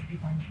piece of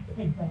paper and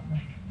pen right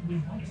now. You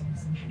will write on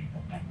something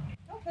right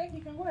now. Okay,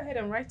 you can go ahead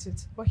and write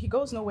it. But he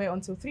goes nowhere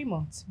until 3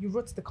 months. You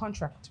wrote the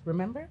contract,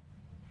 remember?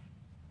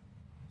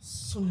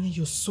 Sonia,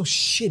 you're so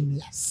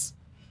shameless.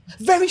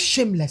 Very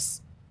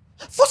shameless.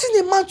 Forcing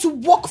a man to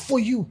work for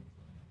you.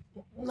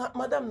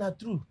 Madam, not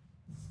true.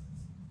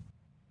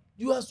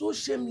 You are so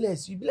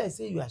shameless. You be like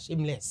say you are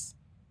shameless.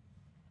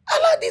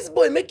 Allow this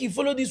boy make you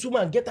follow this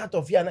woman and get out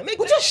of here.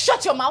 Would you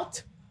shut your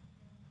mouth?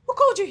 Who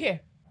called you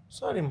here?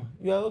 Sorry, ma.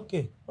 You are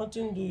okay.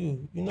 Nothing do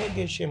you. You no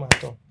get shame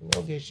at all. You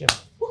no get shame.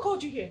 Who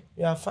called you here?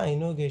 You are fine. You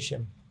no get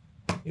shame.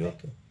 You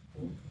okay?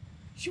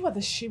 You are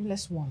the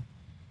shameless one.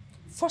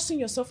 Forcing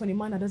yourself on a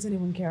man that doesn't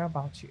even care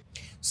about you.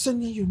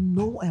 Sonia, you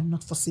know I am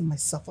not forcing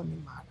myself on a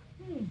man.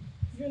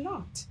 You're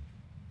not.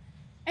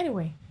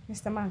 Anyway,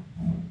 Mr. Man,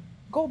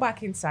 go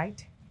back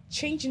inside,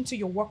 change into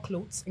your work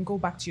clothes, and go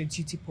back to your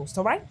duty post,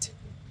 all right?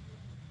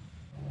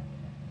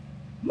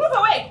 Move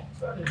away!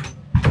 Sorry.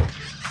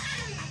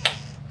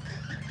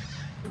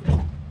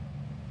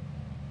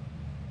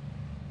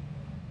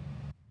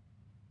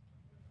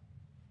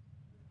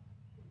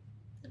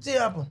 What's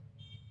happen?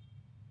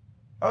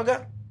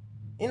 Okay?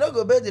 You know,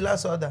 go bed the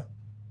last order.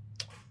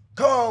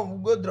 Come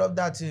on, go drop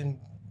that in.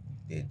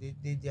 They do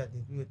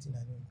it in.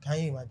 Can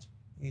you imagine?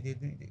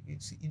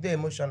 It's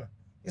emotional.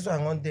 This one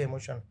I want the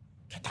emotional.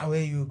 Get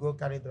away, you go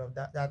carry drop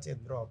that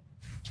in drop.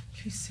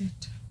 Please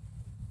sit.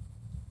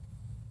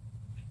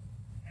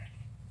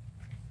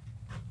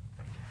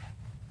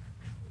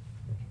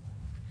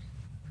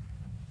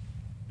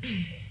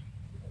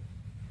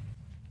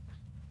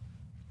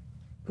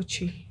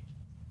 Uche,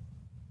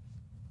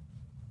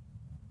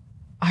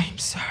 I am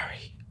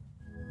sorry.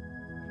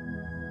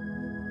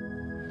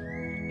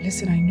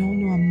 Listen, I know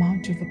no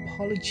amount of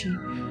apology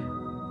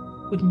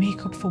would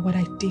make up for what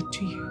I did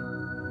to you.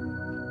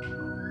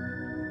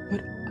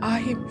 But I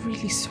am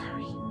really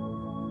sorry.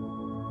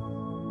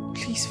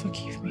 Please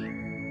forgive me.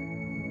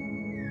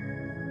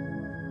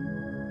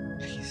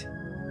 Please.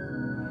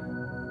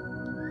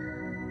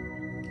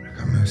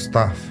 I'm your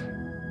staff.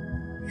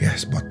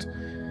 Yes, but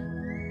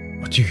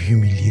you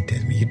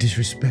humiliated me. You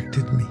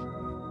disrespected me.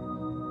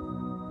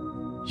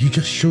 You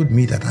just showed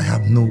me that I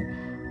have no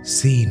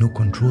say, no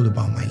control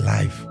about my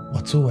life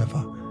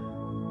whatsoever.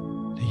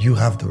 You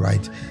have the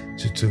right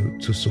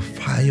to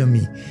fire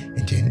me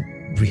and then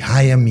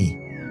rehire me.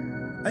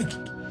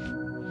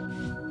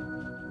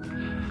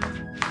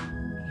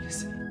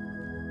 Listen.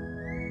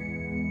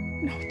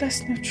 No,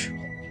 that's not true.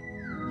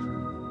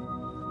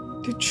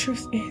 The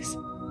truth is,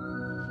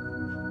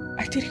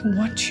 I didn't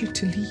want you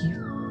to leave.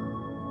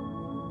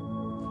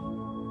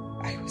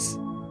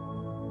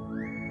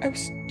 I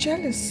was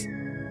jealous.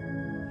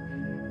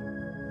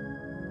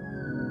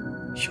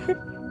 You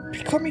were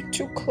becoming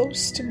too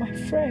close to my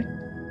friend.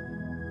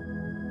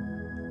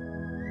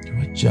 You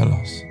were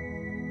jealous?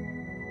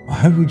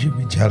 Why would you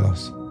be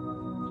jealous?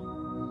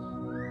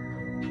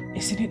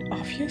 Isn't it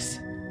obvious?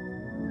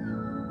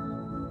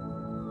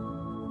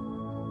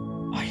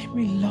 I am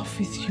in love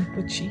with you,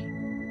 Uche.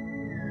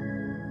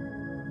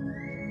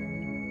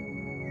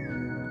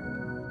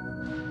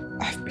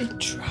 I've been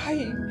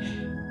trying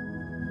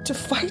to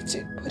fight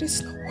it, but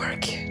it's not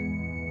working.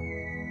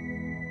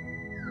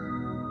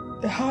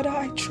 The harder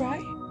I try,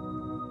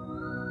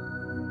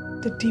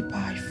 the deeper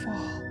I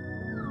fall.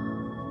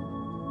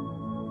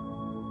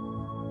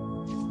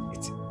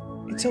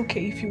 it's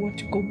okay if you want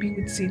to go be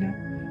with Zina.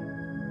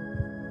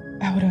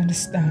 I would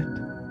understand.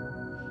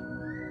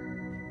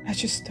 I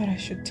just thought I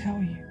should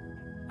tell you.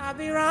 I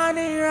be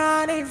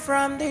running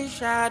from the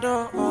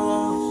shadows.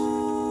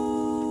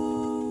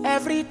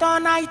 Every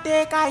turn I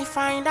take, I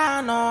find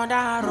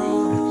another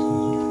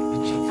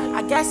road.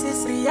 I guess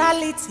it's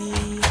reality.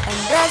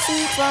 Embrace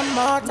it one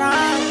more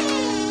time.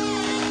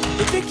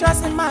 The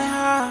pictures in my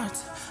heart,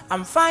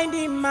 I'm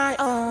finding my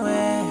own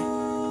way.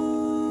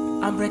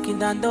 I'm breaking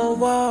down the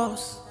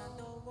walls,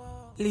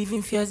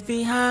 leaving fears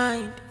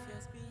behind.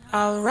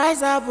 I'll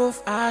rise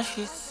above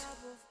ashes,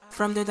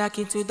 from the dark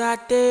into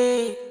that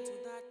day.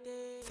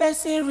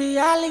 Facing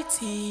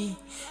reality,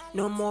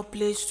 no more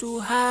place to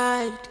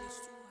hide.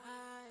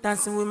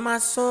 Dancing with my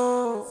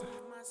soul,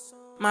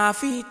 my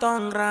feet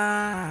on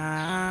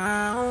ground.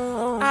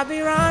 I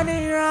be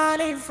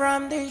running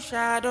from the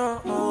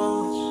shadows.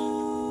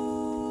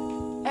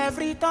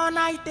 Every turn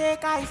I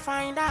take, I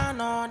find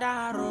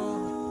another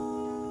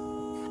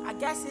road. I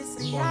guess it's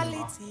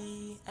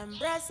reality.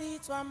 Embrace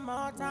it one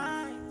more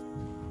time.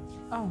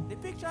 Oh, The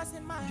pictures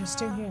in my you're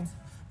still heart, here.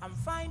 I'm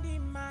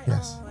finding my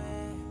Yes. own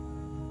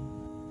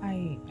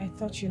way. I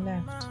thought you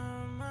left.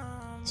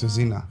 To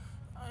Zina.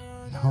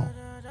 No.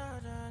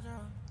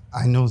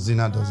 I know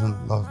Zina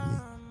doesn't love me.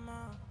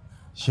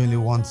 She only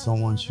wants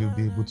someone she'll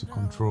be able to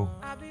control.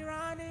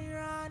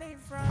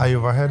 I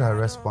overheard her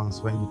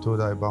response when you told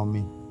her about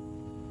me.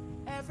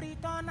 Every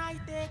turn I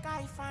take,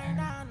 I find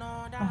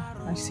another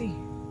Oh, I see.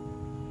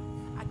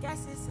 I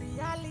guess it's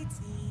reality.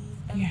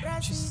 Yeah,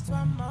 Embrace just, it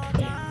one more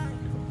time.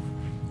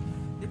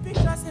 The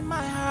pictures in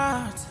my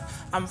heart,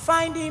 I'm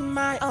finding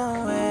my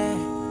own way.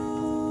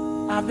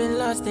 I've been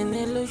lost in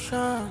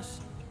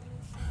illusions,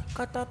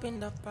 caught up in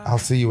the past. I'll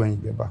see you when you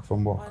get back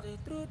from work. But the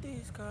truth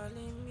is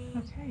calling me.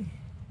 Okay.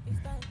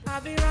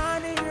 I've been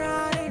running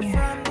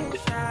from the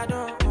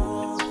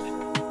shadows.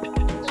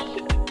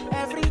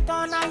 Every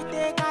turn I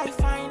take, I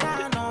find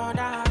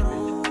another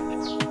road.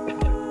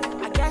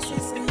 I guess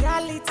it's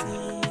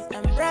reality.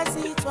 Embrace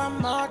it one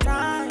more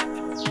time.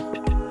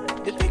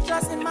 The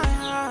pictures in my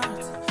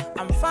heart,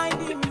 I'm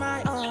finding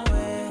my own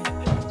way.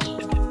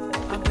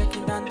 I'm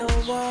breaking down the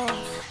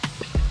walls,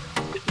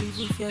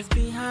 leaving fears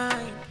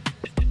behind.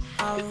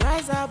 I'll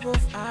rise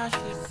above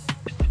ashes,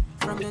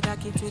 from the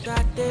dark into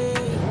that day.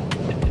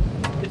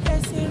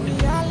 Facing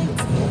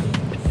reality,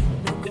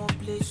 no more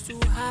place to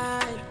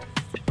hide.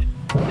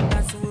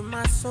 Dancing with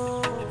my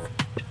soul,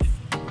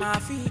 my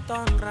feet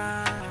on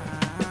ground.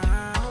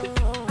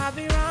 I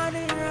be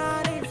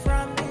running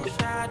from the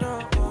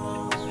shadows.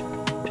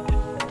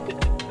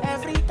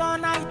 Every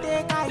turn I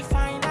take, I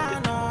find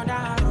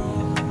another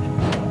road.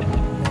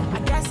 I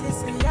guess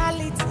it's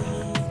reality.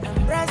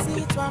 Embrace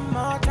it one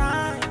more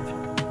time.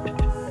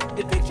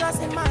 The pictures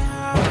in my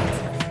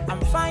heart,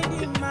 I'm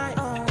finding my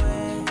own way.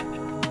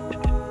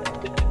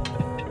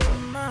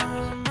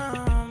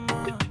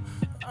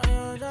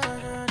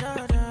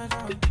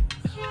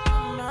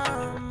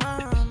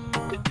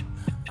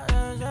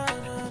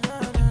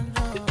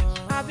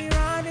 I be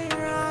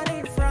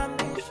running from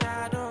the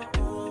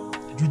shadow.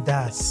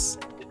 Judas.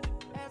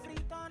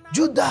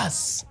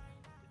 Judas!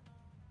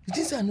 You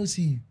think I no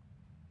see you?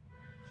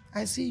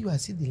 I see you, I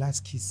see the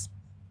last kiss.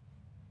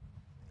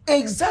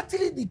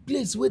 Exactly the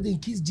place where they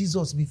kiss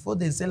Jesus before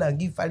they sell and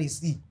give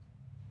Pharisee.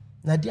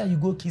 Now there you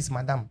go kiss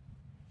madam.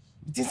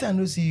 You think I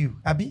no see you,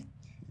 Abi?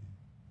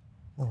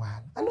 No,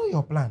 well, I know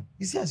your plan.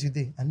 You see as you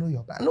did, I know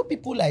your plan. I know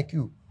people like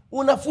you.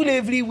 Una full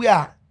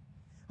everywhere.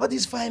 All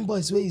these fine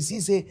boys where you see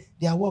say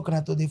they are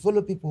working to they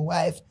follow people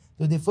wife,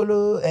 to they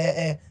follow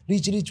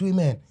rich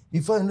women.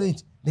 Before you know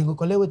it, they go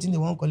collect what they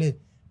want collect.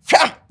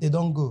 They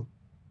don't go.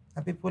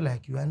 And people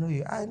like you, I know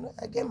you. I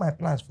get my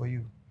plans for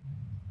you.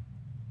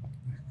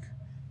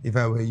 If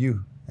I were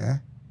you,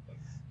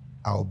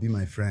 I'll be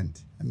my friend.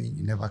 I mean,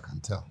 you never can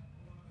tell,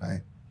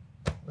 right?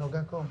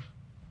 Oga, come.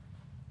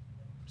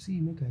 See,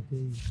 make I tell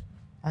you.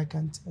 I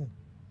can tell.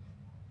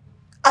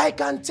 I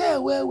can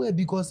tell where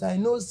because I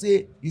know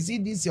say, you see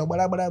this your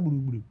barabara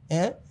buru.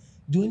 The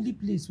only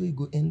place where you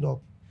go end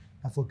up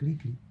are for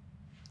Krikri.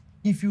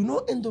 If you no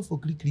end up for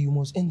Krikri, you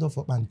must end up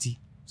for Panti.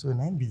 So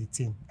now be the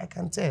thing. I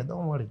can tell,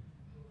 don't worry.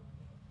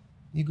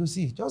 You go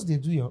see, just they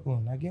do your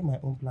own. I get my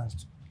own plans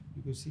too.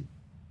 You go see.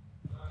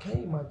 Can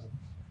you imagine?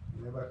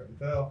 You never can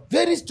tell.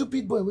 Very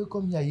stupid boy will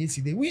come here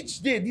yesterday.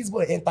 Which day this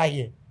boy enter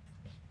here?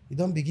 He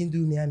don't begin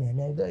do me. He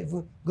don't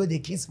even go they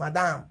kiss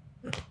madam.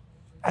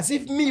 As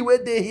if me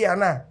where they here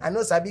now. I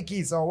know sabi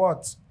kiss or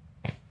what?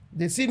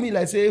 They see me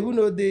like say, who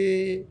know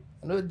they?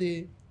 I know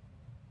they.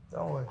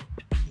 Don't worry.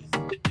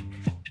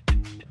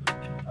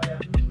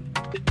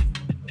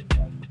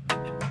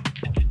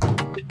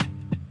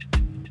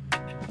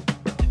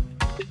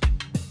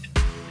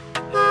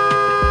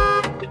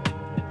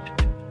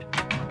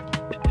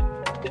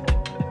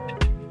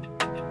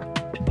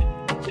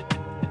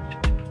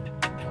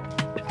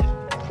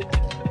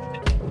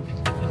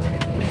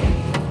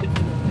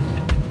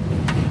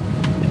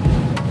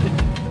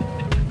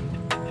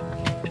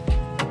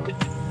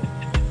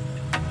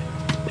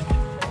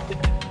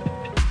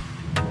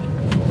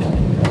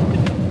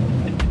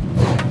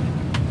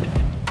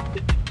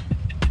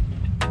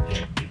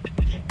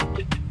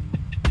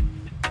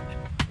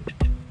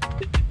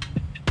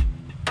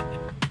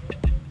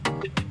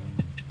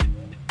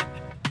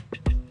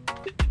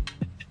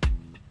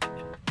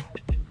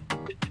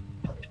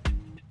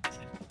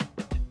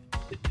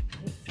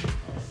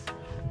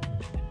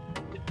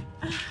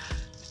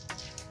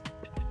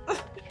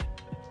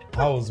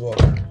 How was work?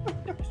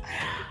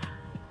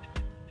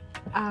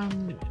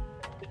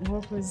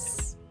 Work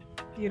was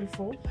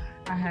beautiful.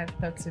 I had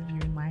thoughts of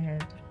you in my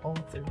head all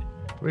through.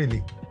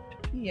 Really?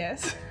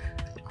 Yes.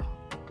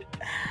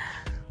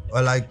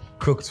 Well, I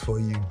cooked for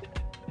you.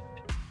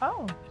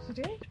 Oh, you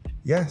did?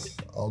 Yes,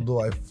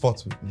 although I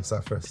fought with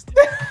Musa first.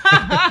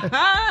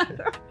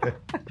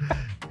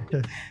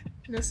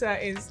 Nusa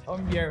is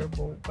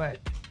unbearable, but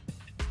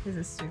he's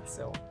a sweet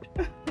soul.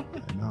 I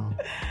know.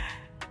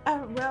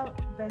 Well,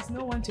 there's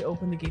no one to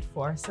open the gate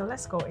for, so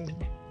let's go in.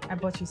 I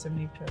bought you some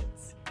new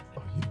clothes.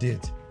 Oh, you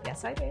did?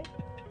 Yes, I did.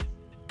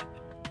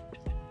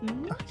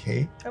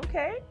 Okay.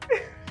 Okay.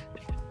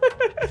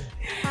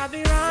 I'll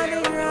be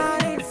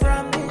running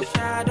from the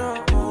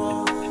shadow.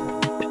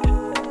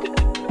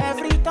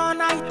 Every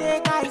turn I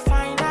take, I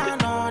find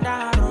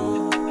another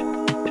road.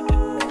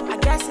 I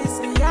guess it's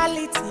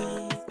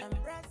reality.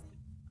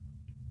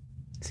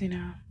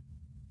 Zina,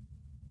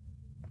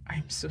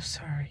 I'm so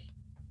sorry.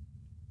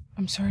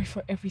 I'm sorry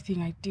for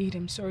everything I did.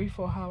 I'm sorry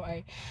for how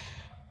I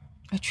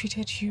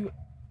treated you.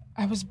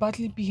 I was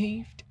badly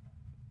behaved.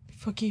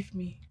 Forgive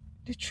me.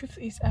 The truth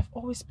is, I've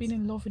always been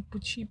in love with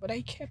Buchi, but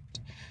I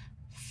kept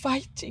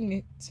fighting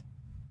it.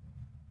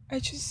 I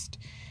just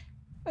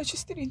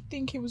didn't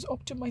think he was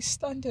up to my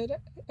standard.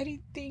 I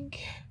didn't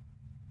think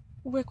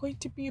we're going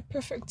to be a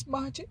perfect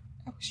match.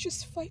 I was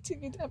just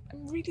fighting it.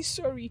 I'm really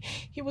sorry.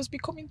 He was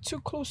becoming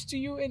too close to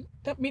you, and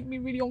that made me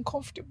really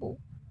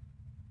uncomfortable.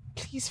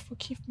 Please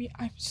forgive me.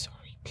 I'm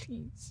sorry,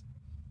 please.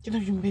 You know,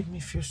 you made me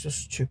feel so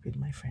stupid,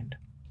 my friend.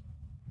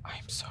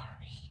 I'm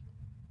sorry.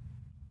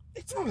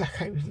 It's not like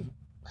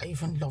I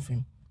even love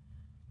him.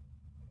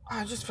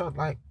 I just felt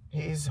like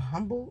he is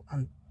humble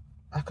and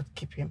I could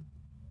keep him.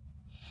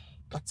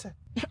 That's it.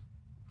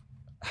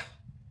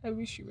 I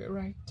wish you were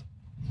right.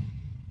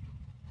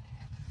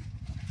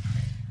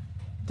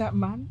 That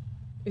man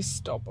is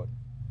stubborn.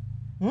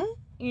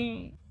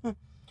 Then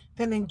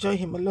enjoy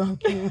him alone.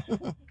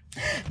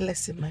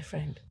 Listen, my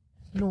friend.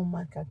 No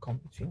man can come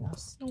between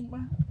us. No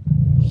man.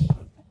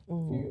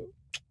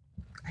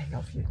 I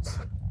love you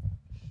too.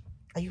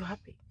 Are you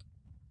happy?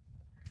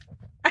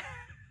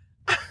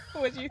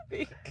 What do you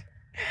think?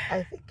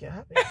 I think you're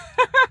happy.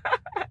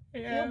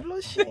 Yeah. You're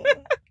blushing.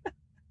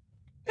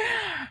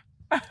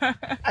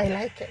 I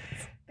like it.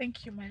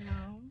 Thank you, my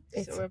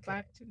love. So we're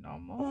back to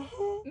normal.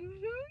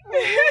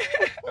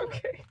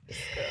 Okay.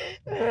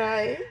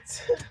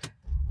 Right.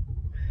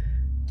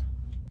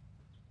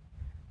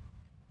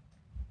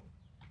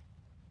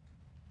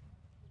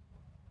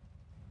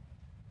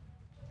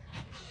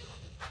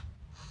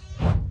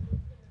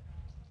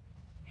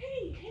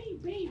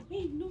 Hey,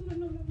 babe, no.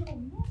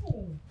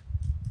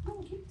 No,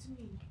 give it to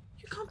me.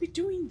 You can't be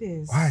doing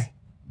this. Why?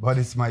 But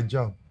it's my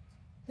job.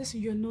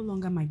 Listen, you're no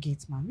longer my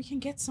gate man. We can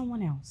get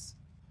someone else.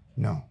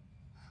 No.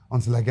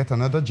 Until I get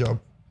another job,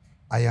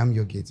 I am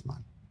your gate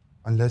man.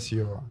 Unless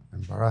you're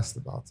embarrassed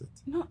about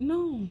it. No,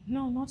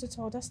 not at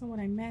all. That's not what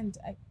I meant.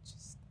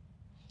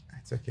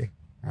 It's okay.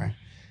 All right.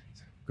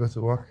 So go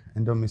to work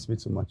and don't miss me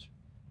too much.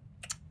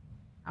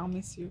 I'll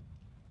miss you.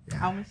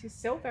 Yeah. I'll miss you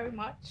so very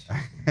much.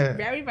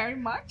 Very, very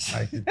much.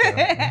 I can tell.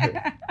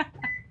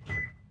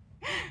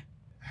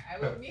 I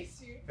will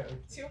miss you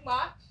too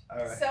much.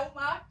 Right. So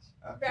much.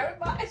 Okay. Very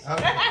much.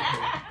 Okay.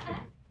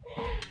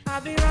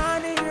 I'll be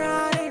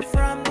running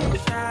from the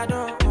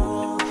shadow.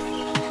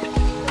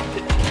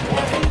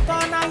 Every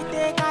turn I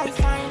take, I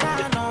find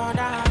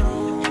another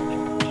road.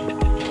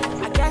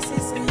 I guess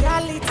it's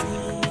reality.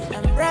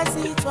 Embrace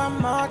it one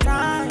more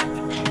time.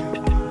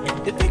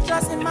 The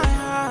pictures in my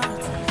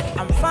heart,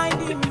 I'm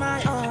finding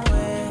my own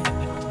way.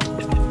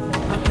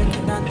 I'm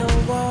breaking down the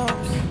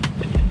walls,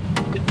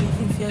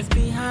 leaving fears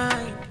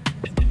behind.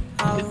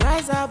 I'll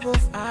rise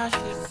above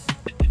ashes,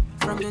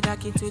 from the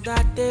dark into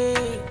that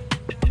day.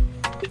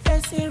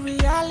 Facing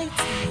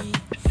reality,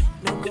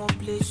 no more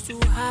place to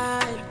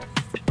hide.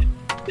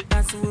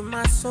 Dancing with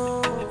my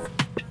soul,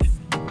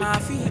 my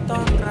feet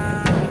on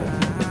ground.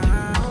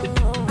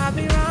 I'll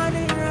be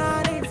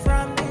running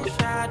from the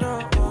shadow.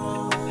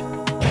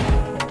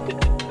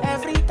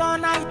 Every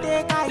turn I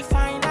take, I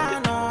find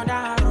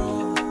another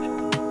road.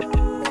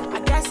 I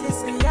guess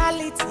it's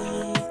reality.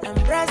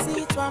 Embrace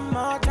it one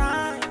more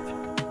time.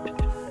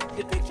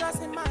 The pictures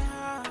in my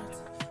heart,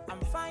 I'm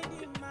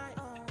finding my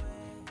own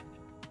way.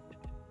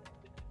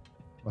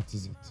 What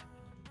is it?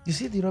 You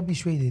see the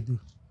rubbish way they do?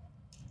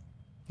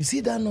 You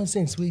see that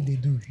nonsense way they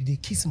do? They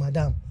kiss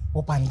madam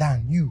up and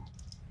down, you.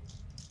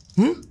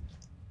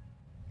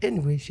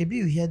 Anyway, Shebi,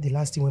 you hear the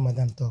last thing when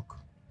madam talk.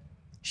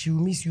 She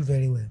will miss you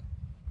very well.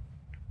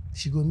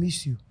 She go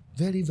miss you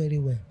very, very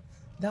well.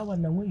 That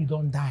one now when you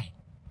don't die.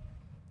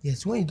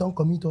 Yes, when you don't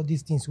commit all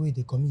these things where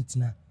they commit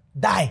now.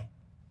 Die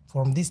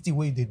from this thing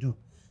way they do.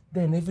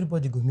 Then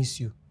everybody go miss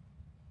you.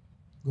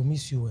 Go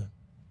miss you well.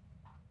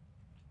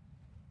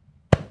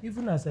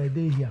 Even as I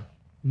dey here,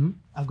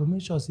 I go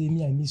make sure say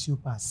me I miss you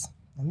pass.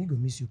 And me go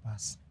miss you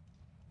pass.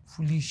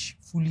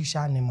 Foolish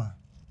animal.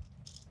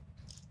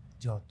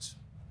 Jot.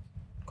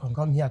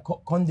 Come here.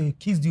 Come they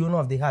kiss the owner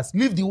of the house.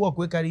 Leave the work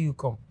where carry you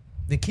come.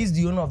 They kiss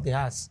the owner of the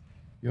house.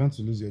 You want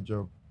to lose your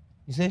job?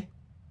 You say?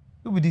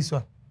 Who be this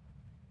one?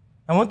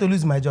 I want to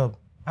lose my job.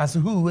 As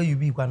who where you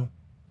be, Kwano?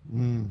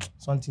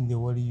 Something they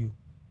worry you.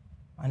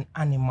 An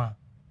animal.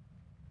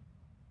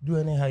 Do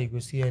anyhow, you go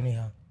see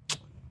anyhow.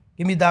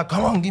 Give me that,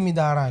 come on, give me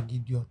that rag,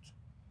 idiot.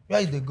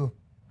 Where they go?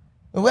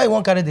 Where you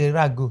want to carry the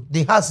rag go?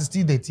 The house is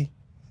still dirty.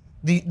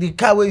 The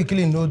car where you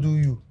clean no do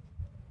you.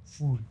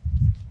 Fool.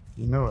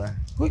 You know what?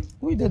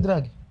 Who the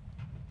drag?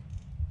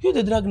 Who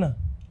the drag now?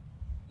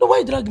 No, why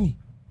you drag me?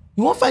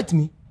 You want fight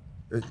me?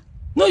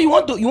 No, you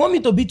want me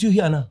to beat you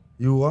here now?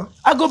 You what?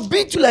 I go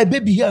beat you like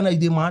baby here now, you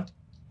dey mad?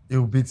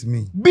 You beat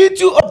me. Beat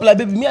you up like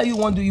baby. Me and you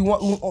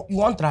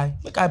want try?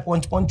 Make I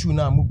punch you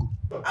now, Mugu.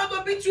 I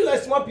go beat you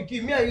like small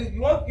pikin. Me and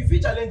you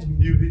fit challenge me?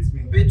 You beat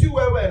me. Beat you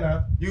well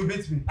now. You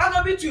beat me. I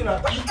go beat you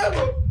now. I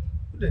go.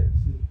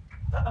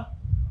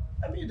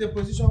 I'm in the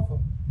position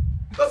for.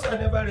 Because I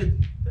never ready.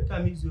 Take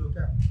am easy,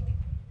 okay?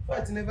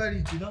 Fight never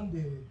reach. You don't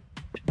dey.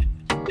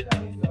 Take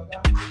am easy, okay?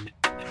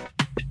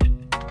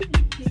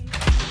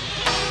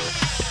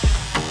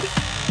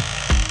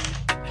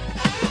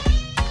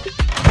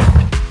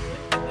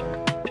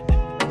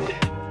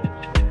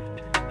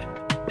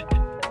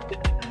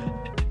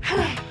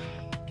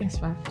 Guess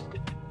what?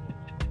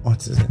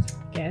 What is it?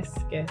 Guess.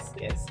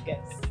 Okay.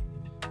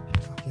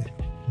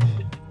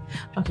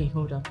 Okay,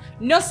 hold on.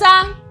 No,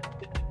 sir!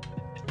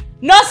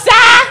 No, sir!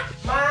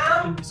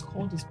 Ma'am! You must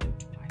call this boy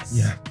twice.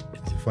 Yeah,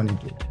 it's a funny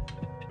dude.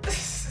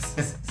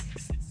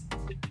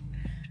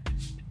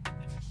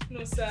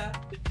 No, sir.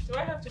 Do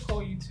I have to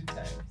call you 2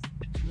 times?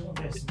 No,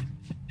 yes.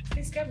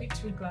 Please get me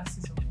 2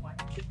 glasses of wine.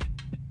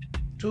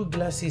 2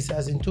 glasses,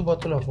 as in 2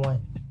 bottles of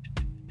wine.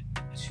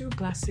 2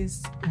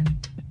 glasses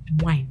and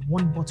wine.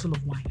 1 bottle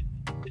of wine.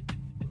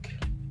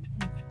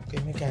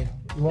 Okay, make I.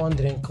 You want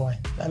drink wine.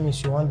 That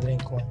means you want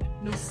drink wine.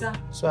 No, sir.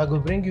 So I go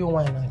bring you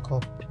wine and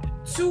cup.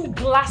 2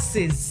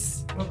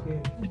 glasses.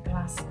 Okay. 2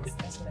 glasses.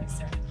 That's what I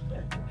said.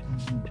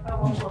 I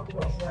want 1 bottle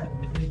of wine.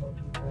 You drink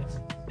 2 glasses.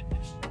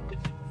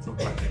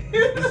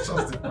 It's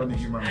just a funny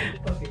human being.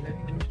 Okay, let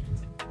me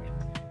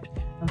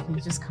go. Okay,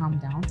 just calm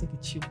down. Take a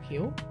chill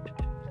pill.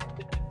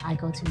 I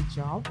got you a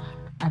job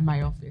at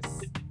my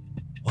office.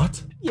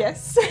 What?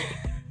 Yes.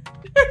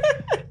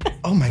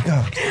 Oh my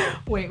God.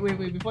 Wait.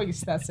 Before you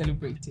start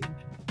celebrating,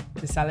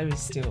 the salary is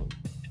still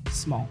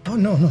small. Oh,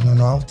 no.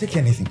 I'll take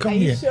anything. Come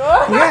here. Are you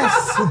sure?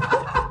 Yes.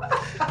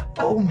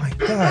 Oh my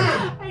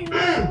God. I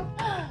know.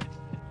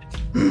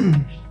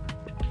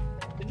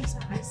 Yes,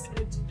 I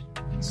said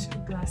 2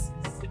 glasses.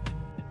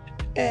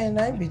 And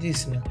I be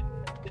this now.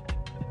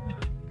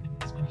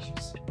 Goodness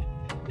gracious.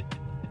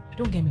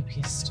 Don't get me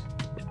pissed.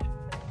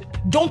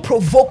 Don't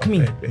provoke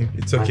me. Babe,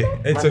 it's okay.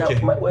 It's madam,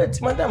 okay.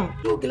 Wait, madam.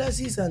 2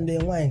 glasses and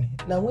then wine.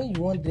 Now, when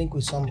you want drink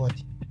with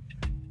somebody,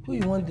 who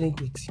you want drink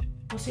with?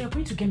 Oh, so you're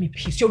going to get me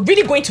pissed. You're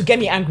really going to get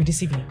me angry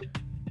this evening.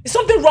 Is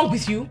something wrong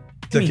with you?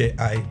 It's okay.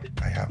 I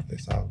have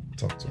this. I'll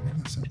talk to him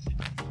myself.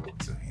 Talk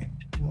to him.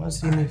 You want to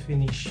see me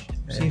finish?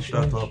 Hey,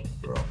 shut up,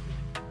 bro.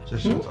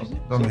 Just shut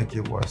up. Don't make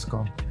it worse.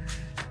 Come.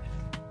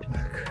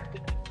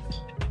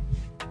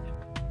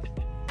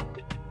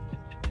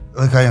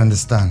 Look, I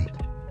understand.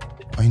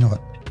 But you know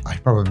what? I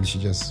probably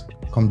should just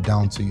come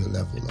down to your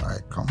level. All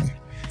right, come here.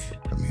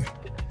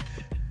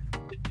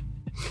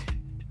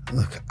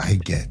 Look, I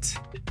get.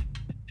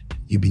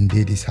 You've been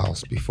there this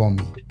house before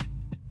me,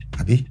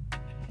 Abi?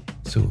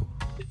 So,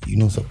 you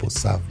no supposed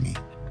to serve me.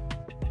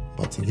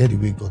 But to get the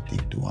way God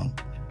take do am.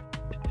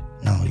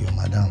 Now your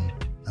madam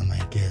and my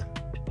girl.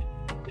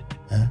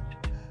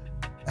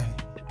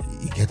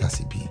 You get as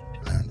it be,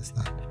 I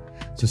understand.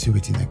 So see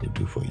what I could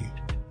do for you.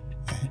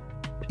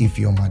 If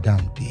your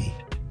madam dey,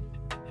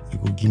 you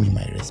go give me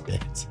my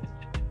respect.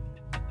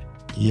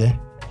 Yeah?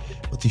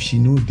 But if she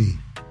no dey,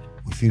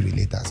 we feel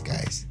relate as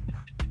guys.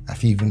 I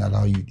feel even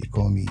allow you to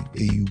call me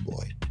AU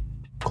boy.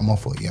 Come on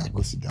for here,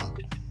 go sit down.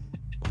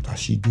 But as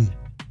she dey,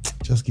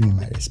 just give me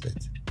my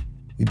respect.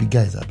 We be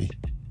guys, Abi.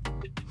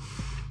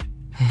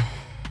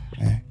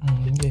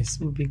 Yes,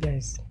 we'll be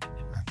guys.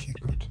 Okay,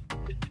 good.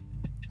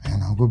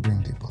 And I'll go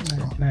bring the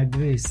bottle. Now,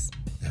 Grace.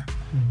 Yeah.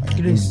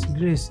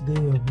 Grace,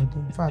 there your body.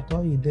 In fact,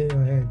 all you there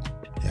your head.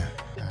 Yeah.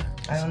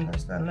 I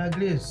understand. Now,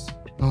 Grace.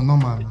 No,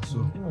 man.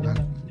 So,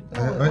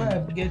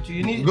 I get you.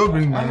 You need. Go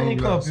bring me. How many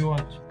cups you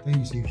want? Then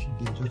you say if she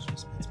did, just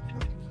respect me.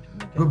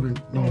 No? Go bring.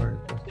 No worry.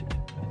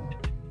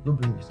 Go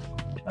bring this.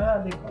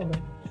 They come.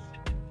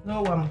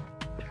 No one.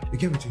 You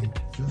give it to him.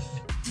 Just.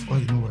 Oh,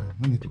 you know what?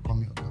 No need to call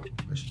me up.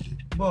 Where she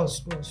did.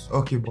 Boss.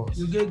 Okay, boss.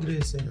 You get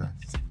Grace. Yeah.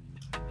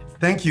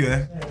 Thank you,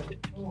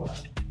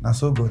 Now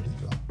so good,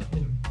 John.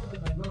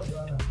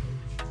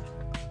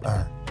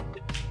 Alright.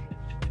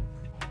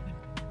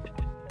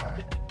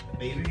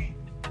 Baby.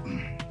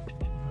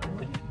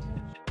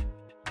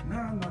 No,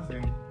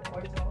 nothing.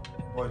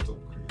 Why talk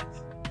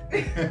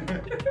crazy?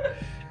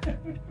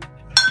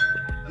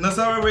 No,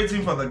 sir, we're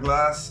waiting for the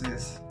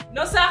glasses.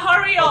 No, sir,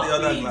 hurry up, the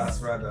other please.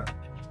 glass, rather.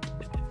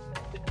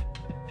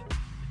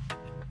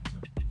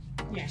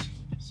 Yeah.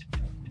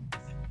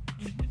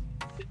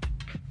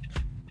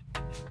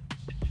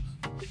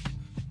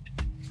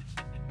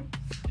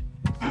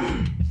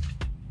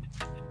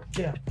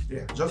 Yeah.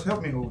 Yeah, just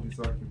help me hold it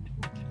so I can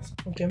open this.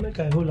 Okay, make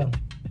I hold him.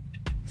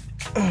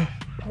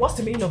 What's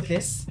the meaning of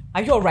this?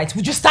 Are you alright?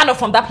 Would you stand up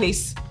from that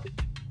place?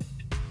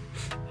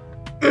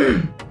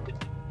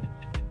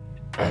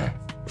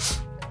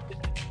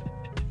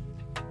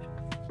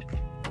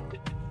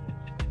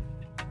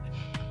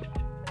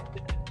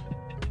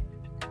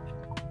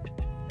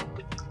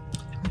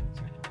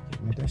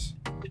 Give me this.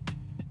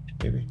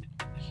 Baby.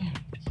 Yeah.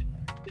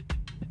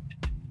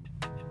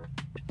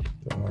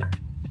 Don't worry.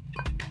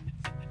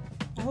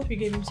 I hope you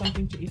gave him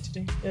something to eat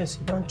today. Yes,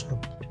 you don't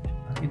chop.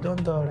 You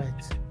don't do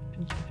alright.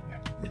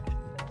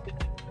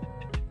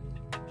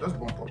 Just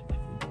bump up the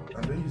food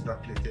and don't use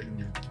that plate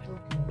anymore.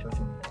 Okay. That's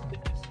all.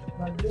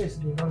 My grace,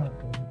 they run out of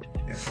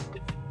you. Yeah.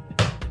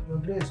 Your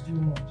grace too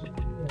much.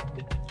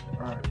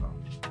 Alright, now.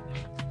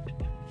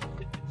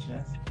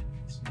 Cheers.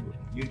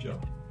 You job.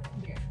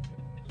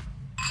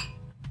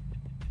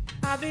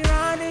 I'll be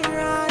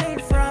running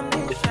from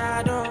the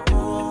shadow.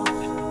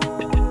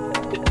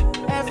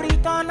 Every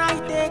turn I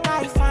take,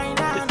 I find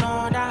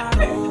another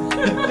road.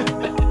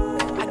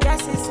 I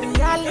guess it's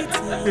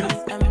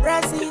reality.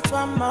 Embrace it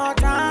one more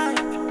time.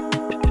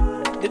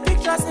 The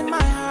pictures in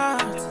my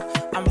heart,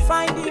 I'm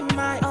finding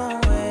my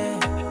own way.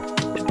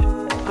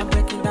 I'm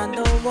breaking down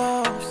the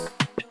walls,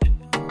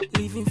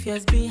 leaving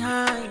fears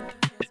behind.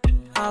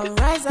 I'll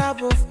rise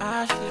above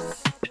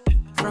ashes,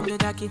 from the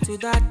dark into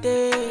that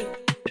day.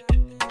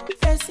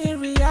 Facing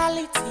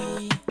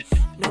reality,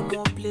 no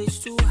more place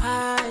to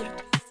hide.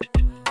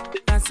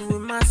 Dancing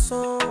with my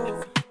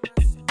soul,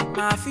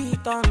 my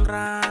feet on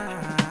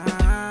ground.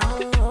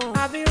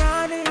 I'll be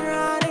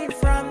running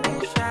from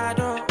the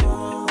shadow.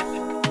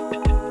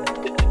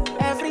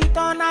 Every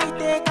turn I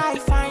take, I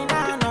find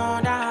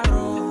another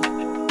road.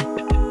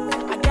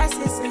 I guess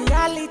it's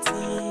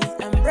reality,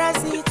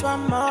 embrace it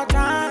one more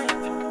time.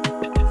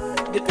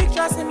 The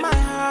pictures in my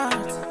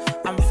heart,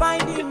 I'm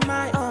finding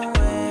my own way.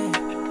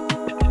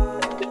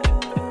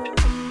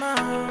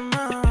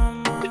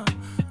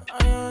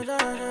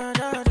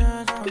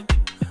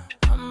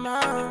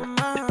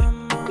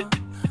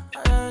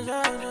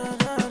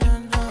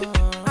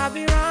 I'll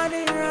be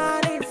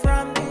running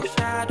from the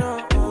shadow.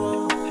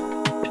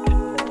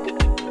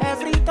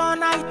 Every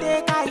turn I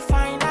take, I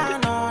find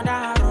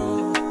another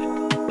road.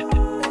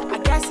 I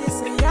guess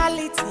it's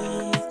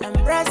reality,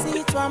 embrace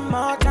it one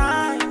more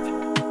time.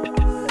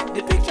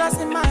 The pictures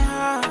in my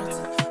heart,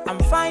 I'm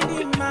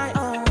finding my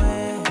own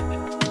way.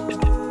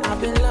 I've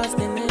been lost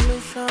in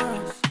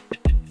illusions,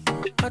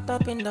 caught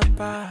up in the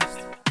past,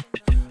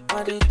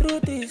 but the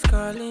truth is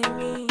calling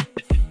me.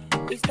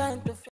 It's time to